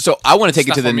 so I want to take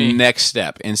it Stuff to the for me. next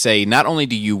step and say, not only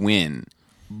do you win,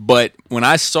 but when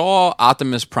I saw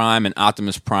Optimus Prime and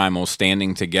Optimus Primal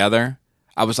standing together,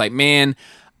 I was like, man,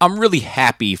 I'm really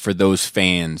happy for those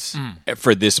fans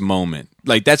for this moment.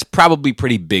 Like, that's probably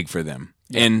pretty big for them.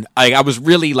 And I was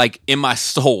really like in my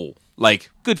soul,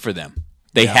 like, good for them.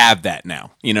 They have that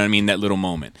now. You know what I mean? That little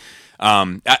moment.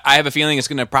 I have a feeling it's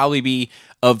going to probably be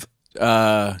of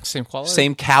Same quality.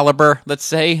 same caliber, let's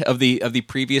say, of the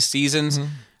previous seasons.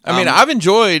 I mean, I've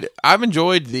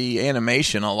enjoyed the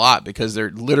animation a lot because they're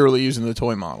literally using the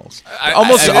toy models. I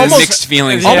have mixed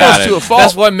feelings about almost it. to a fault.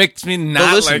 That's what makes me But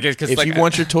not listen, like it. Because if like, you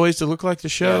want your toys to look like the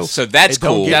show, So that's it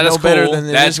don't cool. get That no is better cool. than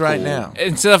it That's is right cool. now.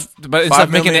 instead of making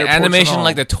 5 the millimeter ports and animation all.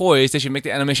 like the toys, they should make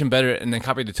the animation better and then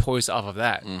copy the toys off of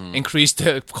that. Increase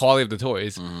the quality of the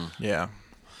toys. Yeah.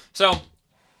 So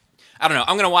I don't know.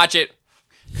 I'm gonna watch it.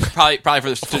 Probably for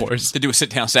this course. to do a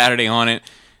sit down Saturday on it.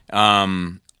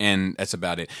 And that's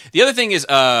about it. The other thing is,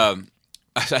 I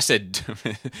said,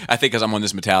 I think because I'm on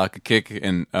this Metallica kick,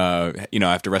 and you know,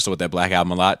 I have to wrestle with that Black Album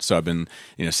a lot, so I've been,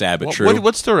 you know, sad but true.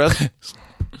 What's the rest?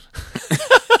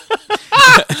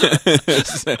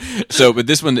 So, but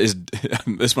this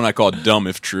one I call dumb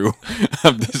if true.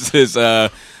 This is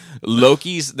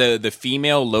Loki's the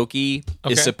female Loki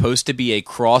is supposed to be a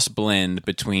cross blend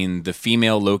between the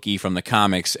female Loki from the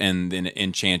comics and the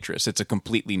Enchantress. It's a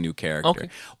completely new character. Okay.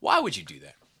 Why would you do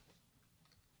that?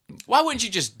 Why wouldn't you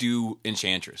just do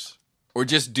Enchantress or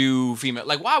just do female?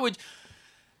 Like, why would?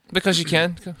 Because you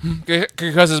can.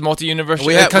 Because it's multi-universe.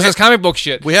 We have- Because it's comic book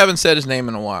shit. We haven't said his name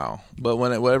in a while, but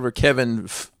whatever Kevin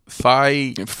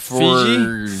Feige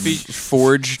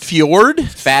Forged Fjord.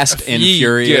 Fast and Feige.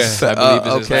 Furious. I believe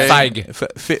is his okay. name.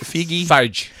 Feige. Feige.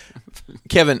 Feige.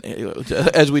 Kevin,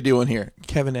 as we do in here,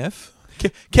 Kevin F.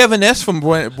 Kevin S. from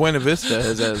Buena Vista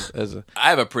as a. I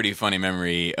have a pretty funny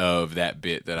memory of that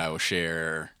bit that I will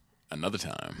share another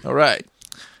time. All right,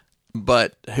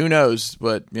 but who knows?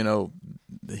 But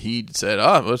he said,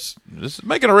 "Oh, let's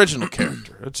make an original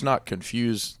character. Let's not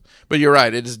confuse." But you're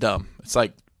right; it is dumb. It's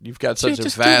like you've got such a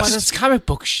It's vast. comic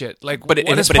book shit. Like, But it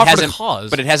hasn't.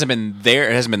 But it hasn't been there.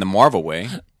 It hasn't been the Marvel way.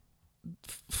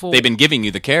 They've been giving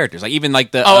you the characters, like even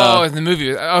like the. In the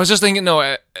movie, I was just thinking.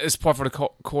 No, it's part for the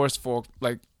course for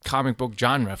like comic book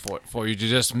genre for you to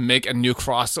just make a new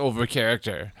crossover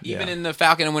character. Even in the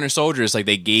Falcon and Winter Soldier, it's like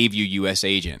they gave you U.S.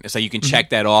 Agent. It's like you can check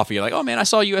that off. And you're like, oh man, I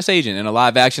saw U.S. Agent in a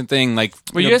live action thing. Like,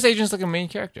 But U.S. Agent's like a main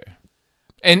character.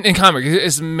 And in comic,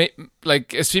 is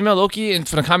female Loki and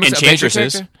for the comics Enchantress a major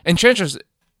is. character? Enchantress,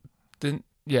 then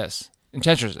yes,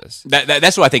 Enchantress is.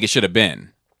 that's what I think it should have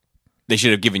been. They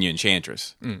should have given you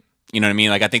Enchantress. You know what I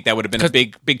mean? Like I think that would have been a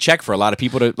big check for a lot of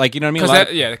people to like. You know what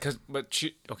I mean?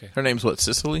 Okay. Her name's what?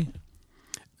 Sicily.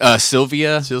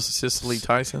 Sylvia. Cicely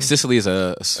Tyson. Sicily is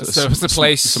it's a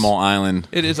place. small island.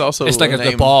 It is also. It's like a the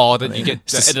name- ball that you get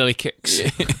that Italy kicks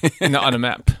on a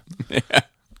map.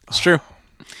 It's true.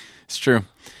 It's true.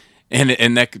 And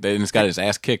it's got his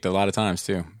ass kicked a lot of times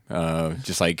too.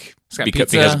 Just like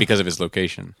because of his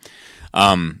location.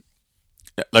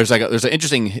 There's an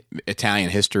interesting Italian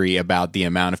history about the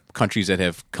amount of countries that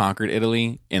have conquered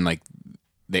Italy, and like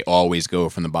they always go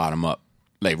from the bottom up.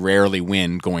 They rarely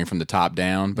win going from the top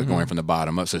down, but going from the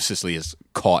bottom up. So Sicily has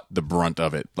caught the brunt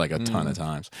of it like a ton of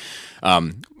times.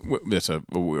 That's a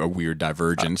weird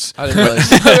divergence. I didn't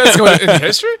realize. Let's go in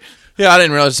history. Yeah, I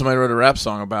didn't realize somebody wrote a rap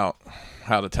song about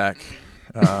how to attack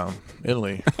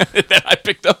Italy. that I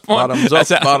picked up on.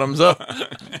 Bottoms up.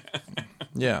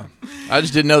 Yeah, I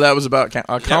just didn't know that was about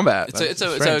combat. It's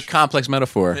a complex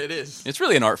metaphor. It is. It's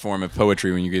really an art form of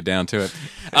poetry when you get down to it.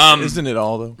 Isn't it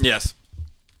all though? Yes.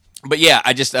 But yeah,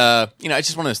 I just it's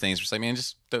just one of those things where it's like, man,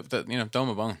 just throw him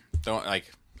a bone.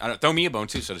 Throw me a bone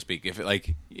too, so to speak. If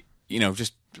it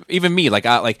just even me,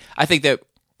 I think that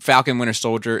Falcon Winter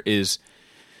Soldier is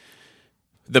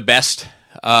the best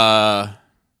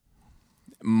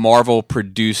Marvel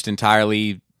produced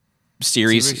entirely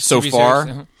series so far.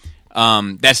 Series,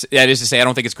 That is to say, I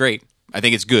don't think it's great. I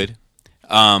think it's good.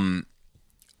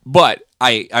 But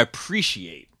I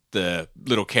appreciate the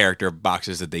little character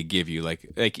boxes that they give you,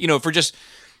 for just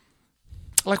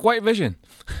like White Vision.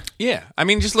 Yeah, I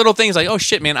mean, just little things like, oh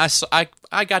shit, man,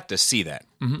 I got to see that.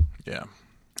 Mm-hmm. Yeah.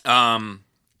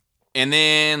 And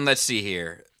then let's see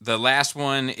here. The last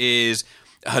one is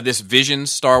this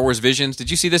Visions, Star Wars Visions.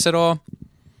 Did you see this at all?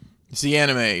 It's the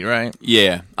anime, right?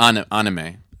 Yeah,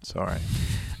 anime. Sorry.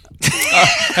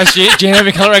 Has Jane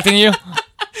ever correcting you?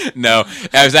 No,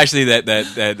 it was actually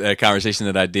that conversation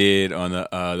that I did on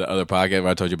the other podcast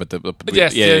where I told you about the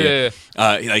Yes,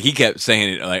 yeah. He kept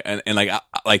saying it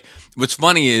like what's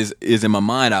funny is in my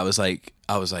mind I was like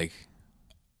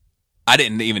I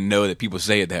didn't even know that people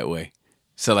say it that way.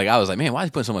 So I was like, man, why is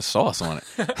he putting so much sauce on it?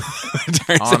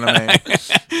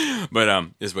 Anime. But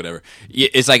it's whatever. Yeah,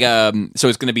 it's like so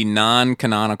it's going to be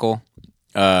non-canonical.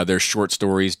 There's short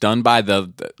stories done by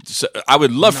so I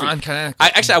would love for. I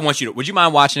want you to. Would you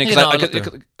mind watching it?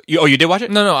 You did watch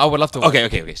it? No, I would love to watch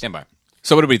it. Okay. Stand by.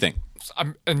 So what do we think?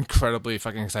 I'm incredibly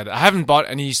fucking excited. I haven't bought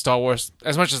any Star Wars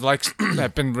as much as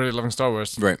I've been really loving Star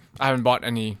Wars. Right. I haven't bought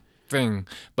anything,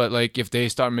 but if they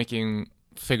start making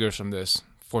figures from this,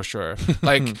 for sure.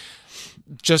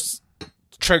 Just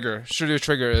Studio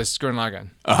Trigger is Gurren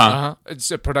Lagann. It's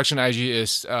a production IG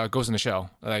is Ghost in the Shell.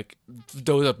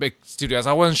 Those are big studios.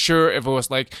 I wasn't sure if it was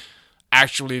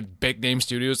actually big name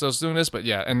studios that was doing this, but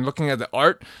yeah. And looking at the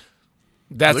art,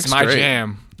 that's my great.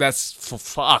 jam. That's for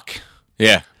fuck.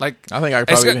 Yeah. I think I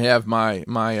probably even have my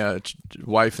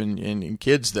wife and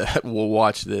kids that will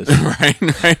watch this. right.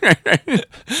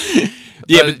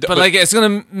 Yeah, but it's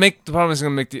gonna make the problem is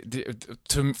gonna make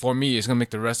for me it's gonna make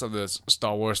the rest of the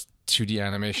Star Wars 2D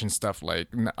animation stuff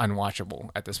unwatchable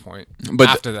at this point. But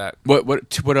after that,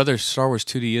 what other Star Wars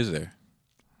 2D is there?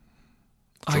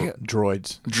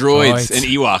 Droids. Droids and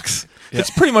Ewoks. It's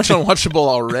pretty much unwatchable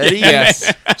already.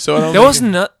 Yes. So I don't There think was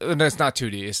no. No, it's not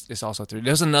 2D. It's also 3D.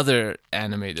 There's another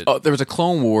animated Oh, there was a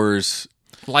Clone Wars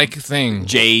like thing.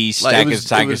 J Like,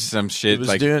 some shit it was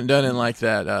like done in like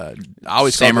that. I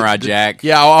always call it Samurai Jack.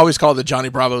 Yeah, I always call it the Johnny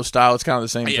Bravo style. It's kind of the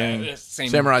same Yeah, thing. it's same.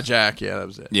 Samurai Jack. Yeah, that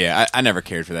was it. Yeah, I never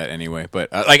cared for that anyway.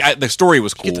 But the story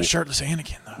was cool. Get the shirtless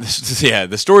Anakin though. Yeah,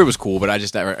 the story was cool, but I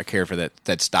just never cared for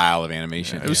that style of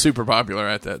animation. It was super popular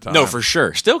at that time. No, for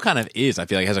sure. Still kind of is. I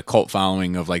feel like it has a cult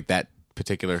following of like that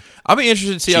particular. I'll be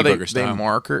interested to see how they Cheeseburger style.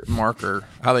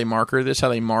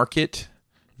 market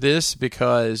this,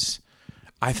 because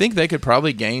I think they could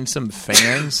probably gain some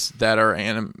fans that are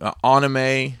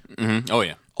anime Oh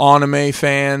yeah. anime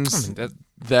fans.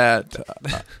 That-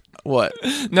 What?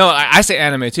 no, I say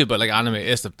anime too, but like anime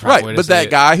is the proper Right, way to but say that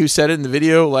it. guy who said it in the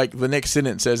video, like the next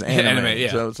sentence says anime, Anime, yeah.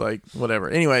 so it's like whatever.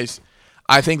 Anyways,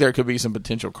 I think there could be some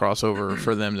potential crossover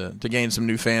for them to gain some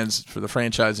new fans for the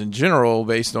franchise in general,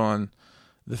 based on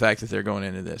the fact that they're going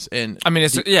into this. And I mean,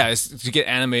 it's to get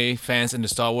anime fans into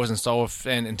Star Wars and Star Wars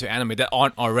fans into anime that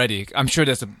aren't already. I'm sure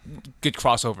there's a good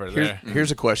crossover there.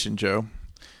 here's a question, Joe: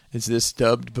 is this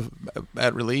dubbed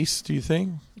at release? Do you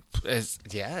think?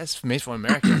 It's made for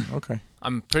America. Okay.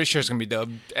 I'm pretty sure it's gonna be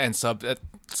dubbed and subbed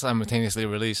simultaneously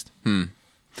released.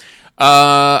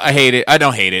 I hate it. I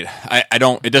don't hate it. I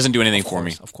don't. It doesn't do anything for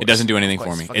me. of course. It doesn't do anything Of for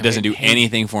course. me. Fucking It doesn't do hate it.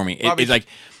 anything for me.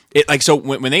 It like so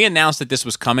when they announced that this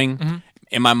was coming.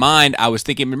 In my mind, I was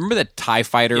thinking, remember that TIE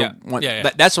Fighter Yeah. one? Yeah,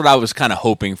 yeah. That's what I was kind of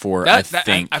hoping for, I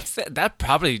think. That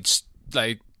probably just,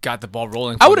 like got the ball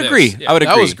rolling. I for would this. agree. Yeah. I would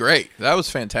agree. That was great. That was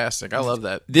fantastic. I love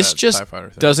that. This that just TIE Fighter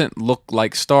thing. doesn't look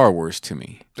like Star Wars to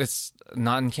me. It's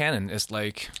not in canon. It's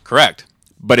like Correct.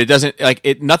 But it doesn't, like,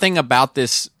 nothing about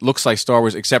this looks like Star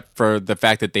Wars except for the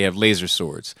fact that they have laser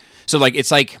swords. So, like,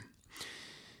 it's like,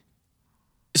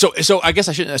 so I guess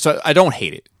I shouldn't, so I don't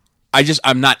hate it.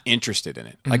 I'm not interested in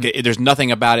it. Like, there's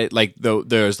nothing about it. Like,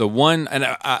 there's the one, and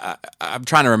I'm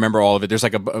trying to remember all of it. There's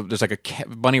like a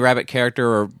bunny rabbit character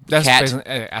or that's cat based on,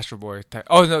 Astro Boy.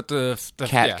 Oh no, the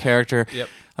cat yeah. character. Yep.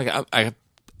 Like, I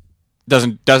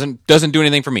doesn't do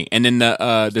anything for me. And then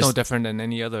this No different than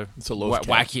any other a loaf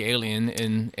cat. wacky alien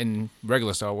in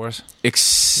regular Star Wars. Like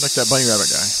that bunny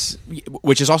rabbit guy,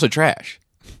 which is also trash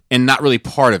and not really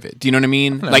part of it. Do you know what I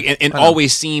mean? Like, and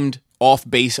always seemed off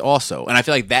base also, and I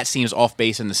feel like that seems off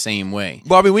base in the same way.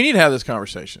 Bobby, we need to have this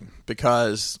conversation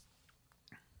because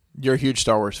you're a huge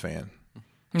Star Wars fan.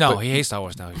 No, he hates Star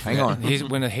Wars now. Hang on. He's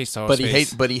when it hates Star Wars.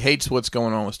 But he hates what's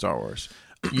going on with Star Wars.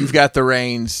 You've got the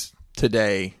reins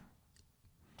today.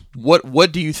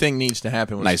 What do you think needs to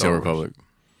happen with Knights of Star the Republic.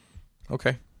 Wars?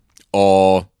 Okay.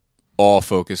 All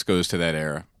focus goes to that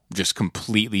era. Just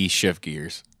completely shift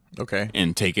gears. Okay.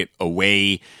 And take it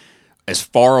away, as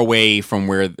far away from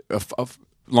where a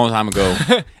long time ago,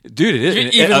 dude. It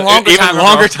is Even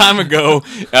longer time ago,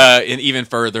 and even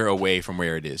further away from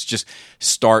where it is. Just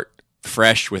start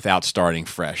fresh without starting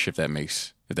fresh. If that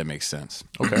makes sense.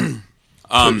 Okay.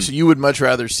 So you would much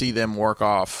rather see them work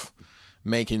off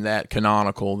making that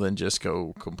canonical than just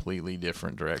go completely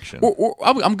different direction. Or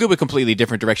I'm good with completely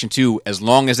different direction too, as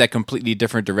long as that completely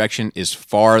different direction is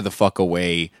far the fuck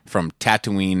away from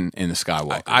Tatooine and the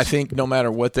Skywalkers. I think no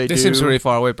matter what they do, This seems really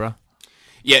far away, bro.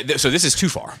 Yeah, so this is too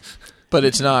far. but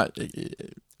it's not.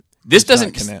 This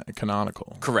doesn't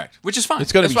canonical. Correct, which is fine.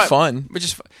 It's going to be fun. Which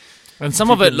is And some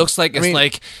of it looks like it's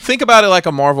like think about it like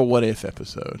a Marvel What If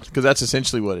episode, because that's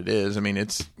essentially what it is. I mean,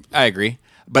 it's. I agree,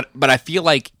 but I feel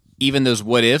like even those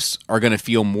what ifs are going to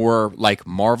feel more like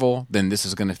Marvel than this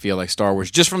is going to feel like Star Wars,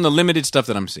 just from the limited stuff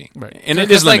that I'm seeing. Right. And it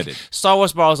is limited. Like, Star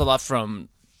Wars borrows a lot from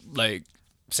like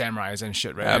samurais and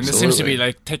shit, right? Absolutely. And it seems to be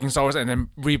like taking Star Wars and then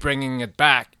rebringing it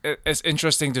back. It's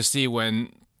interesting to see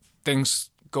when things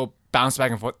go bounce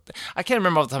back and forth. I can't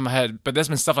remember off the top of my head, but there's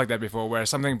been stuff like that before where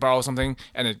something borrows something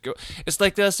and it's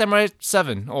like the Samurai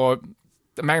 7 or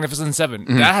the Magnificent 7.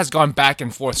 Mm-hmm. That has gone back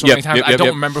and forth so many times. I don't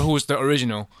remember who was the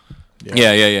original.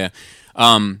 Yeah.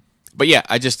 But yeah,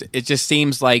 it just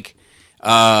seems like,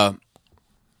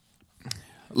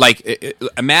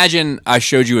 imagine I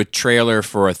showed you a trailer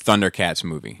for a Thundercats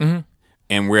movie,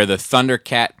 and where the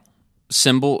Thundercat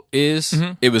symbol is,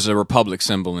 it was a Republic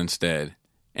symbol instead,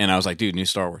 and I was like, dude, new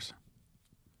Star Wars.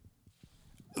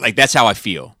 Like, that's how I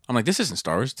feel. I'm like, this isn't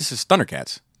Star Wars. This is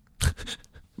Thundercats.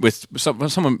 With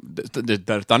someone,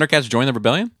 the Thundercats join the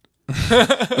rebellion.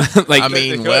 Like, I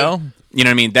mean, well. You know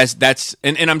what I mean? That's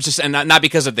and I'm just and not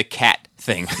because of the cat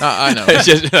thing. I know. It's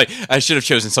just like I should have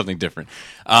chosen something different.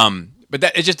 But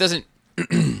that it just doesn't.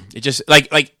 It just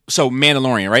like so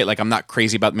Mandalorian, right? Like I'm not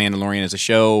crazy about Mandalorian as a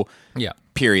show. Yeah.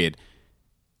 Period.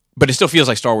 but it still feels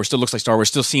like Star Wars. Still looks like Star Wars.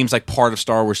 Still seems like part of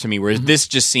Star Wars to me. Whereas this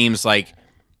just seems like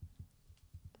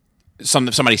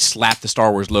somebody slapped the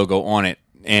Star Wars logo on it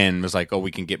and was like, "Oh,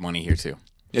 we can get money here too."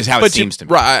 Is how it seems to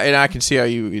me. Right, and I can see how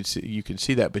you can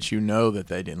see that, but you know that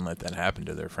they didn't let that happen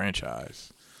to their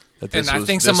franchise. That this And I was,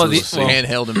 think this some of was the- well-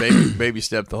 handheld and baby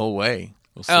step the whole way.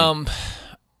 We'll see.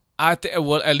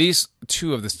 Well, at least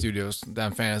two of the studios that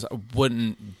I'm fans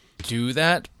wouldn't do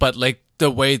that, but like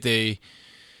the way they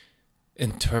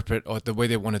interpret or the way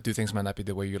they want to do things might not be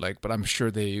the way you like, but I'm sure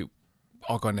they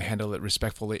are going to handle it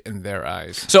respectfully in their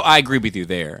eyes. So I agree with you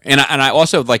there, and I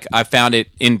also like I found it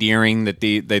endearing that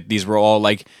that these were all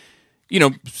like, you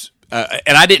know,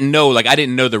 and I didn't know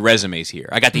the resumes here.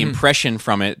 I got the impression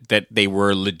from it that they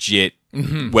were legit,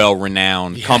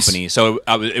 well-renowned companies. So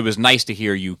it was nice to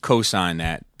hear you co-sign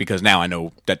that because now I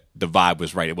know that the vibe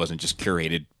was right. It wasn't just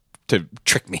curated to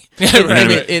trick me.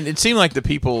 And it seemed like the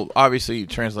people, obviously,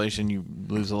 translation you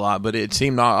lose a lot, but it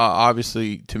seemed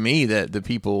obviously to me that the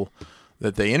people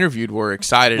that they interviewed were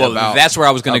excited well, about. that's where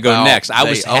I was going to go next. I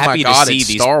was happy to see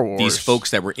it's Star Wars. these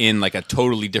folks that were in like a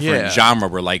totally different genre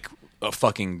were like a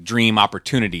fucking dream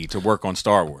opportunity to work on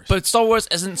Star Wars. But Star Wars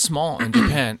isn't small in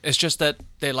Japan. It's just that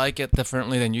they like it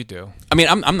differently than you do. I mean,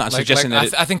 I'm not suggesting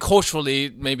that. I think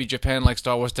culturally, maybe Japan likes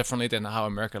Star Wars differently than how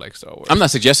America likes Star Wars. I'm not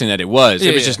suggesting that it was.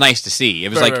 Yeah, it was yeah. just nice to see. It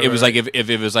was Right, like right, it was right. like if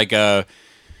it was like a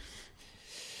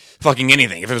fucking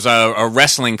anything. If it was a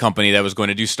wrestling company that was going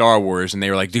to do Star Wars and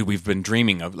they were like, dude, we've been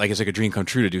dreaming of, like, it's like a dream come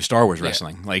true to do Star Wars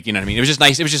wrestling. Like, you know what I mean? It was just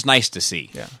nice. It was just nice to see.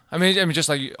 Yeah, I mean, just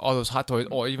like all those Hot Toys,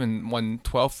 or even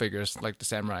 112 figures, like the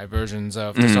samurai versions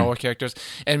of the Star Wars characters.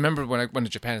 And remember when I went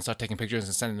to Japan and started taking pictures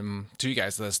and sending them to you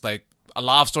guys, there's like a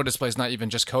lot of store displays, not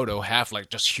even just Kodo, have like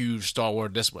just huge Star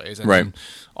Wars displays, and Right. then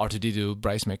R2D2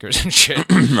 Bryce makers and shit.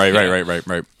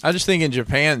 Right. I just think in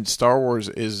Japan, Star Wars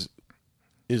is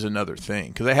another thing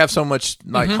because they have so much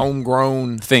like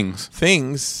homegrown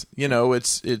things. You know,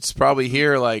 it's probably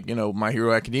here like, you know, My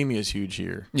Hero Academia is huge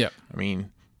here. Yeah. I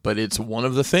mean, but it's one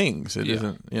of the things. It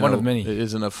isn't, you One know, of many. It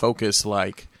isn't a focus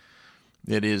like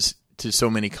it is to so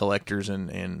many collectors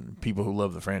and people who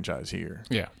love the franchise here.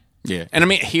 Yeah. Yeah. And I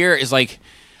mean, here is like,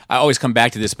 I always come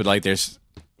back to this, but like there's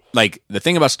like the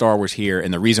thing about Star Wars here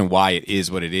and the reason why it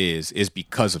is what it is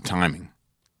because of timing.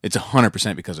 It's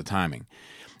 100% because of timing.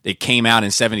 It came out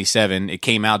in 1977. It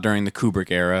came out during the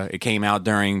Kubrick era. It came out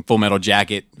during Full Metal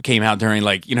Jacket. It came out during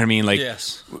like, you know what I mean? Like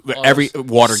Yes. every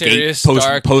Watergate, serious,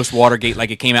 dark. post Watergate, like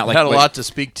it came out like It had a like, lot to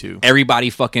speak to. everybody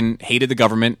fucking hated the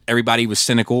government. Everybody was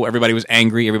cynical. Everybody was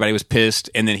angry. Everybody was pissed.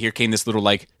 And then here came this little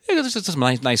like, hey, this is this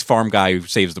nice farm guy who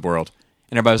saves the world.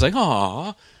 And everybody was like,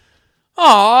 aw,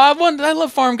 I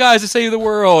love farm guys that save the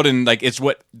world. And like, it's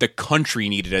what the country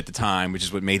needed at the time, which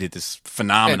is what made it this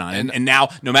phenomenon. And now,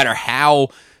 no matter how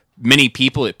many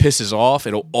people it pisses off,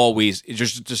 it'll always,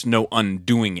 there's just no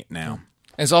undoing it now.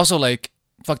 It's also like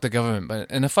fuck the government, but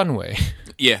in a fun way.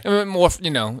 Yeah. I mean, more, you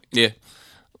know, Yeah.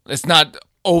 it's not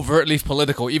overtly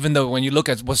political, even though when you look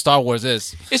at what Star Wars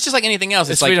is, It's just like anything else.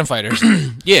 it's like freedom fighters.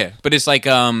 Yeah, but it's like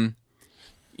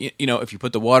you know, if you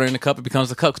put the water in the cup, it becomes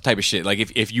the cup type of shit. Like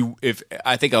if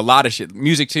I think a lot of shit,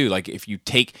 music too. Like if you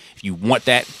want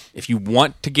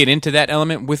to get into that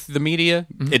element with the media,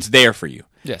 it's there for you.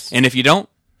 Yes. And if you don't,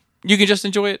 you can just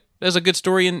enjoy it as a good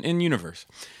story in universe.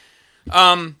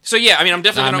 So yeah, I mean, I'm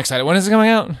definitely I'm excited. When is it coming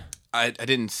out? I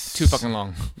didn't Too fucking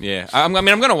long. Yeah, I mean,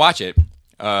 I'm gonna watch it.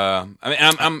 I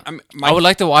mean, I would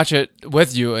like to watch it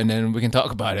with you, and then we can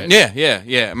talk about it.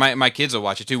 Yeah. My kids will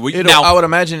watch it too. I would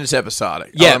imagine it's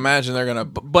episodic. Yeah. I would imagine they're gonna.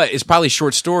 But it's probably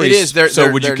short stories. It is. There so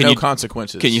are would you? Can no you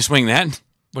consequences. Can you swing that?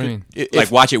 What do you mean?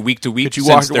 Like watch it week to week? Could you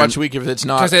since watch a week if it's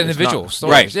not? Because they're it's individual not-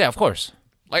 stories. Right. Yeah, of course.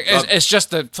 Like it's just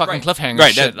the fucking cliffhanger.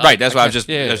 Right, shit. right. That's why I was just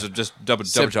Yeah. just double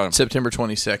checking. September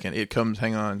 22nd. It comes.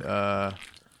 Hang on.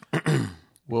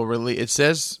 Will release. It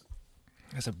says.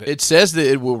 That's a bit. It says that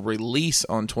it will release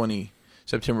on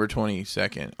September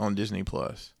 22nd on Disney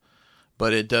Plus,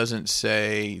 but it doesn't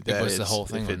say that was it's the whole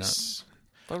thing if or it's.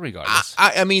 But regardless,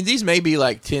 I mean, these may be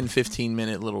like 10,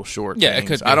 15-minute little short. Yeah, it things.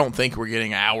 could be. I don't think we're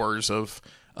getting hours of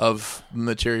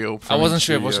material. From I wasn't each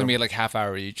sure if it was studio. going to be like half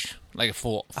hour each, like a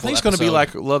full. I think it's going to be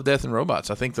like Love, Death, and Robots.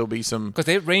 I think there'll be some. because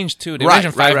they range too. They range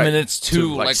from 5 minutes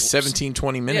to like 17,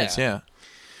 20 minutes. Yeah.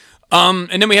 Yeah.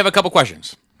 And then we have a couple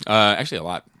questions. Actually, a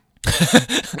lot.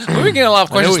 We've been getting a lot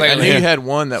of questions I lately. knew you had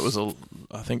one that was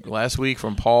I think last week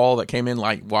from Paul that came in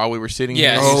like while we were sitting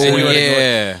Yeah, here. he said you had to go-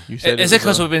 yeah. You said Is it was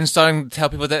because we've been starting to tell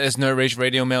people that it's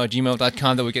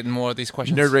nerdrageradiomail@gmail.com that we're getting more of these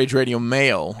questions? Nerd Rage Radio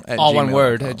Mail at All one gmail.com.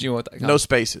 word at gmail.com. No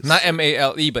spaces. Not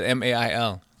MALE, but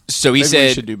MAIL. So he Maybe we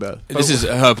said, should do both. "This is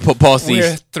Paul We're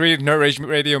Thief, 3 Nerd Rage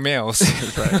Radio mails.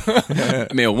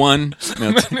 mail 1,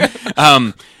 mail 2."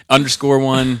 Underscore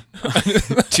 1,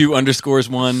 2 underscores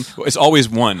 1. It's always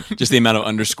 1. Just the amount of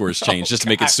underscores change, just to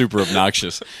make it super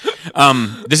obnoxious.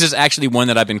 This is actually one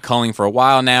that I've been culling for a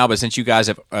while now, but since you guys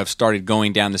have started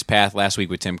going down this path last week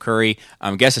with Tim Curry,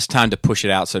 I guess it's time to push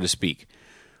it out, so to speak.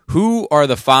 Who are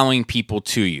the following people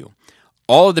to you?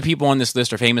 All of the people on this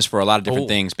list are famous for a lot of different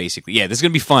things, basically. Yeah, this is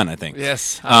going to be fun, I think.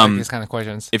 Yes, I like these kind of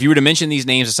questions. If you were to mention these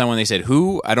names to someone, they said,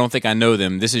 who? I don't think I know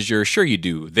them. This is your sure you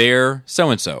do. They're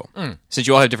so-and-so. Since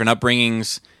you all have different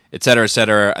upbringings, et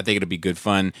cetera, I think it'll be good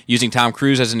fun. Using Tom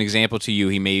Cruise as an example to you,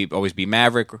 he may always be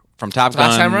Maverick from Top Gun.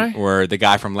 Last Samurai? Or the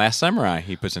guy from Last Samurai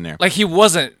he puts in there. Like, he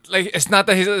wasn't... Like, it's not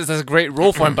that it's a great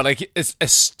role for him, but, like, it's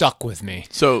stuck with me.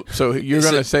 So you're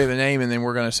going to say the name, and then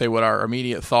we're going to say what our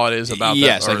immediate thought is about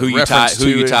yes, that. like who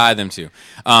you tie them to.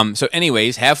 So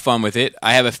anyways, have fun with it.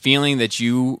 I have a feeling that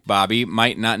you, Bobby,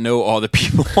 might not know all the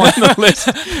people on the list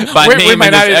by name. We might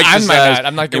in not. this I might exercise. not.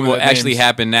 I'm not It good will with actually names.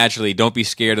 happen naturally. Don't be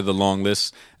scared of the long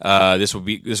list. This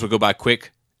will go by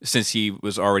quick. Since he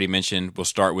was already mentioned, we'll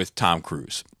start with Tom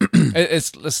Cruise.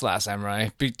 It's Last Samurai,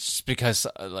 just because,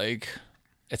 like,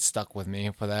 it stuck with me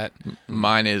for that.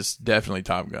 Mine is definitely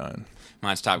Top Gun.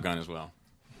 Mine's Top Gun as well.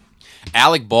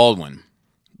 Alec Baldwin.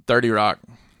 30 Rock.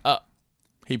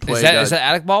 He played. Is that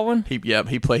Alec Baldwin?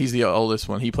 He's the oldest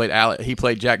one. He played He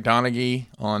played Jack Donaghy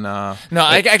on. No,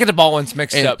 I get the Baldwins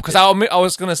mixed up because I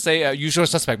was gonna say Usual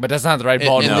Suspect, but that's not the right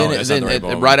Baldwin. No, that's not the right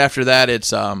Baldwin. Right after that,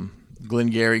 it's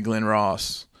Glengarry Glen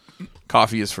Ross.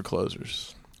 Coffee is for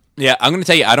closers. Yeah, I'm going to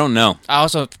tell you, I don't know. I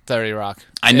also 30 Rock.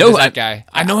 I know that guy.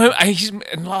 I know him. He's in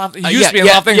a lot of, he used Yeah, to be in a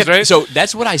lot of things, right? So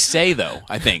that's what I say, though.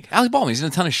 I think Alec Baldwin, he's in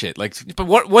a ton of shit. Like, but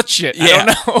what shit? I Yeah.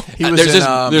 don't know. He was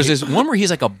there's this one where he's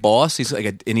like a boss. He's like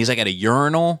and he's like at a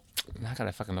urinal, I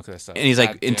gotta fucking look at this up. and he's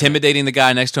like God damn it. intimidating the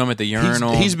guy next to him at the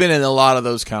urinal. He's been in a lot of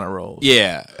those kind of roles.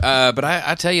 Yeah, but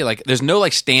I tell you, like, there's no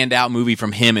like standout movie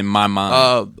from him in my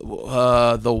mind.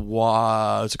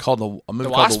 It's called a movie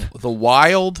The called Wasp? The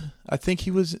Wild. I think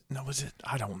he was. No, was it?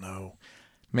 I don't know.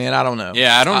 Man, I don't know.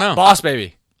 Yeah, I don't know. Boss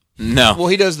Baby. No. Well,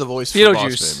 he does the voice for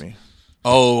Beetlejuice. Boss Baby.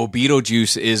 Oh,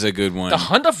 Beetlejuice is a good one. The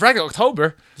Hunt of Red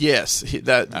October. Yes,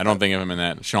 I don't think of him in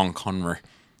that. Sean Connery.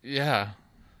 Yeah.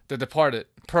 The Departed.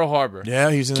 Pearl Harbor.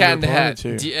 Yeah, he's in Cat in the the Hat.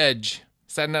 too. The Edge.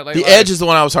 Saturday Night Live. The Edge is the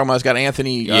one I was talking about. It's got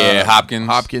Anthony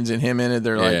Hopkins and him in it.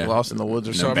 They're like Yeah. lost in the woods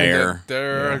or The So, I something. mean, Bear.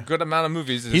 there are a good amount of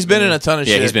movies. He's been in a ton of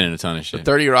Yeah, shit. he's been in a ton of shit.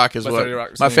 30 Rock is But what 30 Rock,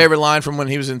 my same. favorite line from when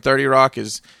he was in 30 Rock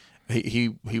is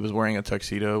he was wearing a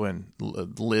tuxedo and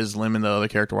Liz Lemon, the other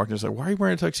character, walked in and said, "Why are you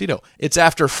wearing a tuxedo? It's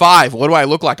after 5. What do I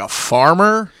look like, a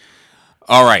farmer?"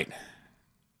 All right,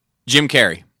 Jim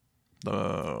Carrey.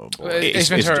 Oh, boy. Ace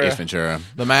Ventura. Ace Ventura.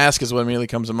 The Mask is what immediately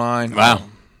comes to mind. Wow.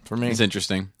 For me. It's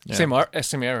interesting. Same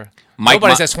era. Mike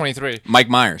Nobody My- says 23. Mike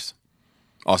Myers.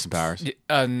 Austin Powers.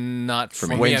 Not for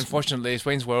me, Wayne's- unfortunately. It's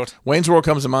Wayne's World. Wayne's World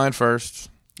comes to mind first.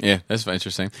 Yeah, that's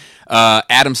interesting.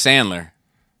 Adam Sandler.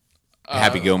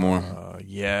 Happy Gilmore.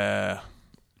 Yeah.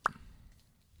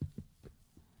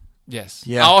 Yes.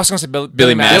 Yeah. I was going to say Billy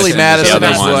Billy Madison. Billy Madison. Madison The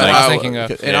other is one, what like- I was thinking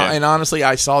of. And honestly,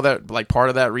 I saw that like part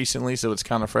of that recently, so it's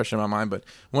kind of fresh in my mind. But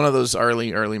one of those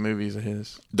early movies of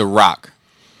his. The Rock.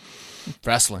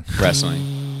 Wrestling.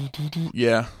 Wrestling.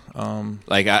 Yeah.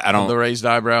 Like I don't. The raised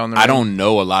eyebrow. And the I ring. don't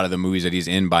know a lot of the movies that he's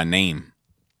in by name.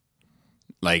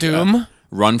 Like Doom?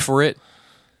 Run for It.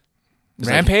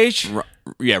 Rampage?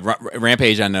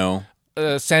 Rampage. I know.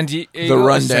 San Diego. The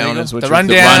Rundown is what The you're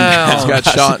thinking. Rundown. It's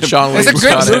got Sean It's a William good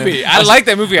Scott in it. movie. I like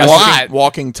that movie a lot.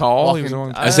 Walking Tall. He was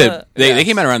Walking- the one- I said they yes.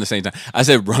 came out around the same time. I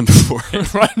said Run for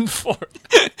It. Run for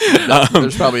it.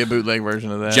 There's probably a bootleg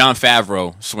version of that. John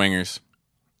Favreau. Swingers.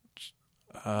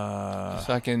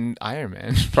 Fucking Iron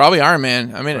Man. Probably Iron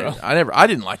Man. I mean, I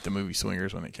didn't like the movie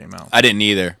Swingers when it came out. I didn't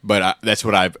either, but that's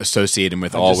what I've associated him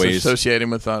with I just always. associate him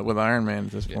with Iron Man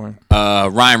at this point.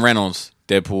 Ryan Reynolds.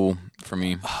 Deadpool for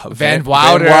me. Van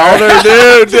Wilder. dude.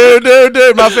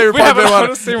 My favorite We part have of a Van lot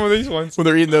Wilder. of same with these ones. When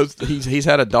they're eating those, he's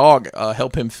had a dog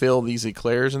help him fill these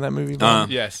eclairs in that movie.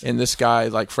 Yes. And this guy,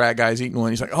 like frat guy's eating one.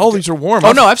 He's like, "Oh, these are warm."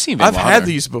 Oh, no, I've seen Van I've Wilder. had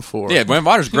these before. Yeah, Van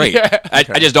Wilder's great. Yeah. I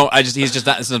just don't. He's just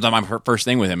not. This is not my first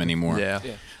thing with him anymore. Yeah.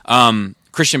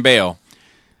 Christian Bale.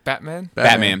 Batman.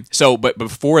 Batman. So, but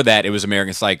before that, it was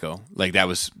American Psycho. Like that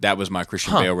was my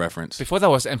Christian Bale reference. Before that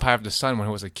was Empire of the Sun when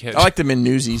he was a kid. I liked him in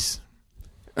Newsies.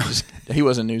 He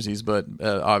wasn't Newsies, but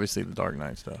obviously the Dark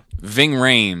Knight stuff. Ving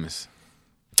Rhames.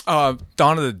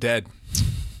 Dawn of the Dead.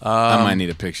 I might need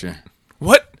a picture.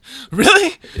 What?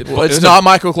 Really? Well, it's not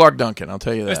Michael Clark Duncan. I'll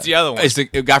tell you that. That's the other one. It's the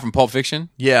guy from Pulp Fiction.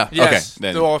 Yeah. Yes.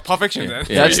 Okay, then. Well, Pulp Fiction then.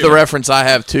 Yeah. That's the reference I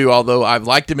have too. Although I've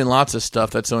liked him in lots of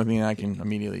stuff, that's the only thing I can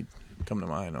immediately come to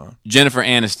mind on. Jennifer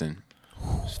Aniston.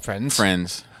 Friends.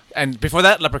 Friends. And before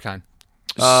that, Leprechaun.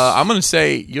 I'm gonna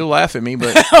say you'll laugh at me,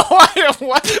 but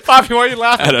What? Bobby, why are you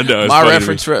laughing? I don't know. my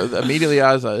reference immediately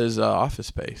is Office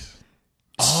Space.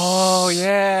 Oh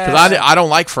yeah. Because I don't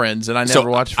like Friends, and I never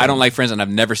watched Friends. I don't like Friends, and I've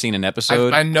never seen an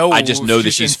episode. I know I just know that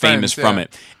she's she's in famous Friends, from yeah.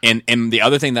 it. And the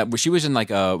other thing that she was in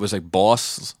was like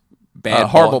Boss,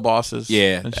 Horrible Bosses.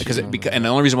 Yeah, And because she's- and the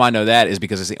only reason why I know that is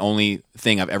because it's the only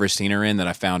thing I've ever seen her in that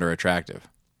I found her attractive.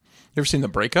 You ever seen The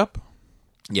Breakup?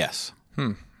 Yes,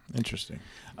 Interesting.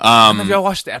 Have y'all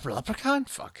watched the Emperor Leprechaun?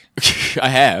 Fuck. I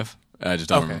have. I just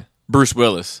don't remember. Bruce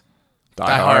Willis,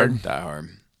 Die Hard. Die Hard.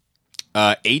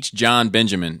 H. John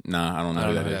Benjamin. Nah, I don't know I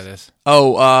who don't know that who is. that is.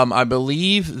 Oh, I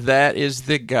believe that is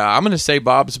the guy. I'm going to say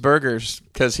Bob's Burgers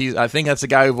because I think that's the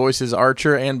guy who voices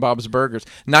Archer and Bob's Burgers.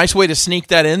 Nice way to sneak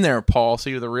that in there, Paul.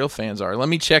 See who the real fans are. Let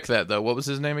me check that though. What was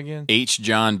his name again? H.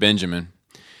 John Benjamin.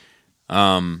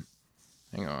 Hang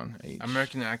on.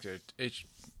 American actor.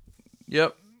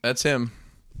 Yep, that's him.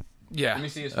 Yeah.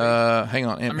 Hang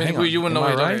on. I mean, hang on. you wouldn't Am know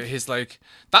I either. right? He's like,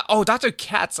 Dr.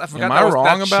 Katz. I forgot Am that I was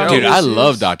wrong that about show. Dude, this I is-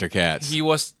 love Dr. Katz. He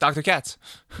was Dr. Katz.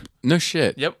 No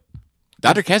shit. Yep.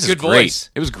 Dr. Katz is Good great. voice.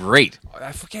 It was great.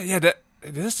 I forget. Yeah,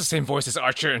 this is the same voice as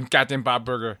Archer and goddamn Bob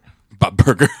Burger. Bob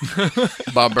Burger.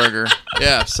 Bob Burger.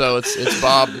 Yeah, so it's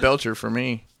Bob Belcher for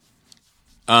me.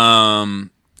 John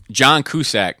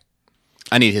Cusack.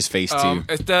 I need his face too.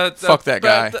 Is the Fuck that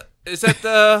guy. Is that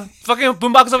the fucking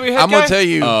boombox over your head I'm guy? gonna tell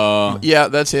you. Yeah,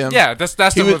 that's him. Yeah, that's the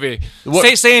He was- movie.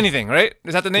 what- Say anything, right?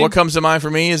 Is that the name? What comes to mind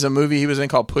for me is a movie he was in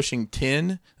called Pushing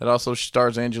Tin that also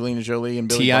stars Angelina Jolie and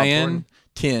Billy Bob TIN? Thornton.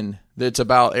 Tin. That's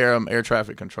about air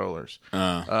traffic controllers.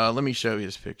 Let me show you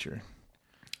this picture.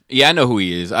 Yeah, I know who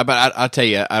he is. But I'll tell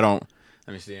you, I don't.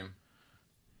 Let me see him.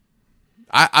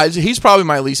 He's probably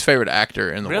my least favorite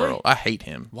actor in the Really? world. I hate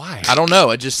him. Why? I don't know.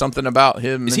 It's just something about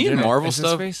him. Is he in general. Marvel Is his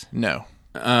stuff? face? No,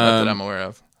 not that I'm aware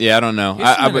of. Yeah, I don't know. He's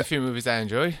in a few movies I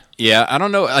enjoy. Yeah, I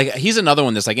don't know. Like he's another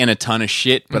one that's like in a ton of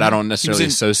shit, but I don't necessarily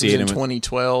associate he him was in with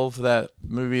 2012, that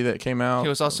movie that came out. He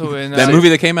was also in that movie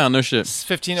that came out. No shit.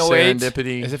 1508.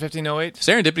 Serendipity. Is it 1508?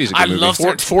 Serendipity's a good I movie. love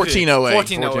Serendipity. 1408.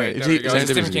 1408. There we go. It's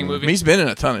a Stephen King movie. He's been in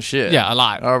a ton of shit. Yeah, a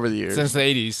lot. Over the years. Since the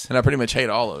 80s. And I pretty much hate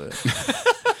all of it.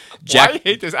 Jack. Why I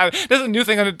hate this? There's a new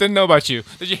thing I didn't know about you.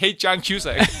 That you hate John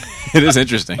Cusack. It is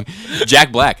interesting.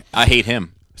 Jack Black. I hate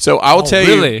him. So I'll tell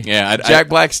really? you, Yeah, Jack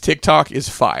Black's TikTok is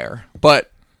fire,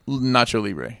 but Nacho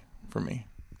Libre for me.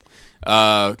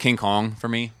 King Kong for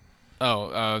me.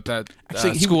 That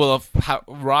Actually, he- School of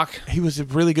Rock. He was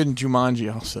really good in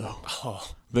Jumanji also.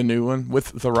 Oh. The new one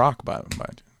with The Rock by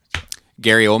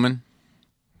Gary Oldman.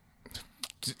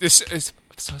 This is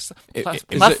Is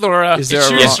plethora. is there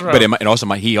a Yes, wrong-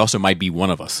 but he also might be one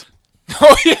of us.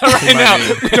 Oh yeah, right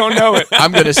now we don't know it.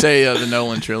 I'm going to say the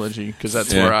Nolan trilogy because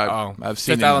that's Yeah. where Oh, I've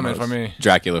seen Fifth him Element the for most. me.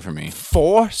 Dracula for me.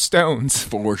 4 stones.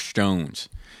 4 Stones.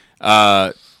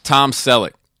 Tom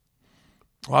Selleck.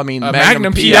 Well, I mean,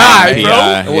 Magnum PI, PI, bro.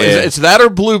 Yeah. Well, it's that or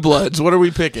Blue Bloods. What are we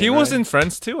picking? He was right? in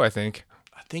Friends too, I think.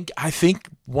 I think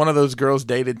one of those girls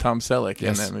dated Tom Selleck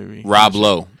Yes. in that movie. Rob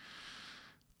Lowe.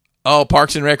 Oh,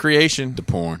 Parks and Recreation. The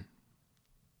porn.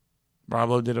 Rob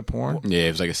Lowe did a porn. Yeah,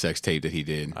 it was like a sex tape that he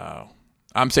did. Oh,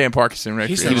 I'm saying Parks and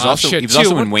He's Recreation. He was Oh, also shit, he was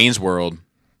also too. in Wayne's World.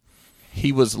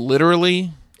 He was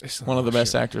literally It's one of the oh,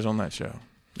 best shit. actors on that show.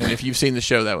 And if you've seen the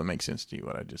show, that would make sense to you.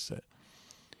 What I just said.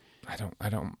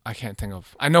 I can't think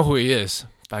of. I know who he is,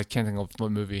 but I can't think of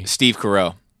what movie. Steve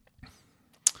Carell.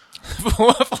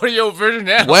 For your version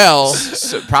now. Well,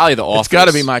 So, probably The Office. it's got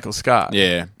to be Michael Scott.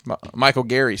 Yeah. Michael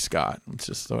Gary Scott. Let's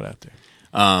just throw it out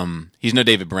there. He's no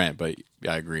David Brent, but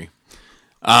I agree.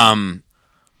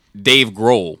 Dave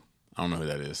Grohl. I don't know who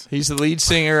that is. He's the lead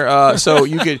singer. So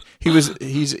you could.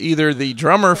 He's either the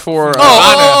drummer for. Yeah.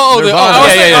 I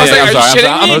was like, are you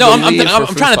shitting me? No, The lead I'm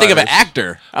for trying to Foo think of an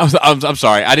Fighters. actor. I'm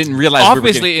sorry. I didn't realize. we were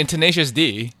Obviously, in Tenacious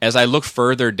D. as I look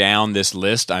further down this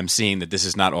list, I'm seeing that this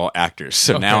is not all actors.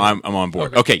 So now I'm on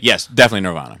board. Okay, yes, definitely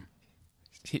Nirvana.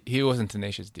 He was in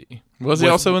Tenacious D. Was he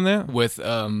also in that? With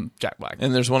Jack Black.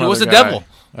 And there's one. He other was the guy. devil.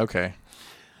 Okay.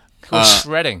 Who was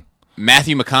shredding.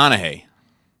 Matthew McConaughey.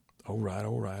 All right.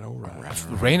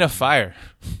 Rain of Fire.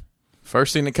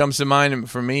 First thing that comes to mind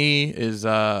for me is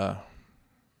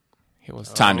He was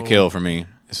Time to Kill for me.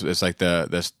 It's like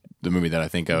that's the movie that I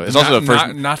think of. It's also the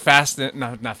first. not Fast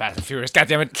and Furious. God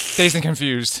damn it, Dazed and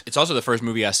Confused. It's also the first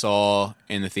movie I saw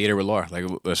in the theater with Laura. Like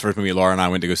the first movie Laura and I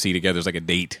went to go see together. It was like a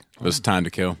date. It was Time to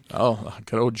Kill.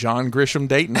 good old John Grisham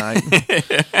date night.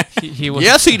 He was.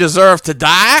 Yes, he deserved to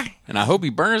die. And I hope he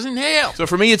burns in hell. So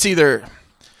for me, it's either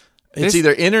This-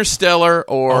 Interstellar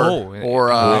or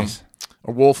nice.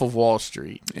 or Wolf of Wall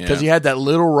Street, because he had that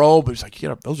little role, but he's like,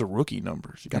 those are rookie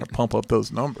numbers. You got to pump up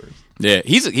those numbers. Yeah,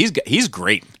 he's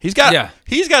great. He's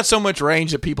got so much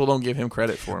range that people don't give him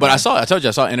credit for. But I told you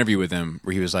I saw an interview with him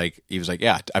where he was like,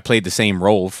 yeah, I played the same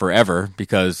role forever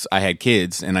because I had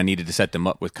kids and I needed to set them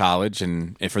up with college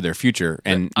and for their future.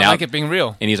 And I now, like it being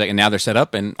real. And he's like, and now they're set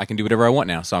up and I can do whatever I want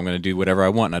now. So I'm going to do whatever I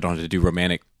want. And I don't have to do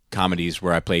romantic comedies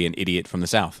where I play an idiot from the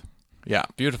South. Yeah,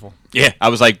 beautiful. Yeah, I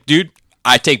was like, dude,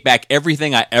 I take back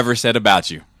everything I ever said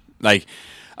about you. Like,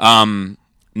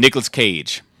 Nicolas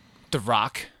Cage, The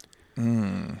Rock,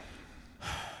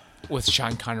 with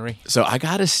Sean Connery. So I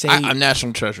gotta say, I'm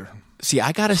National Treasure. See,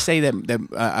 I gotta say that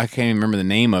I can't even remember the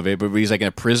name of it, but he's like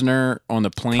a prisoner on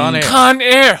the plane. Con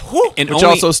Air, which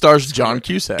also stars John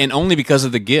Cusack, and only because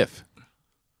of the GIF.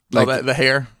 Like the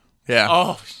hair. Yeah.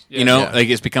 Oh, yeah. Like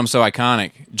it's become so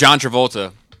iconic. John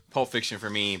Travolta. Pulp Fiction for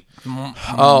me.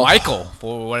 Michael,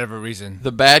 for whatever reason.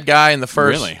 The bad guy in the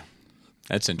first. Really?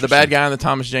 That's interesting. The bad guy in the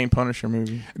Thomas Jane Punisher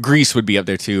movie. Grease would be up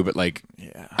there too, but like,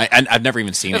 I've never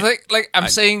even seen it. Like I'm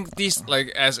saying these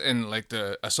like as in like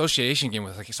the association game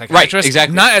with like psychiatrist. Right,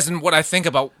 exactly. Not as in what I think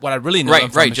about what I really know.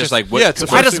 Right. Just like what? Yeah,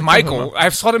 why does Michael? I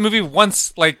saw the movie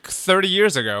once like 30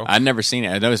 years ago. I've never seen it.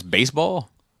 I know it's baseball.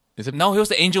 Is it? No, he was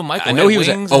the Angel Michael. I know he was.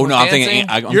 I'm thinking.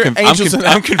 I'm confusing.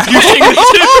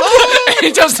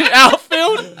 Angels in the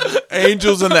outfield.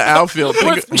 Angels in the outfield.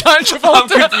 With John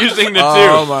Travolta. I'm confusing the two.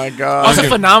 Oh my god. Also,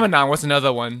 Phenomenon was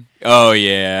another one. Oh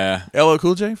yeah. LL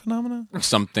Cool J Phenomenon.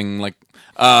 Something like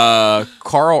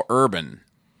Carl Urban.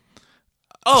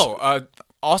 Oh,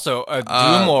 also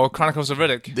Doom or Chronicles of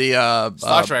Riddick. The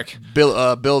Star Trek.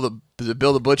 Bill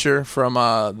the Butcher from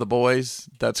The Boys.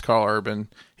 That's Carl Urban.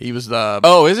 He was the.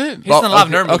 Oh, is it? He's in a lot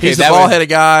of nerd movies. Okay, he's the bald-headed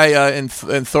guy in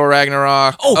Thor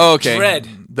Ragnarok. Oh, okay. Dredd.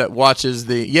 That watches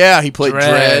the. Yeah, he played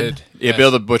Dredd. Yeah,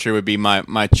 Bill the Butcher would be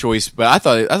my choice, but I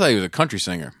thought he was a country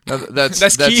singer.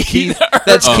 That's Keith.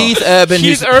 That's Keith Urban.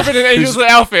 Keith Urban in Angels in the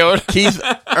Outfield. Keith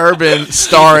Urban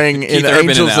starring in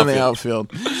Angels in the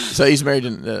Outfield. So he's married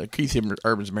in Keith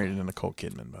Urban's married to Nicole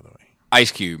Kidman, by the way.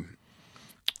 Ice Cube.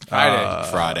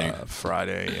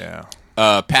 Friday.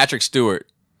 Yeah. Patrick Stewart.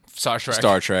 Star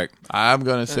Trek. I'm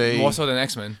gonna say more so than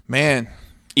X-Men. Man,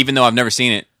 even though I've never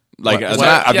seen it. Like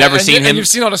I've never seen him. And you've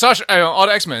seen all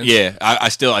the X-Men. Yeah, I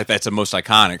still like that's the most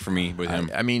iconic for me with him.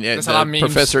 I mean,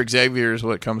 Professor Xavier is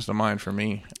what comes to mind for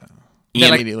me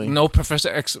immediately. Like, no Professor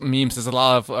X memes. There's a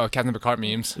lot of Captain Picard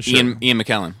memes. Sure. Ian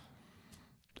McKellen,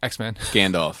 X-Men,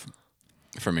 Gandalf,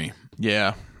 for me.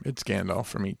 Yeah, it's Gandalf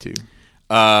for me too.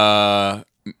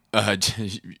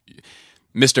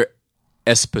 Mr.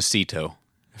 Esposito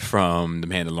from The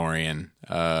Mandalorian,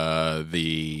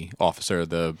 the officer of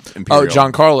the Imperial. Oh,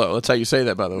 Giancarlo. That's how you say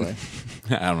that, by the way.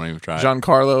 I don't even try.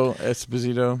 Giancarlo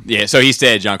Esposito. Yeah, so he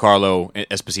said Giancarlo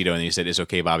Esposito, and he said, "It's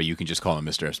okay, Bobby. You can just call him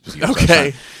Mr. Esposito."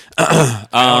 Okay.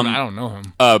 I don't know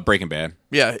him. Breaking Bad.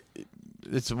 Yeah,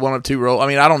 it's one of two roles. I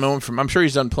mean, I don't know him from. I'm sure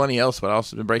he's done plenty else, but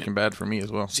also Breaking Bad for me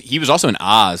as well. He was also in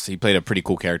Oz. He played a pretty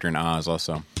cool character in Oz.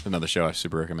 Also, another show I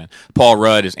super recommend. Paul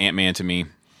Rudd is Ant-Man to me.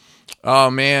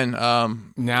 Oh man,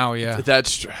 now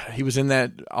he was in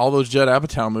that all those Judd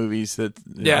Apatow movies that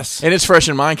yes, and it's fresh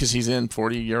in mind because he's in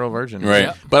 40-Year-Old Virgin, right?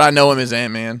 Yeah. But I know him as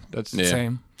Ant-Man. That's the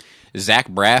same. Zach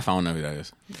Braff, I don't know who that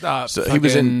is. So he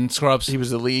was in Scrubs. He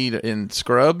was the lead in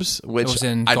Scrubs, which was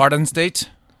in Garden State.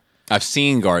 I've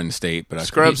seen Garden State, but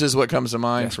Scrubs is what comes to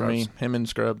mind for me. Him in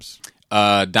Scrubs.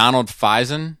 Donald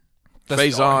Faison.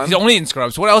 He's only in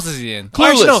Scrubs. What else is he in?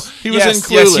 Clueless. He was in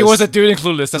Clueless. Yes, he was a dude in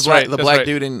Clueless. That's right. The black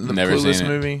dude in the Clueless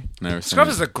movie.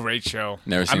 Scrubs is a great show.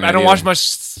 Never seen it. I don't watch much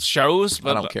shows,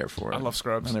 but I don't care for it. I love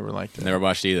Scrubs. I never liked it. Never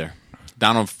watched either.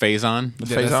 Donald Faison.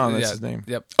 Faison, that's his name.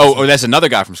 Yep. Oh, that's another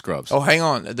guy from Scrubs. Oh, hang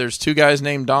on. There's two guys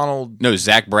named Donald. No,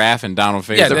 Zach Braff and Donald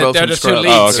Faison. Yeah, they're both from from Scrubs.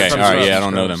 Scrubs. Oh, okay. All right. Scrubs. Yeah, I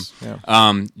don't know them.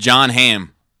 Yeah. John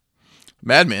Hamm.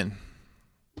 Mad Men.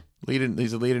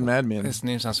 He's a lead in Mad Men. His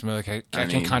name sounds familiar. I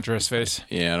can't conjure his face.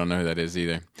 Yeah, I don't know who that is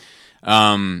either.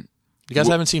 You guys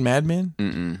haven't seen Mad Men?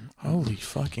 Mm-mm. Holy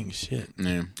fucking shit.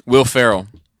 Yeah. Will Ferrell.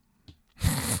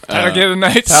 Talladega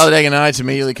Nights. Talladega Nights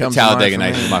immediately comes Talladega to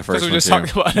mind. Nights is my first we one just too.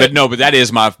 talked about it. But that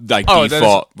is my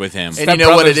default with him. And you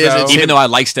know what it is? It's even though I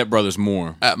like Step Brothers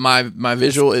more. My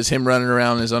visual is him running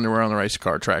around in his underwear on the race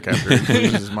car track after he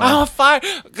loses his mind. Oh, fine.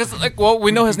 Because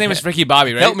we know his name is Ricky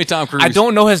Bobby, right? Help me, Tom Cruise. I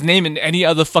don't know his name in any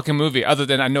other fucking movie other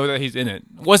than I know that he's in it.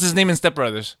 What's his name in Step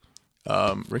Brothers?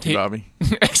 Ricky Bobby.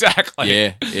 Exactly.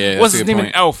 Yeah. What's his name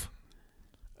in Elf?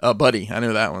 Buddy. I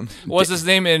knew that one. What's his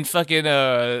name in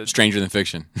fucking Stranger Than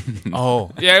Fiction.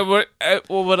 Oh. Yeah, what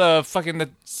fucking the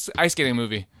ice skating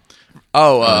movie?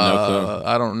 Oh, no clue.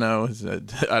 I don't know.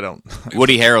 I don't.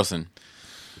 Woody Harrelson.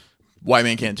 White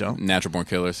Man Can't Jump. Natural Born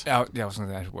Killers. Yeah, I was going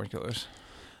to say Born Killers.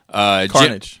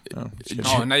 Carnage.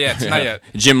 Oh, not yet. Not yet.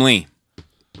 Jim Lee.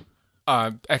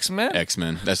 X-Men?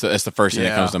 X-Men. That's the first thing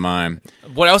that comes to mind.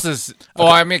 What else is... Well,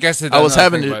 I mean, I guess... I was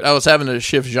having to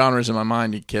shift genres in my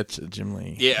mind to get to Jim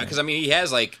Lee. Yeah, because, he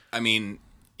has,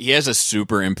 he has a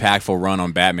super impactful run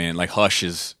on Batman. Like, Hush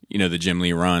is, the Jim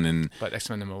Lee run. But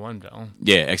X-Men #1, though.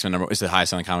 Yeah, X-Men #1. It's the highest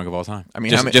selling comic of all time. I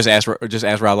mean, just ask Rob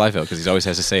Liefeld, because he always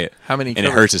has to say it. How many? And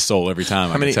it hurts his soul every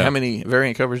time. How many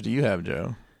variant covers do you have,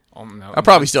 Joe? No, I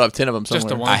probably still have 10 of them somewhere. Just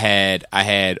the one. I had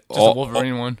Just all, the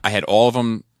Wolverine one. I had all of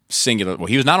them singular. Well,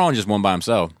 he was not on just one by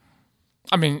himself.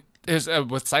 I mean, is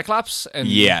with Cyclops and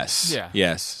Yes. Yeah.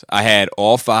 Yes. I had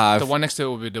all 5. The one next to it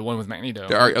would be the one with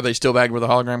Magneto. Are they still bagged with a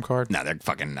hologram card? No, they're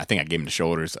fucking. I think I gave him the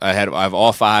shoulders. I have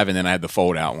all 5, and then I had the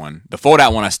fold out one. The fold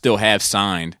out one I still have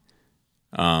signed,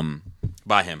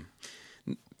 by him.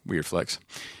 Weird flex.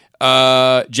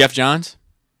 Jeff Johns,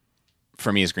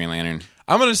 for me, is Green Lantern.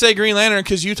 I'm going to say Green Lantern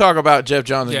because you talk about Jeff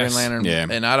Johns and Yes. Green Lantern, Yeah.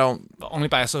 and I don't. Only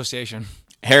by association.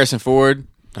 Harrison Ford,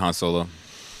 Han Solo.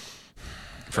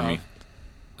 For me,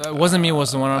 Wasn't Me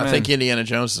was the one on I think Indiana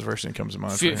Jones is the first thing that comes to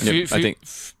mind. for him. Yep, I think-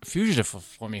 Fugitive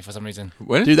for me for some reason.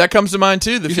 what? Dude, that comes to mind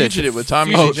too. The said Fugitive with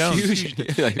Tommy Fugitive. Lee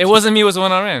Jones. It Wasn't Me was the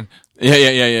one I ran.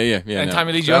 Yeah. And No.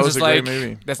 Tommy Lee That Jones was is a great like,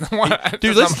 movie. that's not what.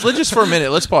 Dude, let's just for a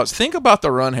minute. Let's pause. Think about the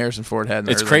run Harrison Ford had in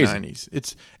the It's early crazy. 90s.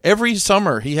 It's every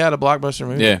summer he had a blockbuster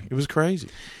movie. Yeah. It was crazy.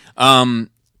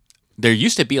 There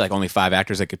used to be only 5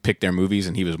 actors that could pick their movies,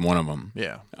 and he was one of them.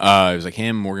 Yeah. It was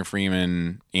him, Morgan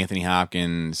Freeman, Anthony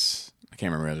Hopkins. I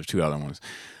can't remember. There's 2 other ones.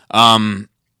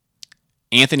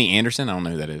 Anthony Anderson. I don't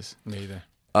know who that is. Me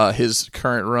either. His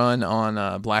current run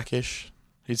on Blackish.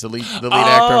 He's the lead actor of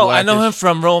Blackish. I know him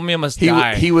from Romeo Must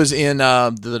Die. He was in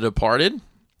The Departed.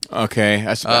 Okay.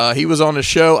 He was on the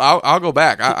show. I'll go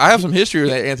back. I have some history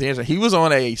with Anthony Anderson. He was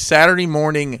on a Saturday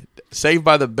morning Saved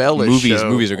by the Bell show.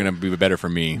 Movies are going to be better for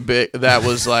me. That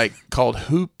was called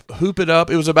Hoop It Up.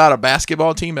 It was about a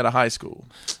basketball team at a high school.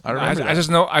 I remember.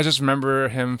 I just remember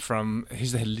him from.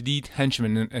 He's the lead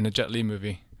henchman in a Jet Li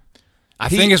movie. I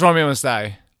think it's Romeo Must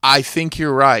Die. I think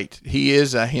you're right. He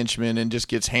is a henchman and just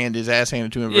gets his ass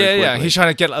handed to him very quickly. Yeah. He's trying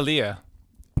to get Aaliyah.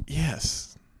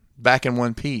 Yes. Back in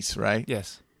One Piece, right?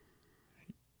 Yes.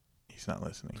 He's not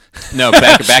listening. No,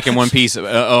 back in One Piece. See?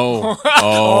 That's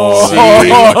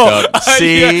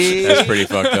pretty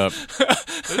fucked up.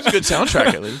 It was a good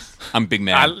soundtrack, at least. I'm big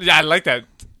mad. I like that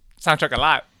soundtrack a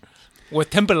lot.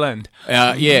 With Timberland.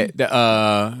 Yeah.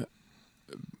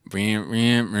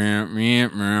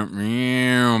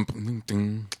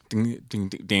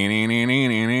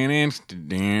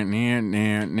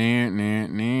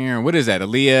 What is that?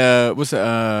 Aaliyah.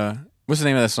 What's the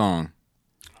name of that song?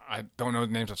 I don't know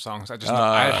the names of songs. I just know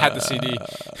I had the CD.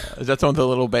 Is that the one with the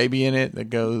little baby in it that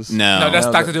goes? No, That's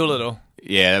no, Dr. Dolittle.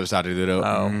 Yeah, that was Dr. Dolittle.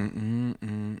 Oh.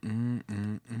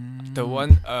 The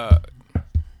one.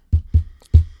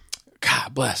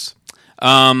 God bless.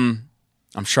 I'm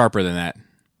sharper than that.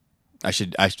 I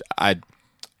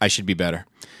should be better.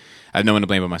 I have no one to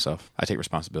blame but myself. I take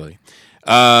responsibility.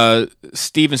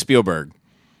 Steven Spielberg.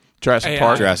 Jurassic AI.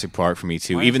 Park. Jurassic Park for me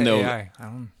too. Why Even is it though, AI? I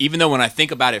don't. even though when I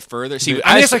think about it further, see,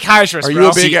 I'm a psychiatrist. Are bro. you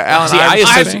a big Alan see, I Iverson?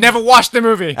 associate- I've never watched the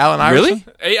movie. Alan Iverson?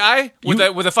 Really? AI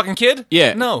with a fucking kid?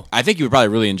 Yeah. No. I think you would probably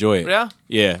really enjoy it. Yeah?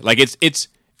 Yeah. It's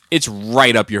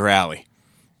right up your alley.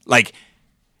 It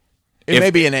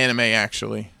may be an anime,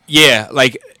 actually. Yeah.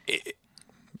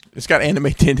 It's got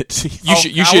anime tendencies. You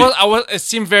should. It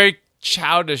seemed very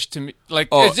childish to me.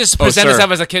 Oh, it just presented sir.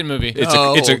 itself as a kid movie. It's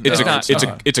Oh, a it's a no. it's a It's it's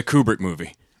not. a it's a Kubrick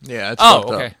movie. Yeah, it's Oh,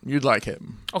 fucked okay. up. You'd like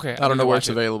him. Okay. I don't know where it's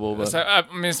watch it. available, but So,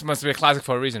 I mean, this must be a classic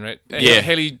for a reason, right? Yeah.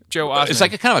 Haley Joe Osment. It's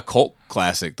like a kind of a cult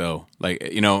classic, though. Yeah.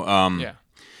 Because Okay.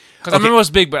 I remember it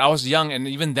was big, but I was young, and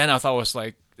even then I thought it was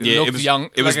like Yeah, looked it was young.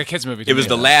 It was like a kids movie. To It was me.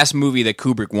 the last movie that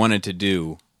Kubrick wanted to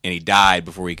do, and he died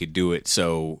before he could do it.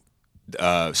 So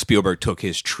Spielberg took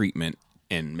his treatment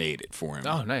and made it for him.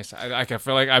 Oh, nice. I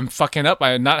feel like I'm fucking up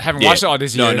by not having watched it all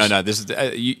these years. No. This is.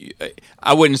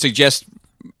 I wouldn't suggest.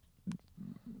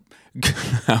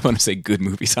 I want to say good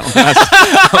movies. I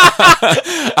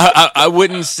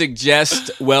wouldn't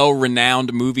suggest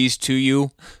well-renowned movies to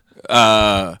you,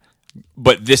 but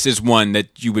this is one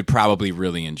that you would probably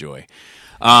really enjoy.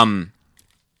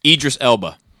 Idris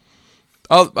Elba.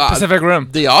 Pacific Rim.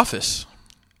 The Office.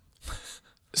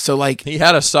 So, He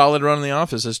had a solid run in The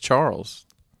Office as Charles.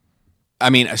 I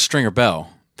mean, a Stringer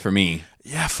Bell for me.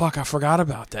 Yeah, fuck, I forgot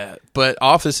about that. But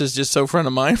Office is just so front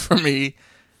of mind for me.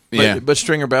 But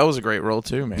Stringer Bell was a great role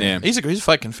too, man. Yeah. He's a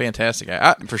fucking fantastic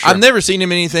guy. For sure. I've never seen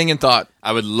him in anything and thought,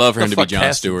 I would love for him to be Jon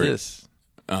casted Stewart. this?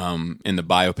 in the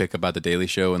biopic about the Daily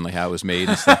Show and like how it was made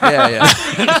and stuff. Yeah.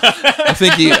 I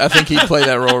think he played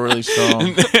that role really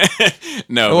strong.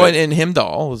 No, Well, but- and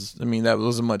Hemdahl was. I mean, that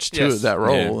wasn't much to Yes. it, that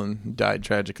role, Yeah. and died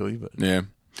tragically. But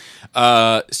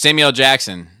yeah. Samuel L.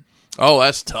 Jackson. oh,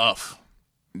 that's tough.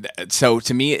 So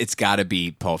to me, it's got to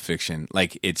be Pulp Fiction.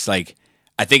 Like it's like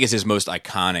I think it's his most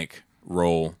iconic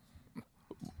role.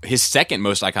 His second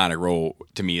most iconic role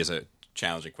to me is a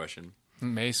challenging question.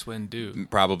 Mace Windu.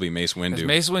 Probably Mace Windu,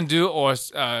 Mace Windu or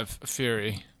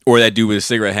Fury? or that dude with a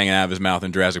cigarette hanging out of his mouth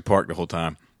in Jurassic Park the whole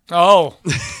time, Oh,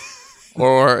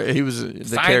 Or he was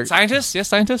the character. scientist? Yes,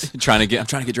 scientist. I'm trying to get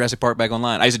Jurassic Park back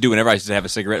online. I used to do whenever I used to have a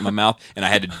cigarette in my mouth and I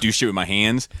had to do shit with my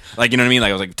hands, like you know what I mean, like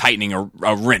I was like tightening a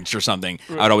wrench or something.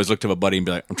 I'd always look to a buddy and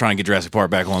be like, I'm trying to get Jurassic Park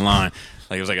back online.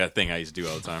 Like it was like a thing I used to do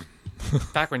all the time.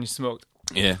 Back when you smoked.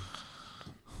 Yeah.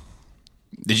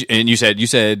 Did you? And you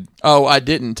said. Oh, I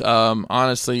didn't.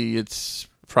 Honestly, it's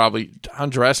probably on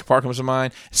Jurassic Park comes to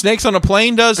mind. Snakes on a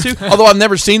Plane does too. Although I've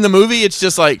never seen the movie, it's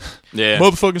just like Yeah.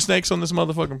 motherfucking snakes on this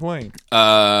motherfucking plane.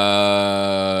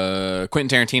 Quentin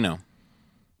Tarantino,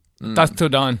 That's till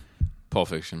dawn. Pulp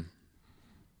Fiction.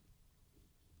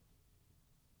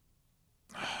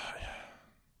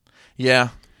 Yeah,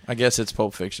 I guess it's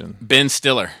Pulp Fiction. Ben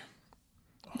Stiller.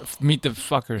 Meet the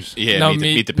fuckers. Yeah, no,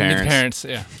 meet the parents.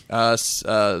 Yeah.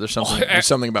 There's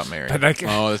something about Mary. But like,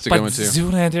 Oh, that's a but good one too.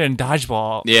 Zoolander and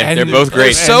Dodgeball. Yeah, and, they're both great.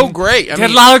 and- So great. I They had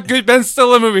mean, a lot of good Ben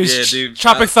Stiller movies. Yeah, dude.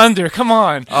 Tropic Thunder. Come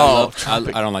on. oh, I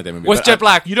don't like that movie. Was but Jet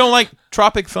Black? you don't like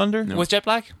Tropic Thunder? Was Jet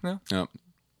Black? No. No,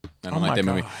 I don't Oh like my that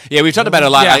movie. God. Yeah, we've talked about it a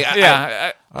lot.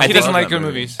 Yeah. I He think- doesn't like that good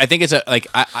movie. movies. I think it's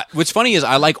what's funny is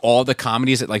I like all the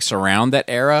comedies that like surround that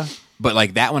era, but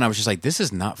like that one I was just like, this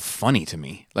is not funny to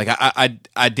me. Like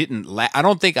I didn't I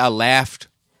don't think I laughed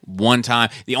one time.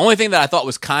 The only thing that I thought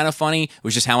was kind of funny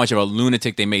was just how much of a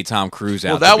lunatic they made Tom Cruise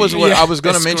out. Well, that to was be. what Yeah. I was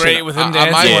going to It's mention. great with him I might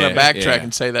dancing. want to Yeah, backtrack yeah.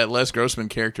 and say that Les Grossman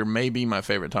character may be my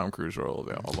favorite Tom Cruise role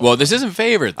of all. Well, this isn't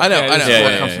favorite. I know, Yeah, I this know. is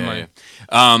what Yeah, comes yeah, to yeah,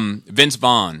 mind. yeah. Vince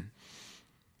Vaughn,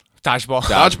 Dodgeball.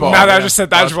 Dodgeball. Now that I Yeah. just said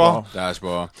Dodgeball.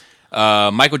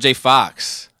 Dodgeball. Michael J.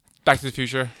 Fox. Back to the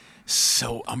Future.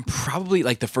 So I'm probably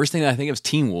like the first thing that I think of is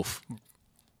Teen Wolf.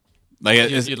 Like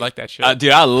You'd like that shit.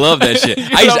 dude, I love that shit.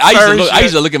 I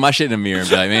used to look at my shit in the mirror and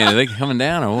be like, man, are they coming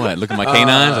down or what? Look at my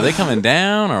canines. Are they coming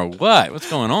down or what? What's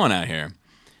going on out here?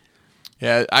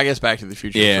 Yeah, I guess Back to the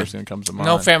Future is Yeah. the first thing that comes to mind.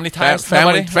 No Family Ties?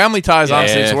 Family, Nobody? family Ties,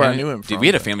 honestly, is where I Family- knew him from. Dude, we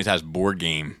had a Family Ties board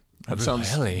game. That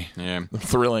sounds Really? Yeah.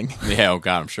 thrilling. Yeah, oh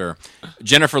God, I'm sure.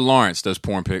 Jennifer Lawrence does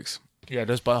porn pics. Yeah,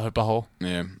 there's Butthole.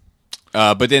 Yeah.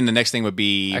 But then the next thing would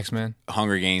be X-Men.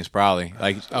 Hunger Games, probably.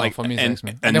 for me, it's and,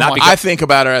 X-Men. and I not didn't because I think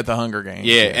about her at the Hunger Games.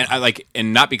 yeah,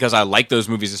 and not because I like those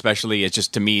movies especially. It's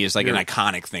just to me, it's like an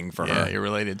iconic thing for Yeah, her. you're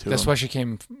related to That's him. why she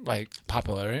came like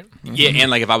popular, right? Yeah, and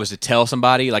like if I was to tell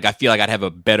somebody, like I feel like I'd have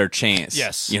a better chance.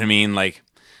 Yes. You know what I mean? Like,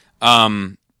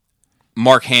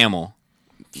 Mark Hamill,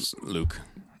 Luke.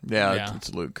 Yeah,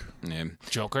 it's Luke. Yeah.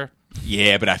 Joker.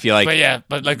 Yeah, but I feel like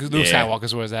But like Luke Yeah.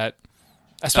 Skywalker's where it's at.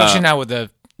 Especially now with the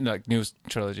like new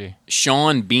trilogy.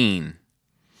 Sean Bean.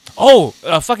 Oh,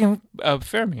 fucking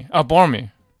Fermi.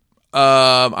 Bormi.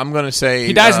 I'm gonna say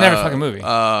He dies in every fucking movie.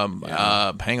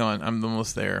 Hang on, I'm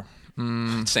almost there.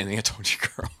 Same thing I told you,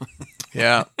 girl.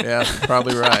 Yeah,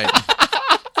 probably right.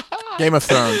 Game of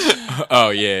Thrones. Oh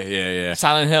yeah.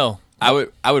 Silent Hill. I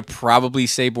would probably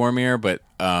say Boromir, but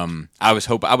I would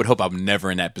hope I'm never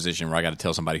in that position where I got to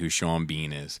tell somebody who Sean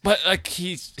Bean is. But like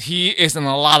he is in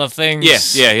a lot of things.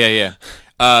 Yes, yeah.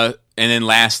 And then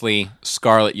lastly,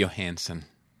 Scarlett Johansson.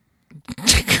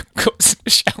 Goes to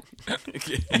show.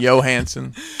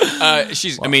 Johansson.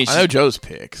 She's. I know Joe's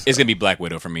picks. It's gonna be Black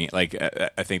Widow for me. Like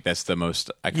I think that's the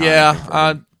most iconic. thing for Yeah,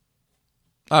 her.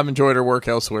 I've enjoyed her work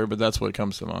elsewhere, but that's what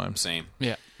comes to mind. Same.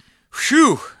 Yeah.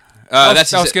 Phew.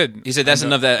 That was good. He said that's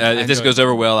enough. That if this enjoyed goes it.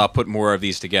 over well, I'll put more of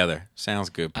these together. Sounds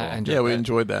good, Paul. I enjoyed Yeah, we that.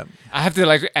 enjoyed that. I have to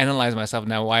like analyze myself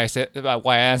now why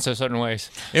I answer certain ways.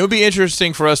 It would be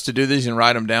interesting for us to do these and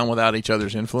write them down without each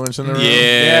other's influence in the room.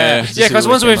 Yeah. Just Yeah, see because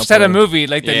what once we we've came said up a with. movie,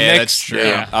 like the Yeah, next, that's true.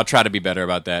 Yeah. I'll try to be better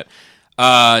about that.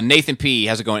 Nathan P.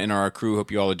 How's it going in our crew?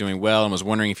 Hope you all are doing well and was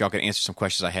wondering if y'all could answer some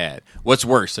questions I had. What's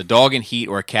worse, a dog in heat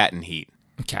or a cat in heat?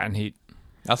 Cat and Heat.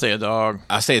 I'll say a dog.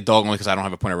 I say a dog only because I don't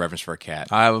have a point of reference for a cat.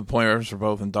 I have a point of reference for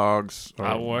both, and dogs.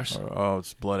 Worse.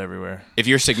 It's blood everywhere. If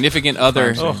your significant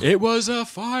other, it was a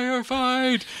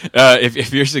firefight.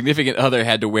 If your significant other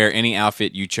had to wear any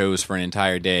outfit you chose for an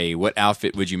entire day, what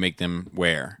outfit would you make them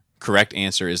wear? Correct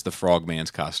answer is the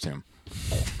Frogman's costume.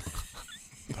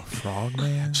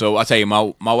 Frogman? So I'll tell you,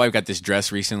 my wife got this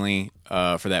dress recently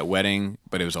for that wedding,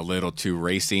 but it was a little too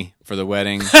racy for the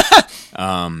wedding.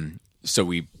 So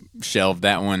we shelved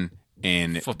that one.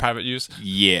 and For private use.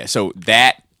 yeah, so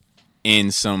that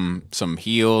and some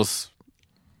heels,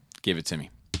 give it to me.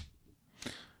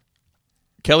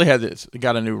 Kelly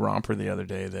got a new romper the other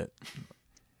day that,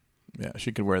 yeah,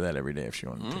 she could wear that every day if she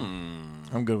wanted to.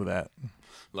 I'm good with that.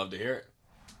 Love to hear it.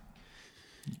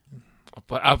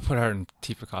 But I'll put her in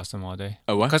Tifa costume all day.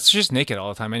 Oh, what? Because she's naked all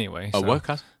the time anyway. Oh, so. what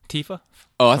costume? Tifa?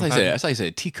 Oh, I thought you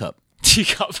said teacup.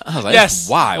 Teacup. I was like, yes. that's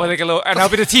wild. Well, like a little, and I'll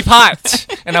be the teapot,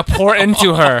 and I'll pour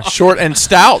into her. Short and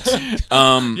stout.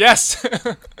 Yes.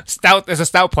 Stout is a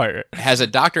stout part. Has a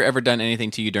doctor ever done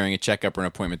anything to you during a checkup or an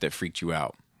appointment that freaked you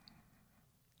out?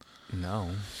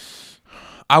 No.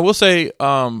 I will say,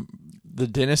 the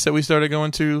dentist that we started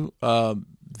going to,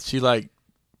 she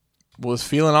was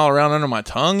feeling all around under my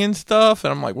tongue and stuff,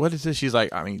 and I'm like, "What is this?" She's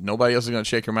like, "I mean, nobody else is going to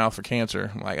check your mouth for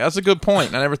cancer." I'm like, "That's a good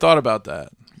point. I never thought about that."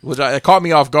 It caught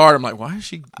me off guard. I'm like, "Why is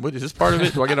she? What is this part of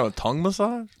it? Do I get a tongue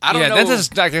massage?" I don't know. That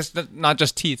is, I guess, not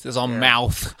just teeth. It's all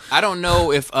mouth. I don't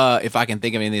know if I can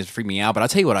think of anything that freak me out, but I'll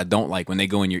tell you what I don't like when they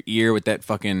go in your ear with that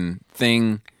fucking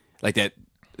thing like that.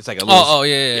 It's like a little.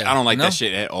 Yeah. I don't like that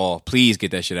shit at all. Please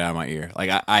get that shit out of my ear. Like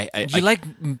You like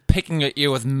picking your ear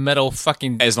with metal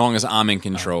fucking... as long as I'm in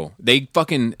control. They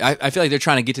fucking. I feel like they're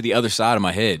trying to get to the other side of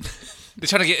my head. They're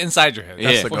trying to get inside your head.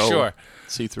 That's Yeah. for goal. sure.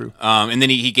 See through. And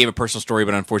then he gave a personal story,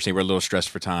 but unfortunately we're a little stressed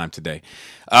for time today.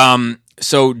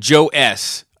 So Joe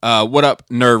S. What up,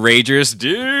 Nerd Ragers?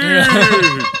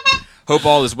 Dude. Hope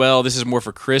all is well. This is more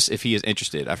for Chris if he is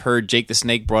interested. I've heard Jake the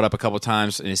Snake brought up a couple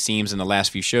times, and it seems in the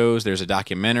last few shows there's a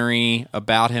documentary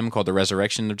about him called The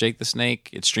Resurrection of Jake the Snake.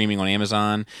 It's streaming on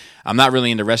Amazon. I'm not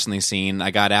really into wrestling scene.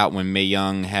 I got out when Mae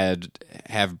Young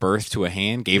gave birth to a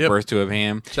hand.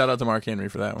 Shout out to Mark Henry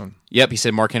for that one. Yep, he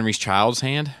said Mark Henry's child's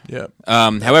hand. Yep.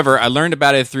 However, I learned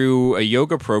about it through a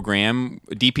yoga program,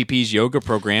 DPP's yoga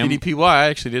program, DDPY. I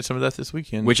actually did some of that this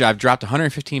weekend. which I've dropped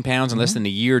 115 pounds in less than a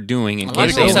year doing, and lot can't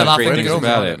of say people enough say great a lot things of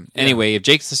about things it. Anyway, if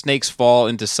Jake the Snake's fall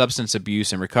into substance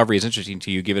abuse and recovery is interesting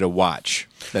to you, give it a watch.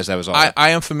 That was all. I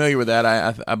am familiar with that.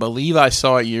 I believe I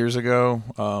saw it years ago.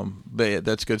 But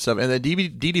that's good stuff. And the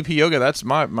DDP yoga, that's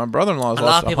my brother-in-law.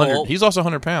 lot of people- 100. He's also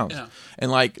 100 pounds. Yeah. And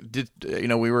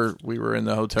we were in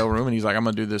the hotel room, and he's like, "I'm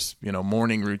gonna do this,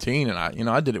 morning routine." And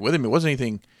I did it with him. It wasn't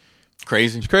anything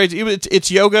Crazy. crazy.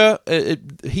 It's yoga.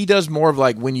 He does more of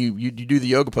like when you do the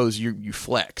yoga pose, you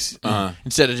flex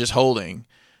instead of just holding.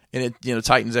 And it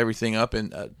tightens everything up,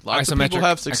 and lots of people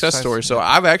have success exercise. stories. So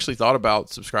I've actually thought about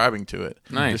subscribing to it,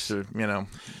 Nice. just to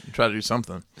try to do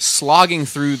something. Slogging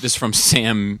through this from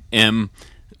Sam M.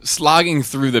 Slogging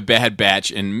through the Bad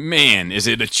Batch, and man, is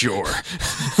it a chore.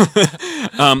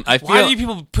 Why do you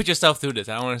people put yourself through this?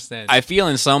 I don't understand. I feel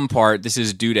in some part this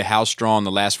is due to how strong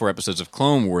the last 4 episodes of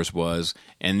Clone Wars was,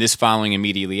 and this following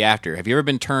immediately after. Have you ever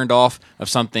been turned off of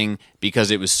something because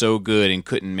it was so good and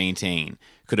couldn't maintain?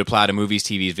 Could apply to movies,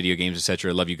 TVs, video games,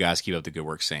 etc. Love you guys. Keep up the good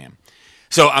work, Sam.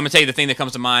 So I'm going to tell you the thing that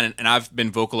comes to mind, and I've been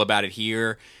vocal about it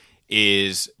here,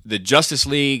 is the Justice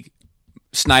League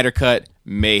Snyder Cut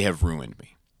may have ruined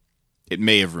me. It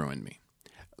may have ruined me.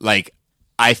 Like,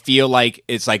 I feel like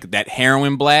it's like that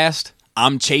heroin blast.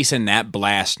 I'm chasing that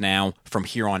blast now from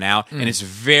here on out, and it's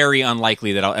very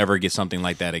unlikely that I'll ever get something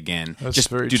like that again, That's just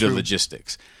very due to true.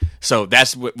 logistics. So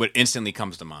that's what instantly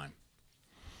comes to mind.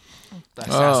 The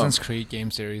Assassin's Creed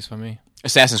game series for me.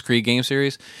 Assassin's Creed game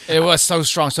series. It was so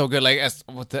strong, so good. Like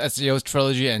with the Ezio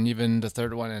trilogy and even the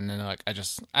third one, and then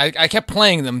I kept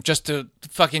playing them just to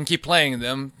fucking keep playing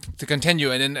them to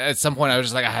continue. And then at some point, I was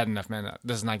just like, I had enough, man.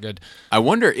 This is not good. I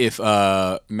wonder if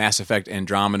Mass Effect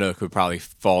Andromeda could probably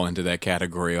fall into that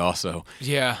category also.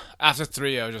 Yeah, after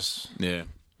 3, I was just Yeah.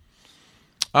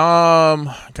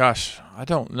 Gosh, I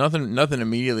don't. Nothing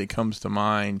immediately comes to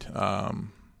mind.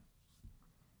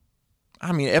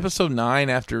 I mean, episode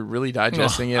 9. After really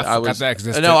digesting it, I forgot that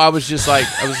existed. I was just like,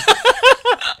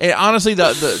 and honestly, the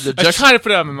I was trying to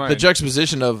put it on my mind. the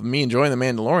juxtaposition of me enjoying The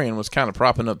Mandalorian was kind of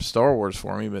propping up Star Wars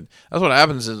for me. But that's what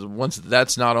happens is once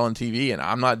that's not on TV, and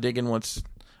I'm not digging what's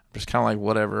just kind of like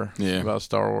whatever about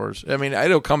Star Wars. I mean,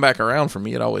 it'll come back around for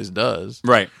me. It always does.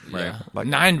 Right. Yeah. Like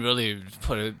 9 really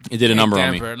put it. It did a number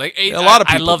on me. damper. Like 8, A lot of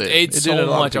I people loved did. 8 It did so a lot of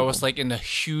much. I people. was like in the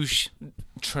huge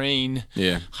train,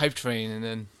 hype train, and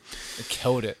then it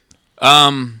killed it.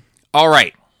 All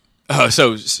right.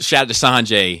 So shout out to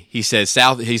Sanjay. He says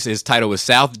his title was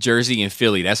South Jersey and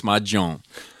Philly. That's my joint.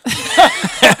 He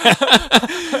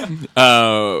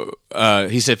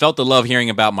said, felt the love hearing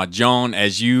about my Joan.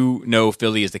 As you know,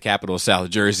 Philly is the capital of South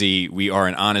Jersey. We are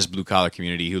an honest blue-collar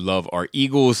community who love our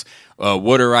Eagles,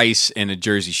 water ice, and the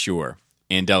Jersey Shore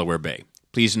and Delaware Bay.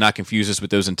 Please do not confuse us with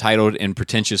those entitled and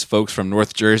pretentious folks from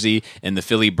North Jersey and the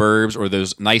Philly burbs, or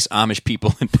those nice Amish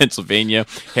people in Pennsylvania.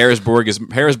 Harrisburg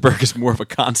is more of a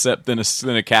concept than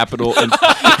a capital, and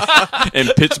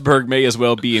Pittsburgh may as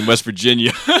well be in West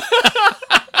Virginia.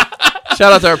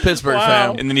 Shout out to our Pittsburgh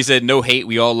fam. And then he said, no hate,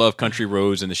 we all love country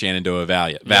roads in the Shenandoah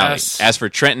Valley. Yes. As for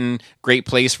Trenton, great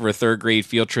place for a third grade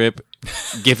field trip,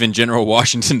 given General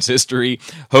Washington's history.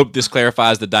 Hope this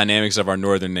clarifies the dynamics of your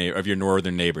northern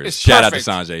neighbors. It's Shout perfect.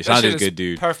 out to Sanjay. That shit Sanjay's a is good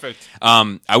dude. Perfect.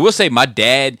 I will say my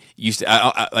dad used to,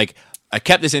 I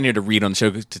kept this in here to read on the show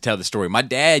to tell the story. My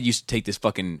dad used to take this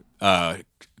fucking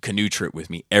canoe trip with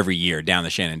me every year down the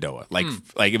Shenandoah. Like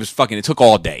it was fucking. It took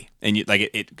all day, and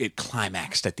it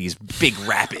climaxed at these big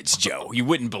rapids. Joe, you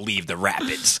wouldn't believe the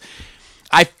rapids.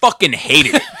 I fucking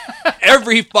hated it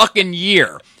every fucking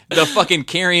year. The fucking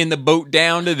carrying the boat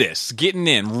down to this, getting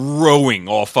in, rowing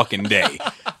all fucking day.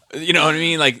 You know what I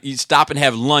mean? Like, you stop and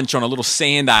have lunch on a little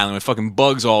sand island with fucking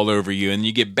bugs all over you, and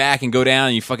you get back and go down,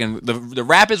 and you fucking... The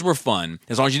rapids were fun,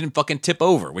 as long as you didn't fucking tip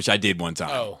over, which I did one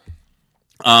time.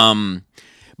 Oh.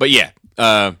 But yeah,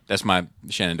 that's my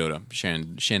Shenandoah.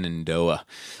 Shenandoah.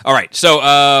 All right,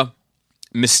 so,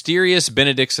 Mysterious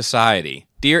Benedict Society.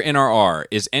 Dear NRR,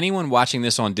 is anyone watching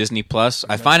this on Disney Plus?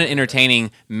 I find it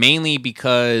entertaining mainly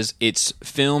because it's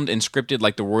filmed and scripted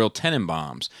like the Royal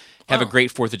Tenenbaums. Have a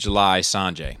great 4th of July,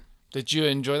 Sanjay. Did you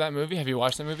enjoy that movie? Have you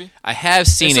watched that movie? I have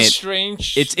seen It's a it.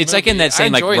 strange It's like in movie. that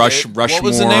same I like enjoyed Rushmore. it. What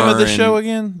was the name of the and, show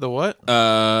again? The what?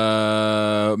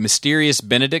 Mysterious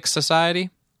Benedict Society.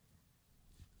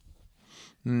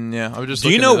 Yeah, I was just. Do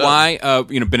you looking know it up.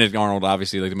 why? Benedict Arnold,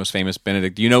 obviously, like the most famous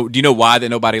Benedict. Do you know why that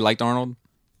nobody liked Arnold?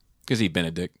 Because he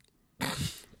Benedict.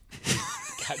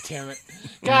 God damn it!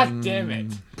 God damn it!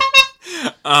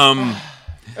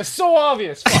 It's so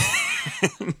obvious.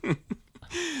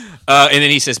 And then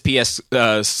he says, "P.S.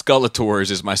 Skullators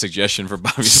is my suggestion for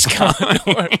Bobby Scott."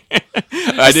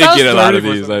 I did get a lot of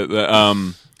these.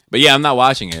 But yeah, I'm not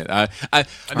watching it. I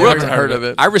never heard of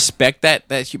it. I respect that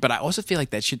shit, but I also feel like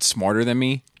that shit's smarter than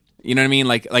me. You know what I mean?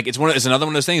 Like it's another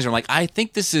one of those things where I'm like, I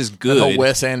think this is good, The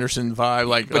Wes Anderson vibe,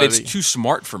 like, but it's too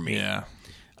smart for me. yeah.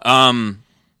 I'm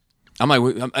like,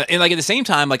 and like at the same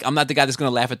time, like I'm not the guy that's gonna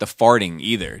laugh at the farting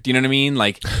either. Do you know what I mean?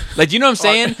 Like, do you know what I'm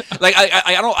saying? Like,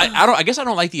 I guess I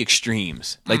don't like the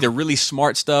extremes. Like the really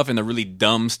smart stuff and the really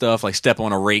dumb stuff, like step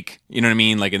on a rake. You know what I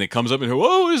mean? Like, and it comes up and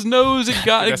whoa, his nose, it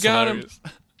got him.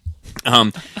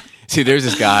 See, there's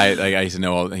this guy like I used to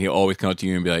know. He'll always come up to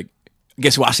you and be like,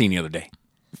 "Guess who I seen the other day?"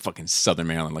 Fucking Southern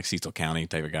Maryland, like Cecil County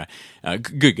type of guy.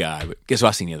 Good guy, but guess who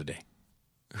I seen the other day?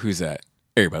 Who's that?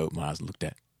 Everybody opened my eyes and looked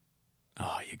at.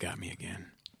 Oh, you got me again.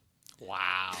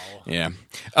 Wow. Yeah.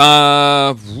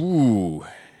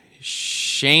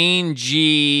 Shane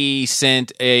G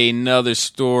sent another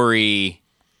story.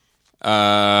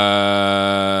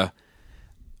 I'm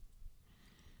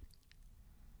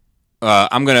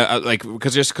gonna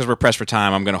because we're pressed for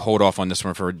time, I'm gonna hold off on this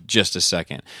one for just a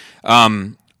second.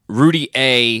 Rudy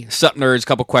A. Sup Nerds,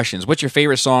 couple questions. What's your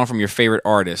favorite song from your favorite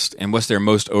artist, and what's their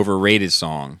most overrated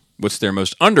song? What's their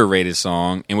most underrated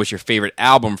song, and what's your favorite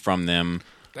album from them,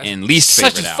 and least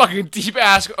favorite Such a album? fucking deep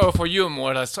ask. Oh, for you,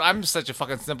 Mortis. I'm such a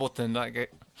fucking simpleton.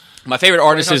 Like, My favorite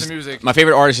artist comes is to music. my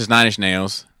favorite artist is Nine Inch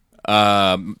Nails.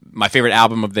 My favorite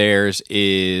album of theirs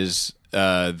is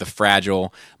The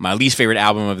Fragile. My least favorite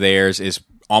album of theirs is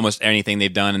almost anything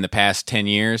they've done in the past 10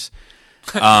 years.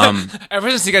 ever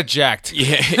since he got jacked.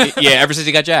 Yeah, ever since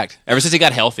he got jacked. Ever since he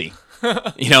got healthy.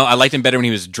 You know, I liked him better when he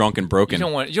was drunk and broken. You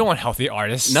don't want healthy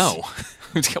artists. No.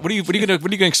 What are you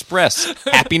gonna express?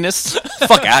 Happiness?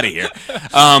 Fuck out of here.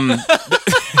 I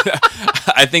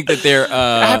think that they're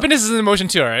Happiness is an emotion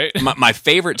too, right? my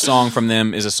favorite song from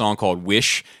them is a song called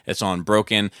Wish. It's on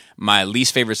Broken. My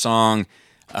least favorite song,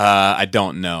 I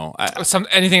don't know.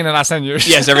 Anything in the last 10 years.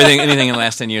 Yes, anything in the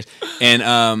last 10 years.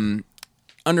 And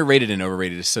underrated and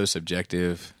overrated is so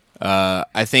subjective.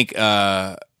 I think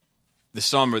the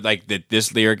song like that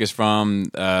this lyric is from,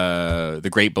 The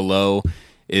Great Below,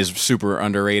 is super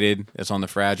underrated. It's on The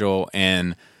Fragile.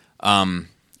 And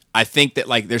I think that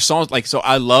like there's songs like, so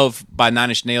I love by Nine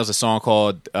Inch Nails a song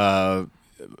called The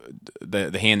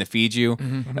Hand That Feeds You.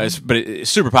 But it's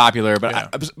super popular.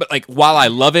 But but like while I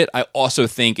love it, I also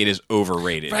think it is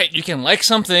overrated. Right, you can like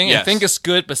something Yes. and think it's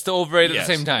good, but still overrated Yes. at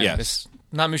the same time. Yes. It's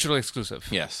not mutually exclusive.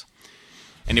 Yes.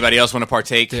 Anybody else want to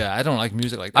partake? Yeah, I don't like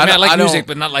music like that. I like music,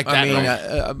 but not like that. I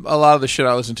mean, a lot of the shit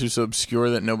I listen to is so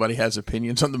obscure that nobody has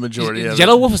opinions on the majority of it.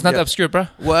 Yellow Wolf is not that obscure, bro.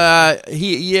 Well,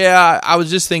 I was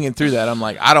just thinking through that. I'm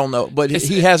like, I don't know, but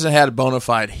he hasn't had bona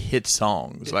fide hit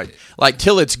songs. Like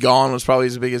Till It's Gone was probably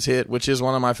his biggest hit, which is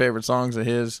one of my favorite songs of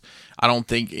his. I don't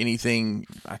think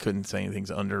I couldn't say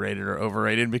anything's underrated or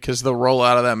overrated because the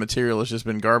rollout of that material has just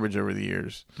been garbage over the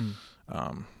years.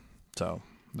 So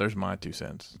there's my 2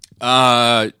 cents.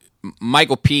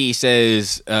 Michael P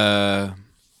says, this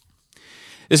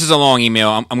is a long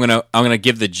email. I'm gonna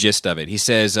give the gist of it. He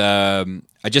says,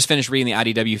 I just finished reading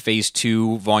the IDW Phase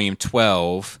 2, Volume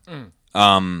 12.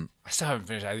 I still haven't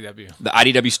finished IDW. The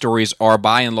IDW stories are,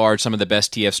 by and large, some of the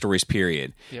best TF stories,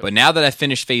 period. Yep. But now that I've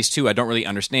finished Phase 2, I don't really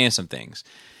understand some things.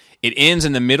 It ends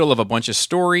in the middle of a bunch of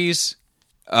stories,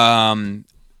 and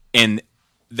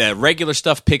the regular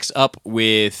stuff picks up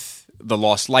with the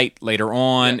Lost Light later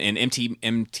on, and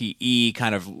MTE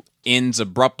kind of ends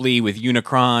abruptly with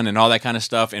Unicron and all that kind of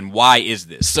stuff. And why is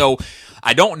this? So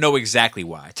I don't know exactly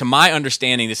why. To my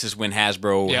understanding, this is when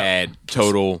Hasbro had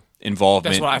total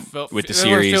involvement with the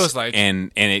series, feels like.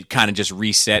 and it kind of just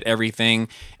reset everything.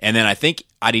 And then I think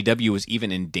IDW was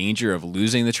even in danger of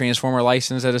losing the Transformer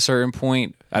license at a certain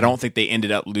point. I don't think they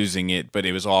ended up losing it, but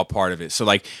it was all part of it. So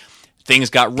like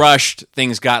things got rushed,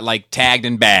 things got like tagged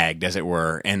and bagged, as it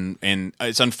were, and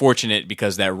it's unfortunate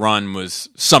because that run was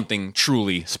something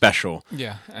truly special.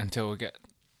 Yeah, until we get,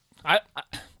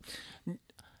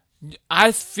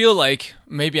 I feel like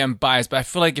maybe I'm biased, but I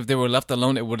feel like if they were left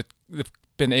alone, it would have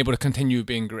been able to continue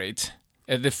being great.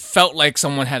 It felt like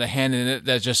someone had a hand in it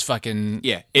that just fucking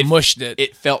mushed it.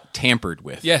 It felt tampered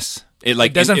with. Yes.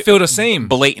 It doesn't feel the same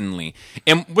blatantly.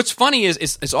 And what's funny is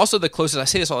it's also the closest. I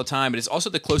say this all the time, but it's also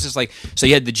the closest. Like, so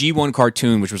you had the G1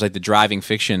 cartoon, which was like the driving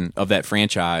fiction of that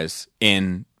franchise,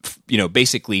 and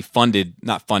basically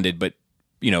not funded, but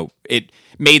it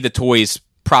made the toys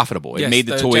profitable. It made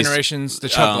the toys Generations, the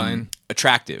Chuck line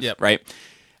attractive, right?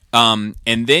 And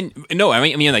then I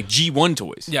mean like G1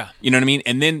 toys. Yeah. You know what I mean?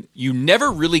 And then you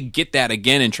never really get that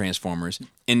again in Transformers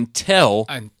until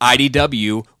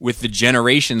IDW with the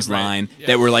Generations line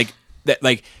that were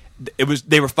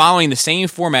they were following the same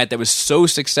format that was so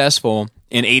successful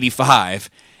in 85,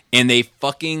 and they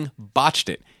fucking botched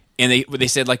it. And they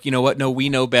said, like, you know what? No, we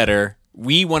know better.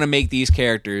 We want to make these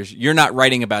characters. You're not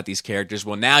writing about these characters.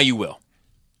 Well, now you will.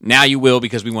 Now you will,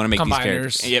 because we want to make these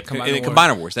characters. Yep,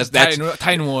 Combiner Wars. That's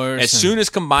Titan Wars. As soon as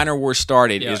Combiner Wars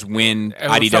started is when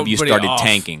IDW started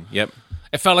tanking. Yep.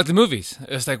 It felt like the movies.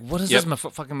 It was like, what does this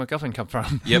fucking MacGuffin come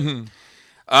from? Yep.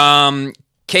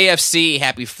 KFC,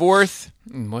 happy 4th.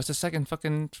 What's the second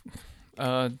fucking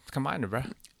Combiner, bro?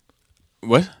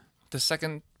 What? The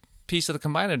second piece of the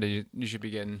Combiner that you should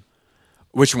be getting.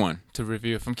 Which one? To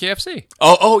review from KFC.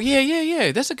 Oh,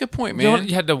 yeah. That's a good point, man.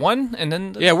 You had the one, and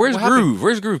then... Yeah, where's Groove?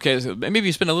 Where's Groove? Maybe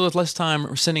you spend a little less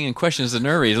time sending in questions than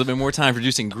Nuri, a little bit more time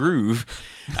producing Groove.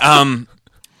 How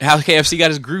KFC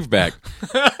got his Groove back.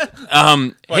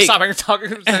 Stop talking,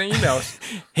 sending emails.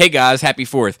 Hey, guys, happy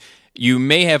 4th. You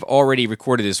may have already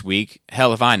recorded this week.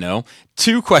 Hell if I know.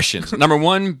 2 questions. Number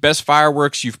 1, best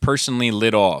fireworks you've personally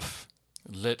lit off.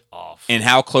 Lit off. And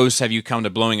how close have you come to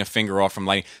blowing a finger off from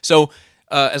lighting? So...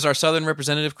 as our Southern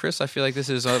representative, Chris, I feel like this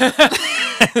is...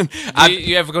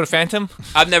 you ever go to Phantom?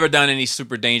 I've never done any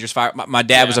super dangerous fire. My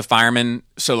dad was a fireman,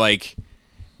 so like,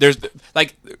 there's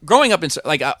like growing up in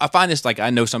like I find this like I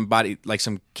know somebody like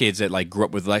some kids that like grew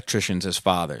up with electricians as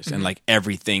fathers, and like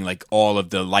everything like all of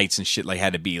the lights and shit like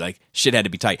had to be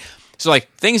tight. So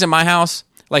like things in my house,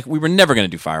 like we were never going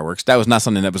to do fireworks. That was not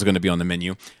something that was going to be on the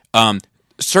menu.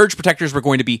 Surge protectors were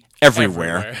going to be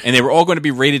everywhere, and they were all going to be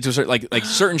rated to a certain, like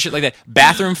certain shit like that.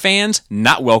 Bathroom fans,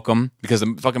 not welcome because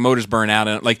the fucking motors burn out,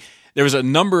 and like there was a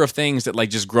number of things that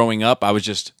like just growing up, it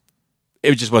just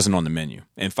wasn't on the menu,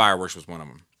 and fireworks was one of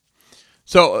them.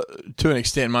 So to an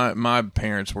extent, my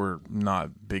parents were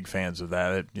not big fans of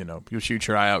that. You'll shoot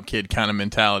your eye out, kid, kind of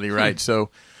mentality, right?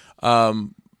 So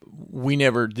we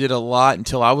never did a lot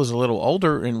until I was a little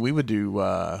older, and we would do.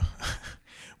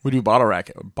 We do bottle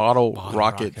rocket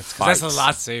fights. That's a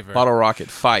lot safer. Bottle rocket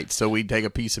fights. So we'd take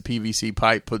a piece of PVC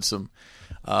pipe, put some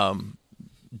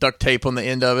duct tape on the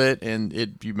end of it, and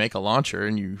you make a launcher,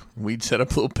 and we'd set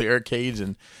up little barricades,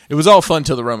 and it was all fun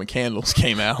until the Roman candles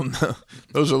came out. And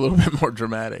those are a little bit more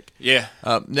dramatic. Yeah.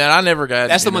 Now I never got.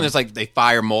 That's the one that's like they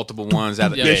fire multiple ones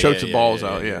out. They shoot the balls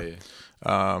out.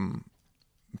 Yeah.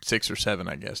 6 or 7,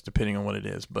 I guess, depending on what it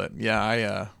is. But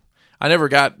yeah, I never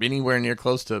got anywhere near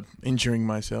close to injuring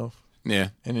myself. Yeah.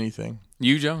 In anything.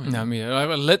 You, Joe? No, me. I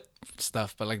lit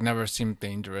stuff, but like never seemed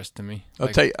dangerous to me.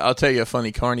 I'll tell you a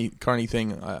funny carny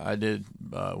thing I did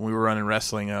we were running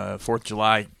wrestling. 4th of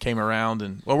July came around,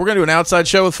 and we're gonna do an outside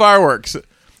show with fireworks.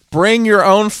 Bring your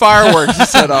own fireworks to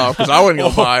set off because I wouldn't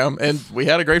go buy them. And we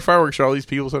had a great fireworks show. All these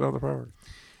people set off the fireworks.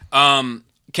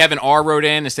 Kevin R. wrote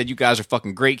in and said, "You guys are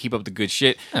fucking great. Keep up the good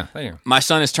shit." Yeah, thank you. My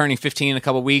son is turning 15 in a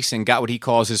couple weeks and got what he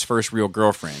calls his first real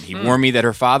girlfriend. He warned me that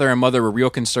her father and mother were real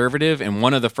conservative, and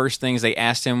one of the first things they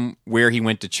asked him where he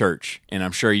went to church. And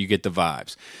I'm sure you get the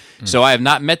vibes. So I have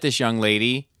not met this young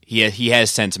lady. He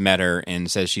has since met her and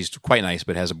says she's quite nice,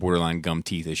 but has a borderline gum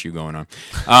teeth issue going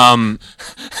on.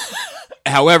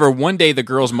 However, one day the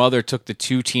girl's mother took the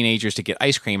 2 teenagers to get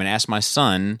ice cream and asked my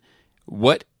son,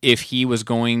 "What if he was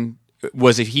going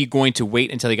to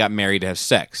wait until he got married to have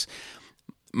sex?"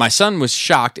 My son was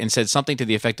shocked and said something to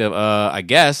the effect of, "I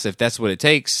guess if that's what it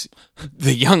takes."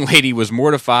 The young lady was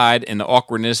mortified, and the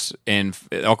awkwardness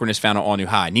found an all new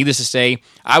high. Needless to say,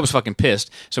 I was fucking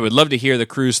pissed. So I'd love to hear the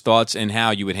crew's thoughts and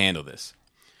how you would handle this.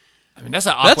 I mean, that's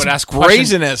an awkward ass That's question.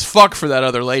 brazen as fuck for that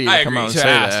other lady to come out and say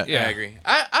that. Yeah. I agree.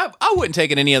 I wouldn't take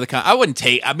it any other kind. I wouldn't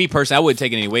take. Me personally, I wouldn't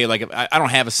take it any way. Like I don't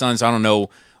have a son, so I don't know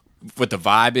what the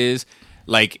vibe is.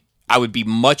 Like I would be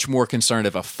much more concerned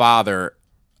if a father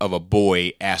of a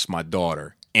boy asked my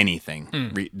daughter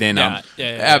anything. Then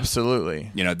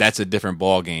Absolutely. you know, that's a different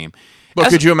ball game. But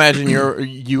could you imagine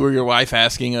you or your wife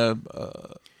asking a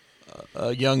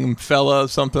young fella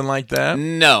something like that?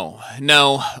 No.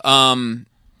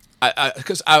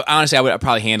 Because I honestly, I would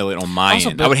probably handle it on my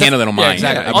end. I would handle it on my end.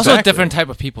 Exactly. Yeah, Also, a exactly. different type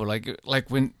of people, like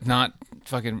when not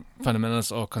fucking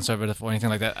fundamentalist or conservative or anything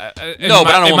like that. No,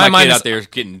 but I don't want my kid mind, out there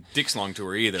getting dick slung to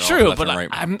her either. True, left but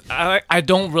and right. I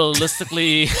don't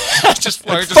realistically just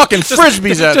Fucking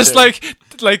frisbees out just there.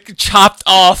 like chopped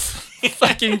off,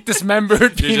 fucking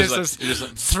dismembered You're just penises you're just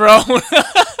like, thrown.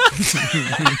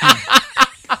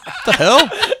 What the hell?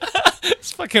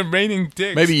 It's fucking raining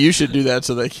dicks. Maybe you should do that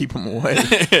so they keep them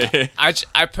away.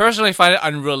 I personally find it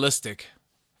unrealistic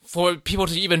for people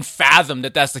to even fathom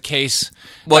that that's the case.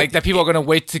 Like that people are gonna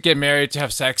wait to get married to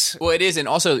have sex. well, it is, and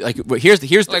also like here's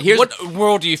What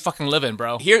world do you fucking live in,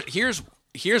 bro?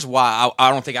 here's why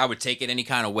I don't think I would take it any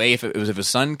kind of way if it was of a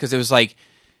son, because it was like,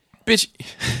 bitch,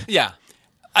 Yeah.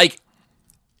 like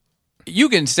you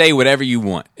can say whatever you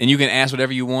want and you can ask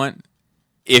whatever you want.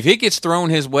 If it gets thrown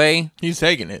his way, He's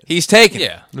taking it. he's taking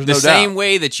Yeah. it. There's The no same doubt.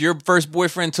 way that your first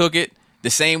boyfriend took it,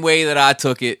 the same way that I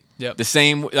took it, Yep. the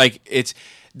same like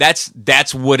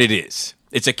that's what it is.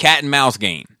 It's a cat and mouse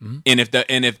game. Mm-hmm.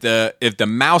 And if the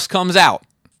mouse comes out,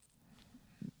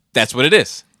 that's what it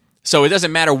is. So it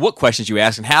doesn't matter what questions you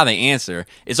ask and how they answer.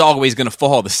 It's always going to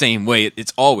fall the same way.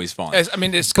 It's always falling. I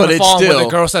mean, it's But gonna it's fall when still- the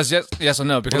girl says yes or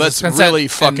no because Well, it's that's consent really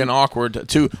and- fucking awkward.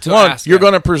 To to one, ask, you're yeah.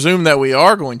 going to presume that we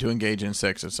are going to engage in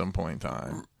sex at some point in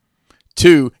time.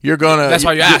 Two, you're gonna. That's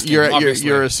why you're asking, You're obviously.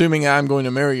 assuming I'm going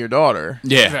to marry your daughter.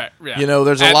 Yeah. Right, yeah. You know,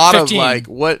 there's a At lot 15. of like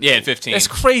what. Yeah, at 15. It's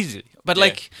crazy, but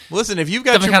like Listen, if you've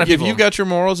got Different kind of if people. you've got your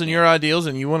morals and your ideals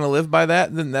and you want to live by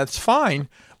that, then that's fine.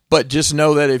 But just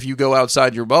know that if you go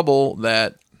outside your bubble,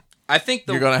 that I think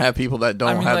you're going to have people that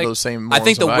don't mean, have like, those same. I Morals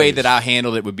think the and way values. that I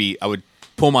handled it would be I would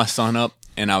pull my son up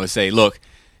and I would say, look,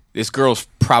 this girl's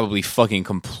probably fucking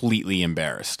completely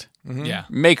embarrassed. yeah,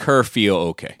 Make her feel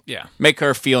okay. Yeah. Make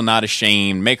her feel not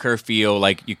ashamed. Make her feel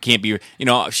like you can't be, you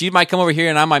know, she might come over here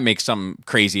and I might make some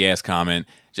crazy ass comment.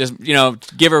 Just, you know,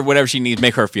 give her whatever she needs.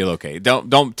 Make her feel okay.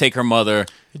 Don't take her mother.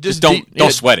 Just don't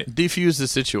sweat it. Defuse the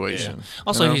situation.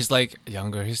 Also, you know? he's like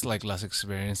younger. He's like less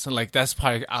experienced. So, like that's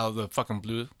probably out of the fucking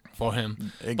blue for him.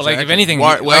 Exactly. But like if anything,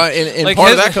 why, like, well, and like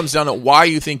part of his- that comes down to why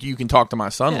you think you can talk to my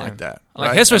son like that. like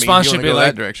right? his I mean, response you should wanna be go that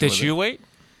like, direction "Did with you wait?"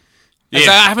 Yeah. Like,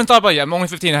 I haven't thought about it yet. I'm only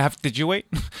 15. Did you wait?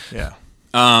 Yeah.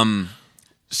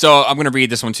 So I'm going to read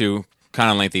this one too, kind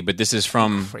of lengthy, but this is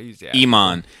from Crazy ass.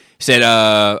 Iman. Said,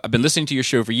 I've been listening to your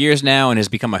show for years now and has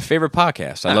become my favorite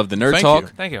podcast. I love the nerd thank talk, you.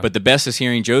 Thank you. but the best is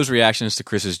hearing Joe's reactions to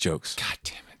Chris's jokes. God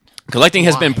damn it! Collecting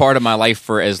has been part of my life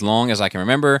for as long as I can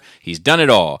remember. He's done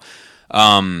it all.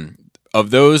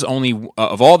 Of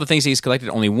all the things he's collected,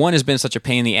 only one has been such a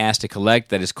pain in the ass to collect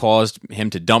that has caused him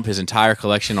to dump his entire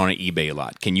collection on an eBay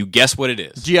lot. Can you guess what it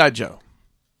is? G.I. Joe.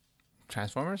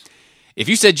 Transformers. If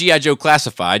you said G.I. Joe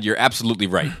Classified, you're absolutely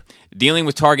right. Dealing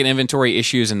with Target inventory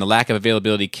issues and the lack of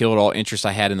availability killed all interest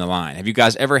I had in the line. Have you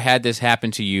guys ever had this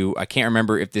happen to you? I can't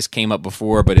remember if this came up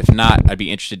before, but if not, I'd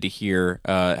be interested to hear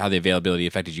how the availability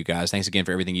affected you guys. Thanks again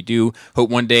for everything you do. Hope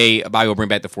one day Bobby will bring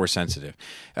back the Force Sensitive.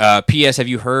 P.S. Have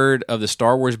you heard of the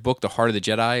Star Wars book, The Heart of the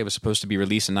Jedi? It was supposed to be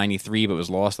released in '93, but was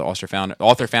lost. The author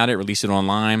found it, released it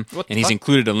online, and he's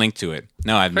included a link to it.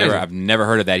 No, I've never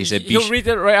heard of that. He said, You'll read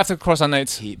it right after Coruscant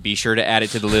Nights. be sure to add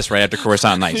it to the list right after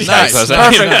Coruscant Nights. Nice.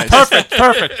 So-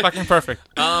 Perfect. Fucking perfect.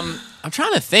 I'm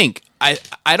trying to think. I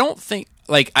don't think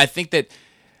like I think that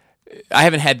I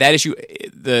haven't had that issue.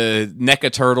 The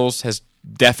NECA Turtles has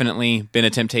definitely been a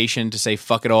temptation to say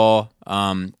fuck it all.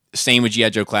 Same with G.I.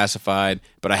 Joe Classified,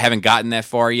 but I haven't gotten that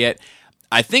far yet.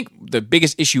 I think the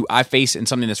biggest issue I face in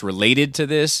something that's related to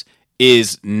this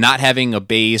is not having a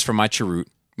base for my Chirrut,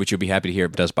 which you'll be happy to hear.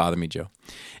 It does bother me, Joe.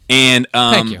 And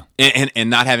Thank you. And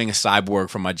not having a Cyborg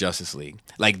from my Justice League.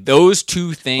 Like those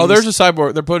two things. Oh, there's a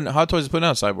Cyborg. Hot Toys is putting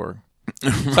out a Cyborg.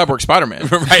 Cyborg Spider-Man.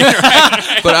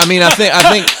 right. But I mean,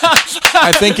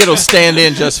 I think it'll stand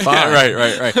in just fine.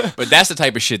 Yeah, right. But that's the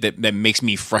type of shit that makes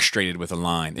me frustrated with a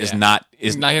line. Is not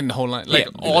hitting the whole line. Like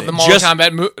Yeah, all the Mortal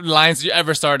Kombat lines you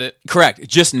ever started. correct.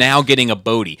 Just now getting a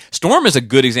Bodhi. Storm is a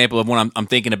good example of one I'm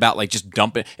thinking about. Like just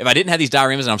dumping. If I didn't have these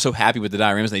dioramas, and I'm so happy with the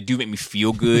dioramas, they do make me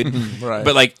feel good. Right.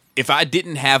 But like if I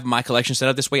didn't have my collection set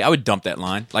up this way, I would dump that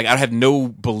line. Like I'd have no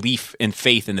belief and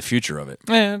faith in the future of it.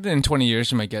 In 20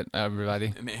 years, you might get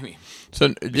everybody. Maybe. So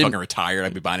I'd be fucking retired.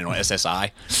 I'd be buying it on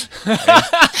SSI.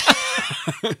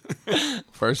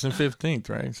 First and 15th,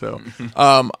 right? So,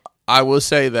 I will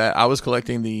say that I was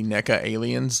collecting the NECA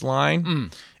Aliens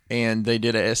line, and they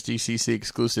did a SDCC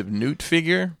exclusive Newt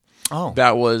figure. Oh.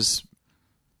 That was,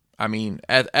 I mean,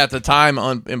 at the time,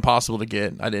 impossible to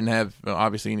get. I didn't have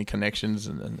obviously any connections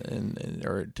and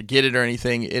or to get it or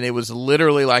anything, and it was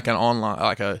literally like an online,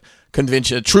 like a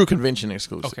convention, a true convention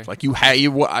exclusive. Okay. Like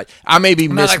I may be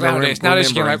Not like misremembering. nowadays. Nowadays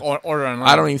you can like order online.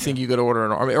 I don't even think you could order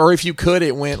an army, or if you could,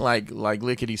 it went like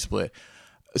lickety split.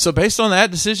 So based on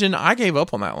that decision, I gave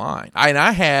up on that line.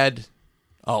 I had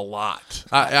a lot.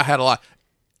 I had a lot.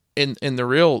 And the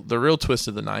real twist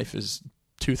of the knife is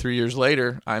 2-3 years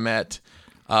later, I'm at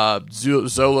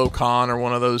ZoloCon or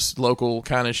one of those local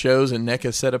kind of shows, and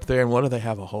NECA set up there, and what do they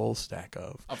have? A whole stack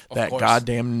of that course.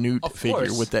 goddamn Newt Of figure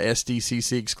course. with the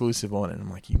SDCC exclusive on it. I'm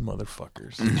like, you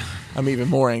motherfuckers. I'm even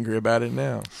more angry about it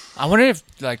now. I wonder if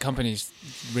like companies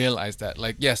realize that,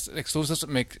 like, yes, exclusives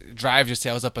drive your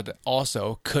sales up, but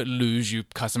also could lose you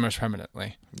customers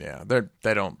permanently. Yeah,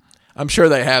 they don't. I'm sure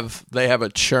they have a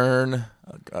churn,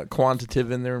 a quantitative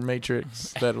in their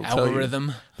matrix that'll tell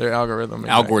you their algorithm.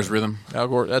 Al Gore's rhythm. Al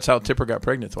Gore. That's how Tipper got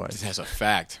pregnant twice. That's a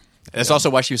fact. That's also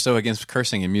why she was so against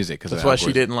cursing in music. That's why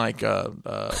she didn't like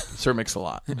Sir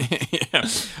Mix-a-Lot. Yeah.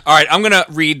 All right, I'm gonna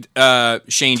read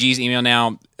Shane G's email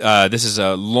now. This is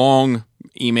a long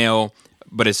email,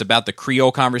 but it's about the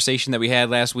Creole conversation that we had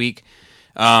last week.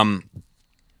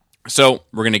 So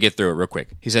we're going to get through it real quick.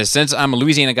 He says, since I'm a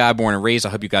Louisiana guy born and raised,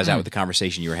 I'll help you guys out with the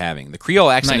conversation you were having. The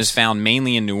Creole accent is found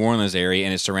mainly in New Orleans area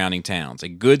and its surrounding towns. A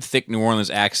good, thick New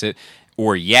Orleans accent,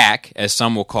 or yak, as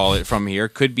some will call it from here,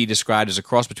 could be described as a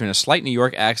cross between a slight New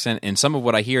York accent and some of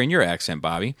what I hear in your accent,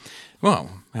 Bobby.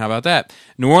 Well, how about that?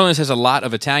 New Orleans has a lot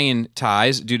of Italian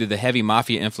ties due to the heavy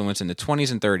mafia influence in the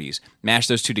 20s and 30s. Mash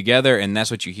those two together, and that's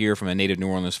what you hear from a native New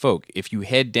Orleans folk. If you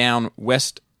head down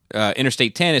west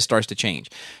Interstate 10, it starts to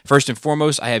change. First and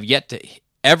foremost, I have yet to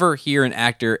ever hear an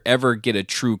actor ever get a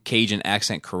true Cajun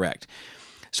accent correct.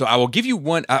 So I will give you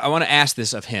one. I want to ask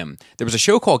this of him. There was a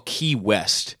show called Key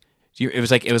West.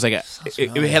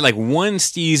 It had like one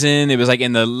season. It was like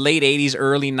in the late 80s,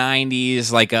 early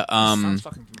 90s. Like a Sounds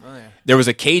fucking familiar. there was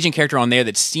a Cajun character on there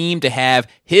that seemed to have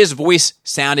his voice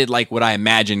sounded like what I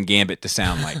imagined Gambit to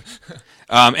sound like.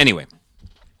 Anyway.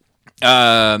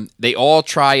 They all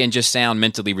try and just sound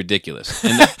mentally ridiculous.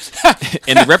 And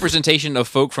the representation of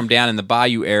folk from down in the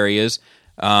bayou areas,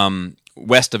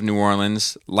 west of New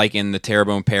Orleans, like in the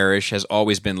Terrebonne Parish, has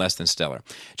always been less than stellar.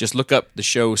 Just look up the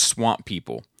show Swamp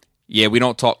People. Yeah, we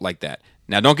don't talk like that.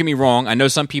 Now, don't get me wrong. I know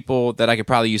some people that I could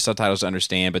probably use subtitles to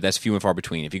understand, but that's few and far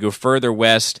between. If you go further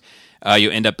west,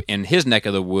 you'll end up in his neck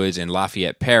of the woods in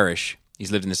Lafayette Parish.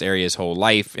 He's lived in this area his whole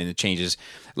life, and it changes.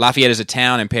 Lafayette as a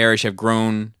town and parish have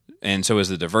grown, and so is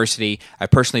the diversity. I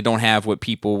personally don't have what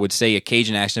people would say a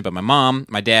Cajun accent, but my mom,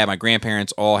 my dad, my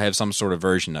grandparents all have some sort of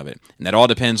version of it. And that all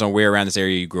depends on where around this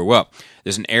area you grew up.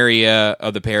 There's an area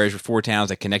of the parish with 4 towns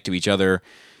that connect to each other.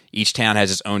 Each town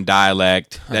has its own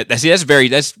dialect. That's yes.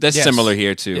 Similar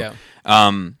here too. Yeah.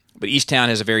 But each town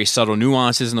has a very subtle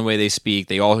nuances in the way they speak.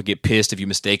 They all get pissed if you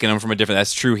mistaken them from a different.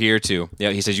 That's true here too.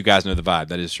 Yeah, he says you guys know the vibe.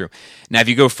 That is true. Now, if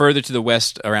you go further to the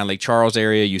west around Lake Charles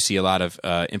area, you see a lot of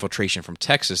infiltration from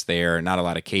Texas there. Not a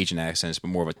lot of Cajun accents, but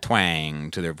more of a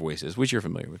twang to their voices, which you're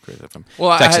familiar with, Chris. From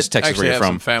Texas, I where you're from.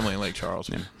 some family in Lake Charles.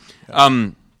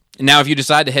 Yeah. Now, if you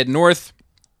decide to head north,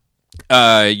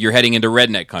 you're heading into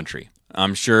redneck country.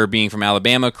 I'm sure being from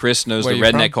Alabama, Chris knows the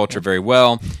redneck culture very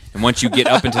well. And once you get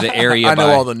up into the area, I know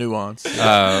all the nuance,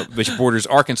 which borders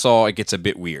Arkansas, it gets a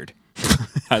bit weird.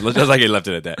 Just like I left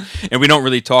it at that. And we don't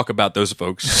really talk about those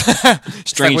folks.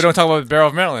 Strange. Like we don't talk about the Barrow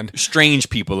of Maryland. Strange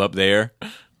people up there.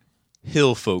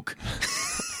 Hill folk.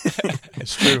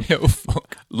 It's true. Yo,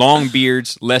 fuck. Long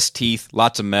beards, less teeth,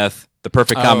 lots of meth. The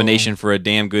perfect combination for a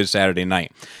damn good Saturday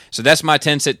night. So that's my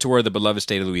 10-cent tour of the beloved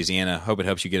state of Louisiana. Hope it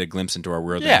helps you get a glimpse into our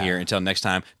world Yeah. here. Until next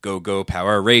time, go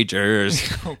Power Rangers.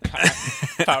 Oh, God.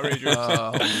 Power Rangers.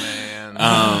 Oh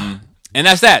man. And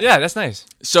that's that. Yeah, that's nice.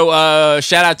 So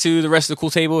shout out to the rest of the Cool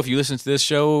Table if you listen to this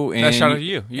show. And Shout out to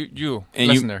you. You and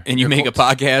listener. you You're make cool.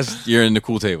 a podcast, you're in the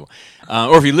Cool Table.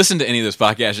 Or if you listen to any of those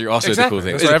podcasts, you're also Exactly. the Cool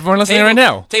Table. That's what everyone listening right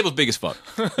now. Table's big as fuck.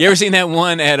 You ever seen that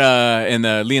one at in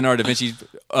the Leonardo da Vinci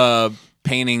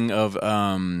painting of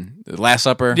the Last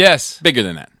Supper? Yes. Bigger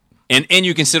than that. And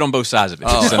you can sit on both sides of it.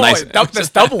 It's just a nice. That's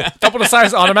double the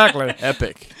size automatically.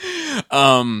 Epic. Shout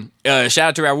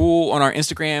out to Raul on our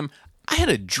Instagram. I had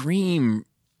a dream.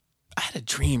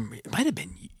 It might have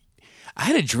been. I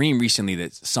had a dream recently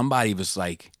that somebody was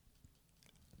like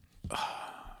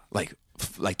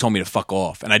told me to fuck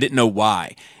off, and I didn't know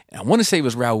why. And I want to say it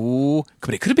was Raul,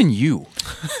 but it could have been you.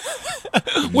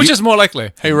 Which is more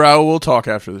likely? Hey, Raul, we'll talk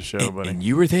after the show, buddy. And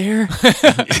you were there.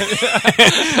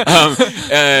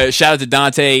 Shout out to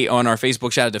Dante on our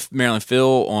Facebook. Shout out to Marilyn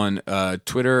Phil on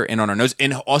Twitter and on our notes.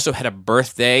 And also had a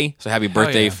birthday. So happy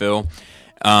birthday, yeah. Phil.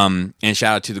 And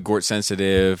shout out to the Gort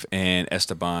Sensitive and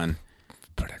Esteban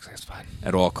That's fine.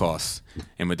 at all costs.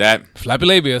 And with that, Flappy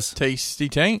labias. Tasty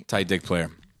taint. tight dick player.